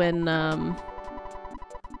problem is when I'm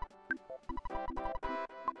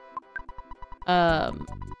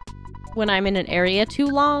in an area too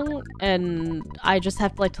long and I just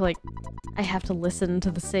have to I have to listen to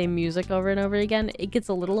the same music over and over again. It gets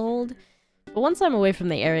a little old, but once I'm away from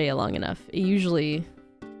the area long enough, it usually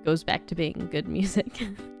goes back to being good music.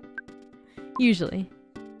 Usually.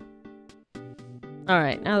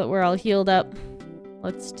 Alright, now that we're all healed up,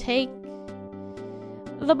 let's take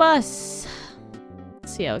the bus.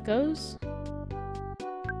 Let's see how it goes.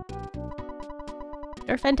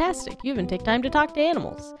 You're fantastic. You even take time to talk to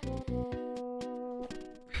animals.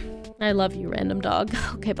 I love you, random dog.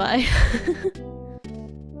 Okay, bye.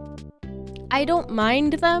 I don't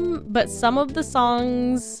mind them, but some of the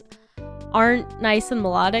songs aren't nice and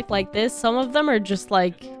melodic like this. Some of them are just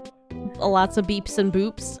like lots of beeps and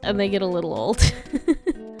boops, and they get a little old.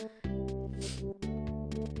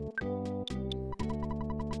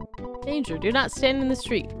 Danger, do not stand in the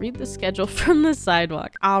street. Read the schedule from the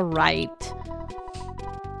sidewalk. Alright.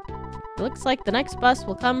 Looks like the next bus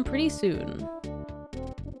will come pretty soon.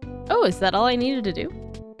 Oh, is that all I needed to do?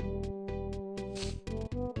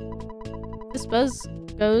 This bus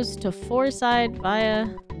goes to Fourside via...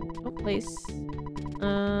 what place?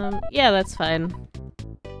 Yeah, that's fine.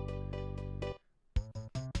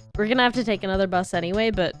 We're gonna have to take another bus anyway,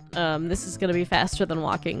 but this is gonna be faster than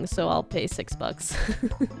walking, so I'll pay $6.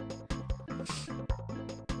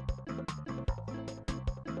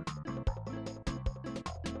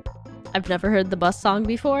 I've never heard the bus song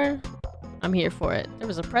before. I'm here for it. There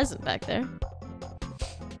was a present back there.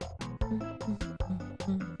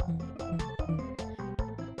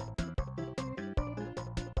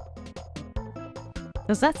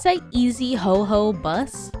 Does that say Easy Ho Ho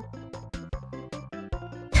Bus?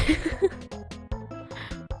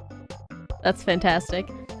 That's fantastic.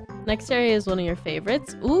 Next area is one of your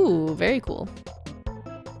favorites. Ooh, very cool.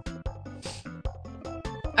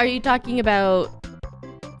 Are you talking about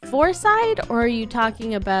Fourside, or are you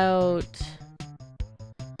talking about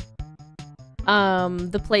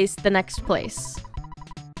the next place?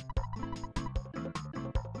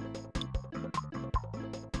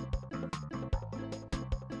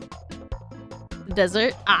 The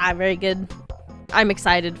desert? Ah, very good. I'm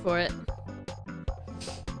excited for it.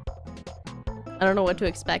 I don't know what to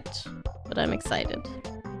expect, but I'm excited.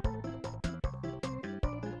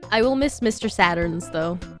 I will miss Mr. Saturn's,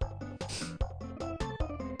 though.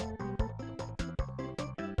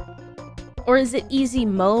 Or is it Easy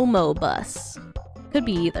Momo Bus? Could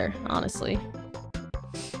be either, honestly.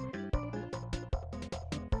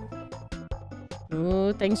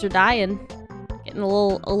 Ooh, things are dying. Getting a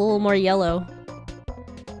little more yellow.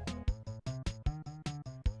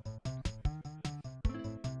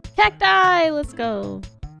 Cacti! Let's go.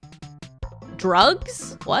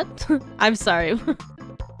 Drugs? What? I'm sorry.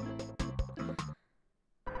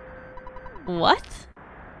 What?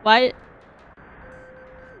 Why?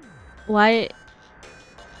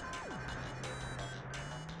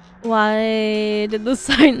 Why did the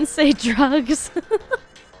sign say drugs?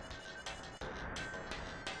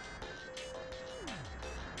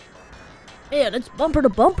 Man, it's bumper to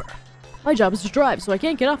bumper. My job is to drive, so I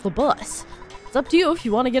can't get off the bus. It's up to you if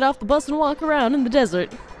you want to get off the bus and walk around in the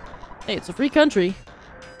desert. Hey, it's a free country.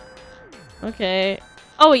 Okay.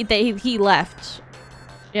 Oh, he left.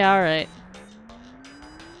 Yeah, alright.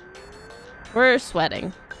 We're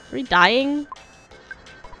sweating. Are we dying?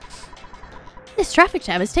 This traffic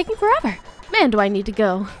jam is taking forever. Man, do I need to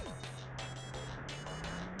go.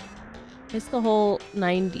 It's the whole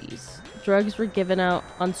 90s. Drugs were given out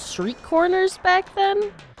on street corners back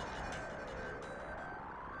then?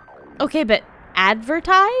 Okay, but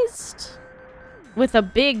advertised? With a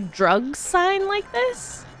big drug sign like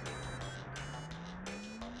this?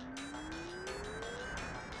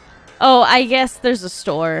 Oh, I guess there's a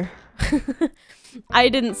store. I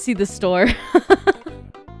didn't see the store.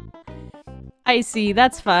 I see,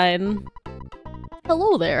 that's fine.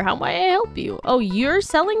 Hello there, how may I help you? Oh, you're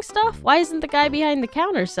selling stuff? Why isn't the guy behind the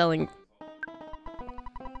counter selling?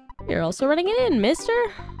 You're also running it in, mister?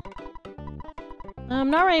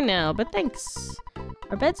 Not right now, but thanks.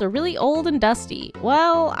 Our beds are really old and dusty.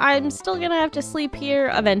 Well, I'm still gonna have to sleep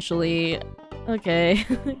here eventually. Okay,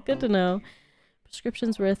 good to know.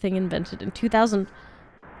 Prescriptions were a thing invented in 2000.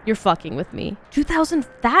 You're fucking with me. 2000?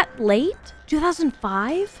 That late?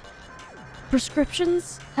 2005?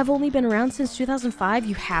 Prescriptions have only been around since 2005?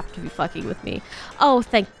 You have to be fucking with me. Oh,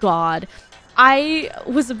 thank God. I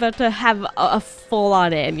was about to have a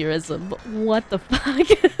full-on aneurysm. What the fuck?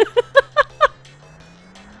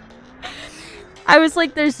 I was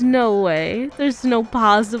like, there's no way. There's no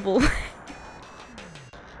possible way.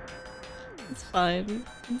 It's fine.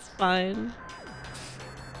 It's fine.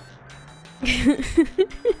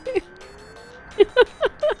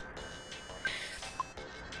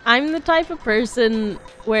 I'm the type of person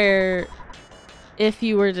where if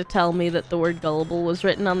you were to tell me that the word gullible was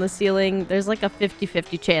written on the ceiling, there's like a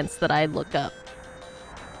 50-50 chance that I'd look up.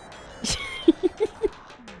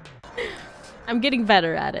 I'm getting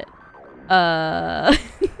better at it.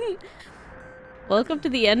 Welcome to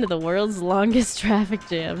the end of the world's longest traffic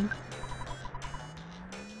jam.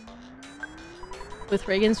 With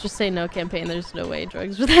Reagan's Just Say No campaign, there's no way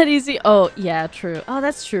drugs were that easy. Oh, yeah, true. Oh,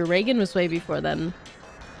 that's true. Reagan was way before then.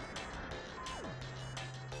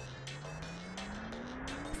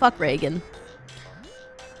 Fuck Reagan.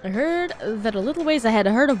 I heard that a little ways ahead,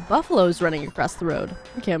 a herd of buffaloes running across the road.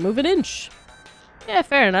 I can't move an inch. Yeah,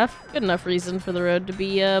 fair enough. Good enough reason for the road to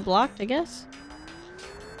be blocked, I guess.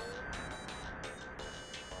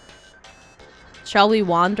 Shall we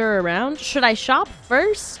wander around? Should I shop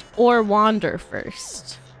first or wander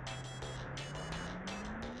first?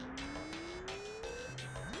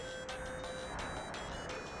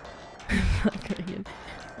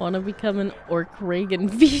 Want to become an Orc Reagan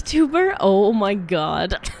VTuber? Oh my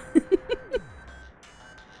god.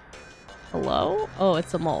 Hello? Oh,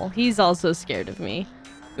 it's a mole. He's also scared of me.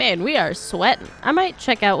 Man, we are sweating. I might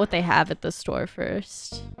check out what they have at the store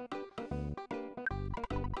first.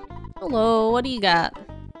 Hello, what do you got?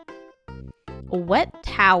 A wet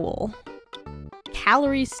towel.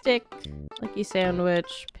 Calorie stick. Lucky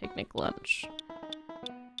sandwich. Picnic lunch.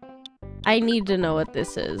 I need to know what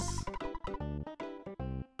this is.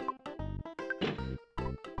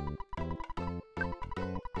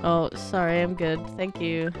 Oh, sorry, I'm good. Thank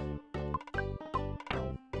you.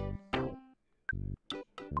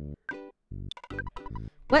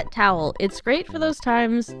 Wet towel. It's great for those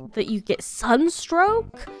times that you get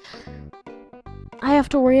sunstroke. I have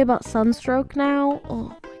to worry about sunstroke now.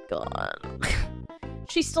 Oh my god.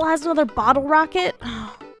 She still has another bottle rocket?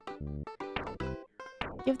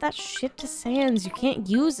 Give that shit to Sans. You can't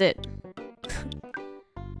use it.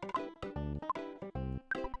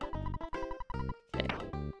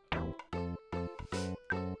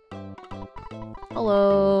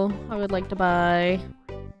 Hello, I would like to buy.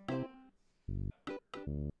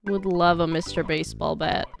 Would love a Mr. Baseball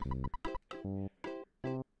bat.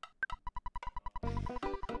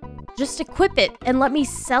 Just equip it and let me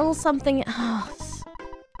sell something else.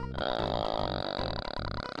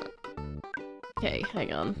 Okay,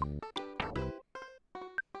 hang on.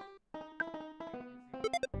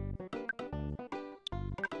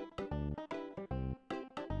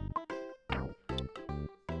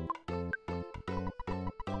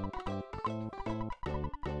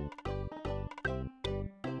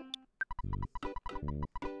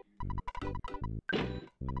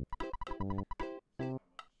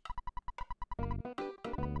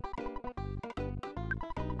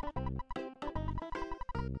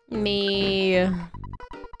 Me.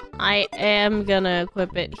 I am gonna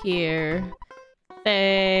equip it here.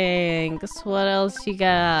 Thanks. What else you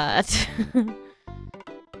got?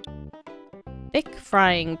 Thick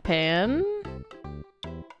frying pan.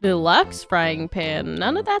 Deluxe frying pan.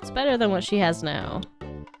 None of that's better than what she has now.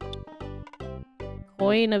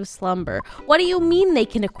 Coin of slumber. What do you mean they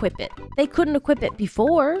can equip it? They couldn't equip it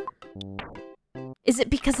before. Is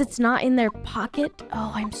it because it's not in their pocket?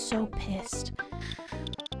 Oh, I'm so pissed.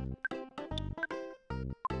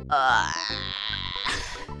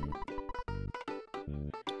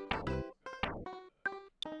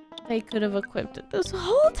 They could have equipped it this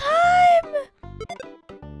whole time!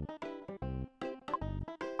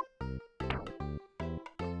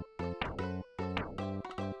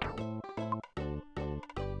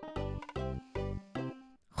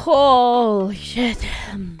 Holy shit.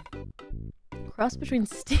 Cross between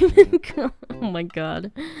Steam and... Oh my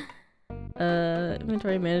god.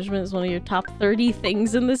 Inventory management is one of your top 30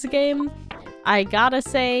 things in this game. I gotta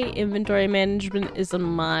say, inventory management is in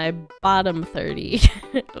my bottom 30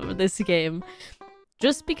 of this game.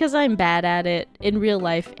 Just because I'm bad at it in real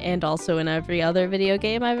life and also in every other video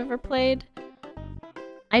game I've ever played.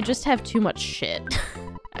 I just have too much shit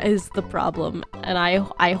is the problem. And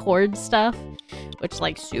I hoard stuff, which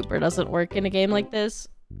like super doesn't work in a game like this.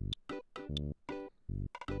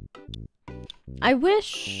 I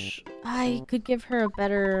wish I could give her a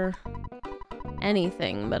better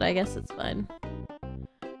anything, but I guess it's fine.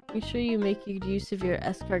 Make sure you make good use of your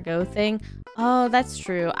escargot thing. Oh, that's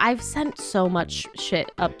true. I've sent so much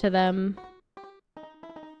shit up to them.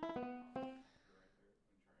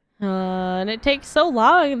 And it takes so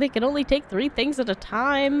long. They can only take 3 things at a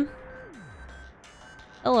time.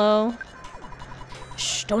 Hello.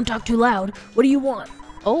 Shh, don't talk too loud. What do you want?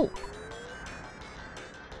 Oh.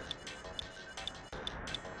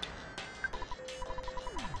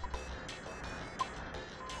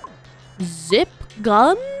 Zip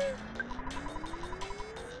gun?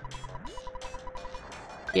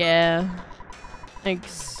 Yeah.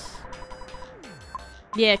 Thanks.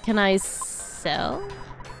 Yeah, can I sell?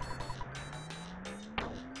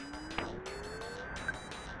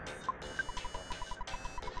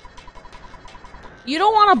 You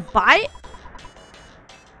don't want to buy it?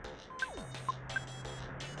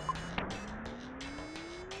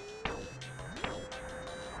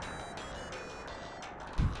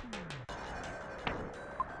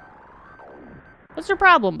 What's your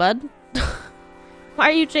problem, bud? Why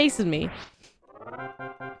are you chasing me?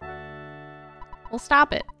 Well,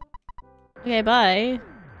 stop it. Okay, bye.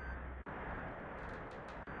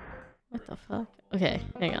 What the fuck? Okay,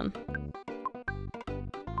 hang on.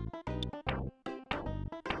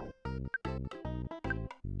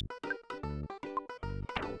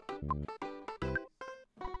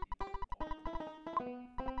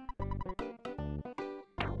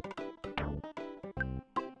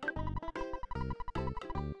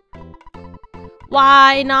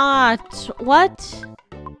 Why not? What?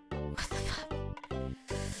 What the fuck?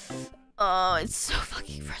 Oh, it's so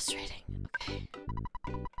fucking frustrating. Okay.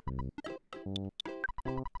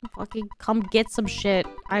 Fucking come get some shit.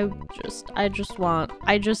 I've just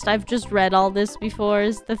read all this before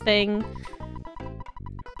is the thing.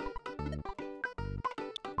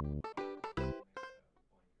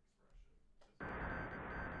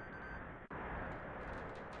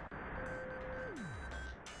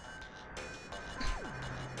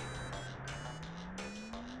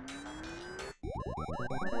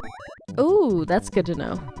 Ooh, that's good to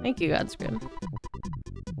know. Thank you, Godscrim.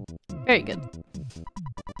 Very good.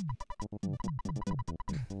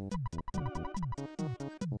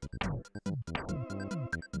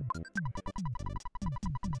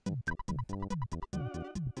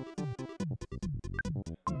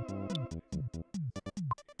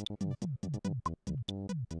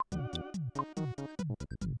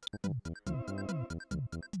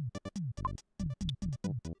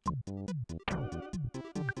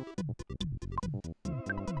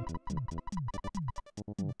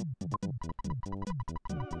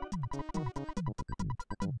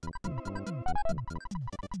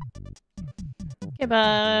 Okay,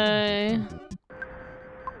 bye.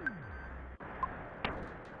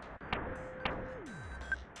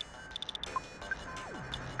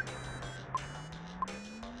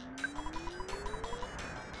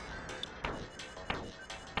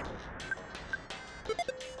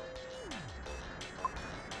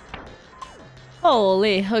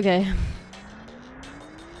 Holy, okay.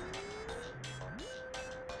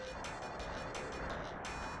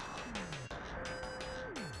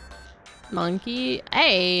 Monkey.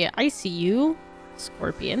 Hey, I see you.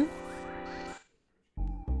 Scorpion.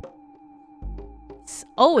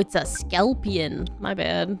 Oh, it's a Skelpion. My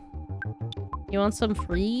bad. You want some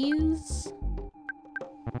freeze?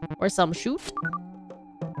 Or some shoot?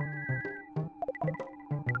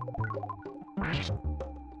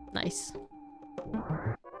 Nice.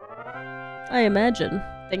 I imagine.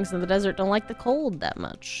 Things in the desert don't like the cold that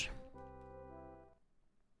much.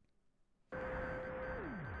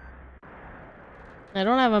 I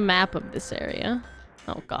don't have a map of this area.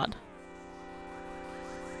 Oh god.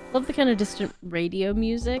 Love the kind of distant radio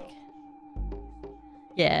music.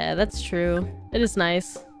 Yeah, that's true. It is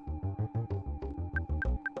nice.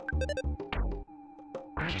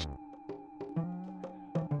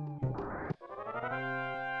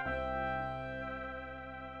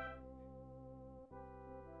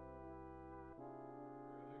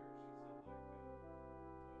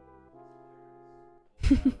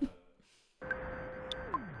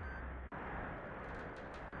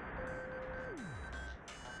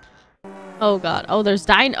 Oh god. Oh, there's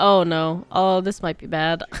oh no. Oh, this might be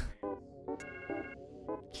bad.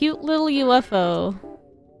 Cute little UFO.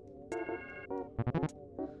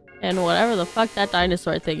 And whatever the fuck that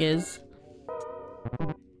dinosaur thing is.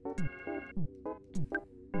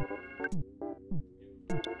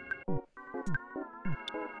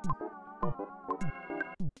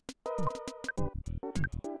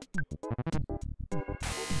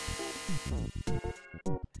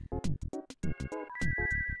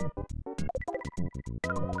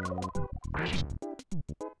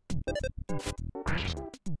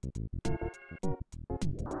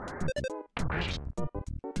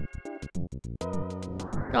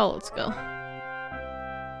 Oh, let's go.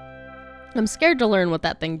 I'm scared to learn what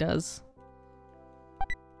that thing does.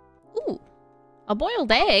 Ooh, a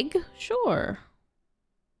boiled egg? Sure.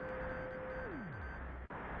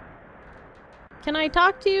 Can I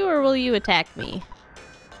talk to you or will you attack me?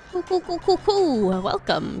 Cool.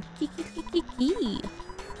 Welcome. Kiki.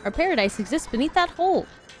 Our paradise exists beneath that hole.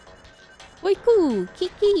 Koiku,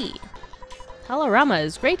 Kiki. Talarama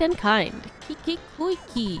is great and kind. Kiki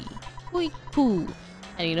Koiki. Koiku.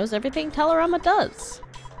 And he knows everything Talarama does.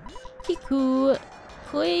 Kiku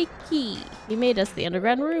Koiki. He made us the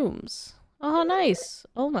underground rooms. Oh, how nice.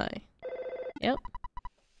 Oh my. Yep.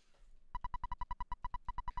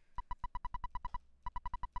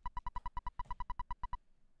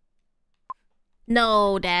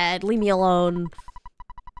 No, Dad. Leave me alone.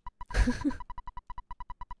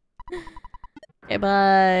 Okay,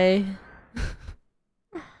 bye.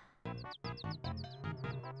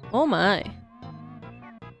 Oh my.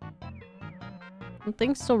 Some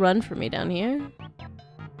things still run for me down here.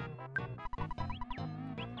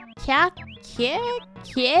 Kya.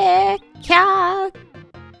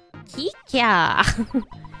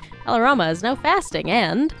 Alarama is now fasting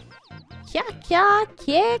and kya.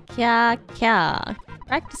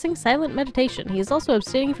 Practicing silent meditation. He is also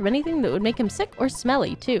abstaining from anything that would make him sick or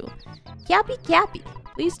smelly, too. Kyappy.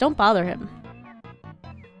 Please don't bother him.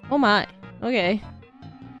 Oh my. Okay.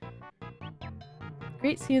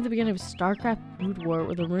 Great scene at the beginning of StarCraft Brood War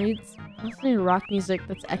where the Marines listening to rock music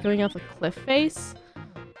that's echoing off a cliff face.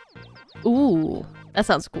 Ooh, that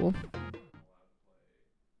sounds cool.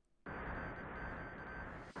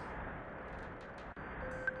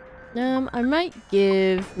 I might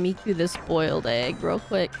give Miku this boiled egg real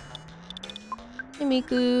quick. Hey,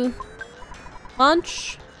 Miku.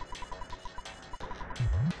 Lunch.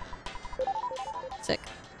 Sick.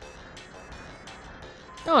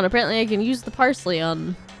 Oh, and apparently I can use the parsley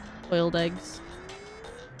on boiled eggs.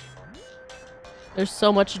 There's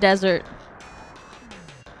so much desert.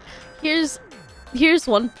 Here's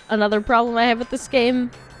another problem I have with this game.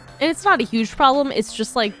 And it's not a huge problem, it's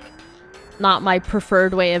just like not my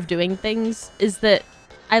preferred way of doing things, is that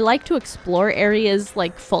I like to explore areas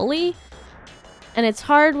like fully, and it's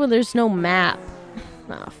hard when there's no map.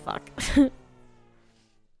 Oh, fuck.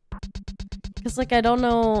 Because like I don't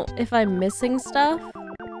know if I'm missing stuff.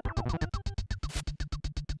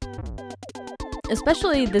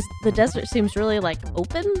 Especially the desert seems really like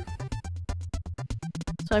open.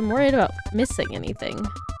 So I'm worried about missing anything.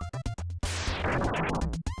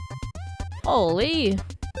 Holy!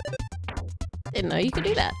 Didn't know you could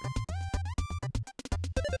do that.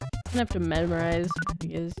 I'm gonna have to memorize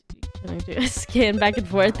because you do a scan back and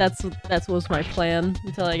forth. That was my plan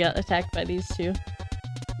until I got attacked by these two.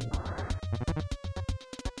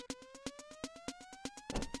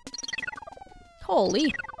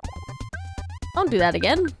 Holy! Don't do that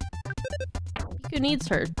again. Miku needs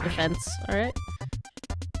her defense, alright?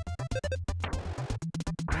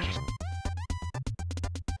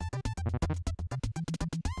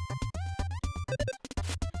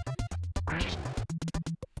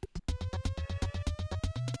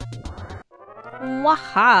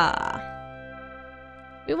 Waha!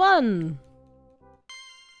 We won!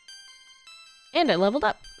 And I leveled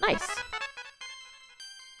up. Nice!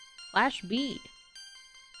 Flash B.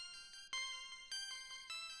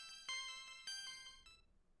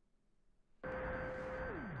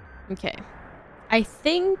 Okay. I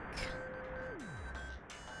think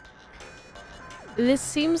this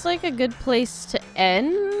seems like a good place to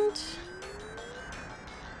end.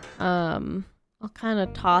 I'll kind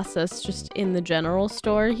of toss us just in the general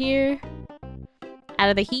store here. Out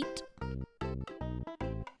of the heat.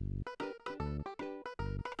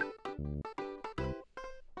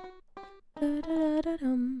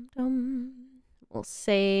 We'll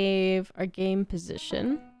save our game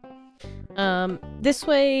position. This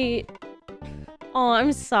way... Oh,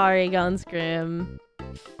 I'm sorry, Gunsgrim.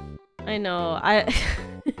 I know,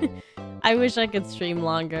 I wish I could stream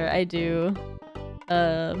longer, I do.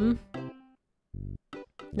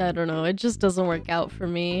 I don't know, it just doesn't work out for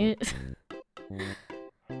me.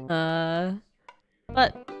 I'm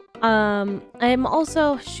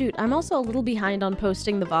also a little behind on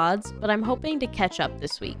posting the VODs, but I'm hoping to catch up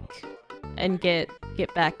this week and get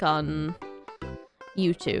back on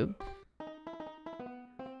YouTube.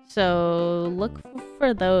 So look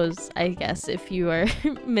for those, I guess, if you are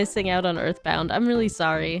missing out on Earthbound. I'm really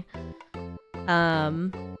sorry.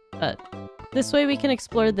 But this way we can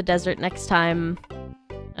explore the desert next time.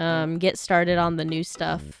 Get started on the new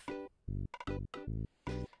stuff.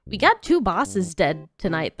 We got 2 bosses dead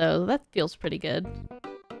tonight, though. That feels pretty good.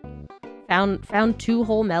 Found 2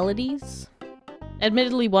 whole melodies.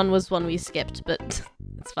 Admittedly, one was one we skipped, but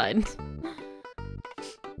it's fine.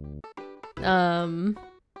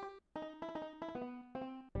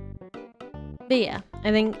 But yeah,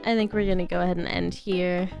 I think we're gonna go ahead and end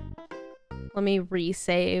here. Let me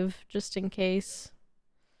resave just in case.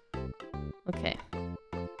 Okay.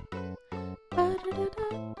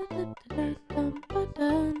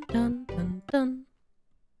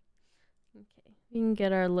 Okay, we can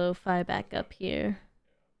get our lo-fi back up here.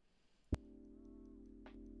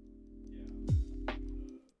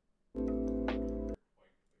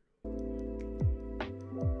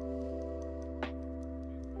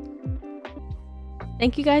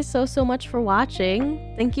 Thank you guys so much for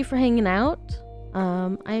watching. Thank you for hanging out.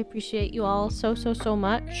 I appreciate you all so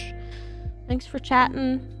much. Thanks for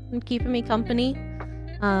chatting and keeping me company.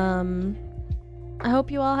 I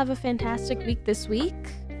hope you all have a fantastic week this week.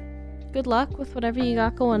 Good luck with whatever you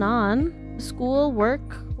got going on. School, work,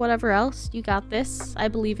 whatever else. You got this. I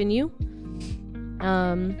believe in you.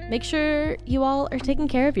 Make sure you all are taking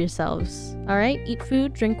care of yourselves. Alright? Eat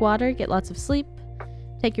food, drink water, get lots of sleep.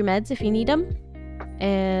 Take your meds if you need them.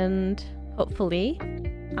 And hopefully,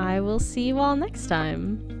 I will see you all next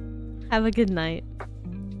time. Have a good night.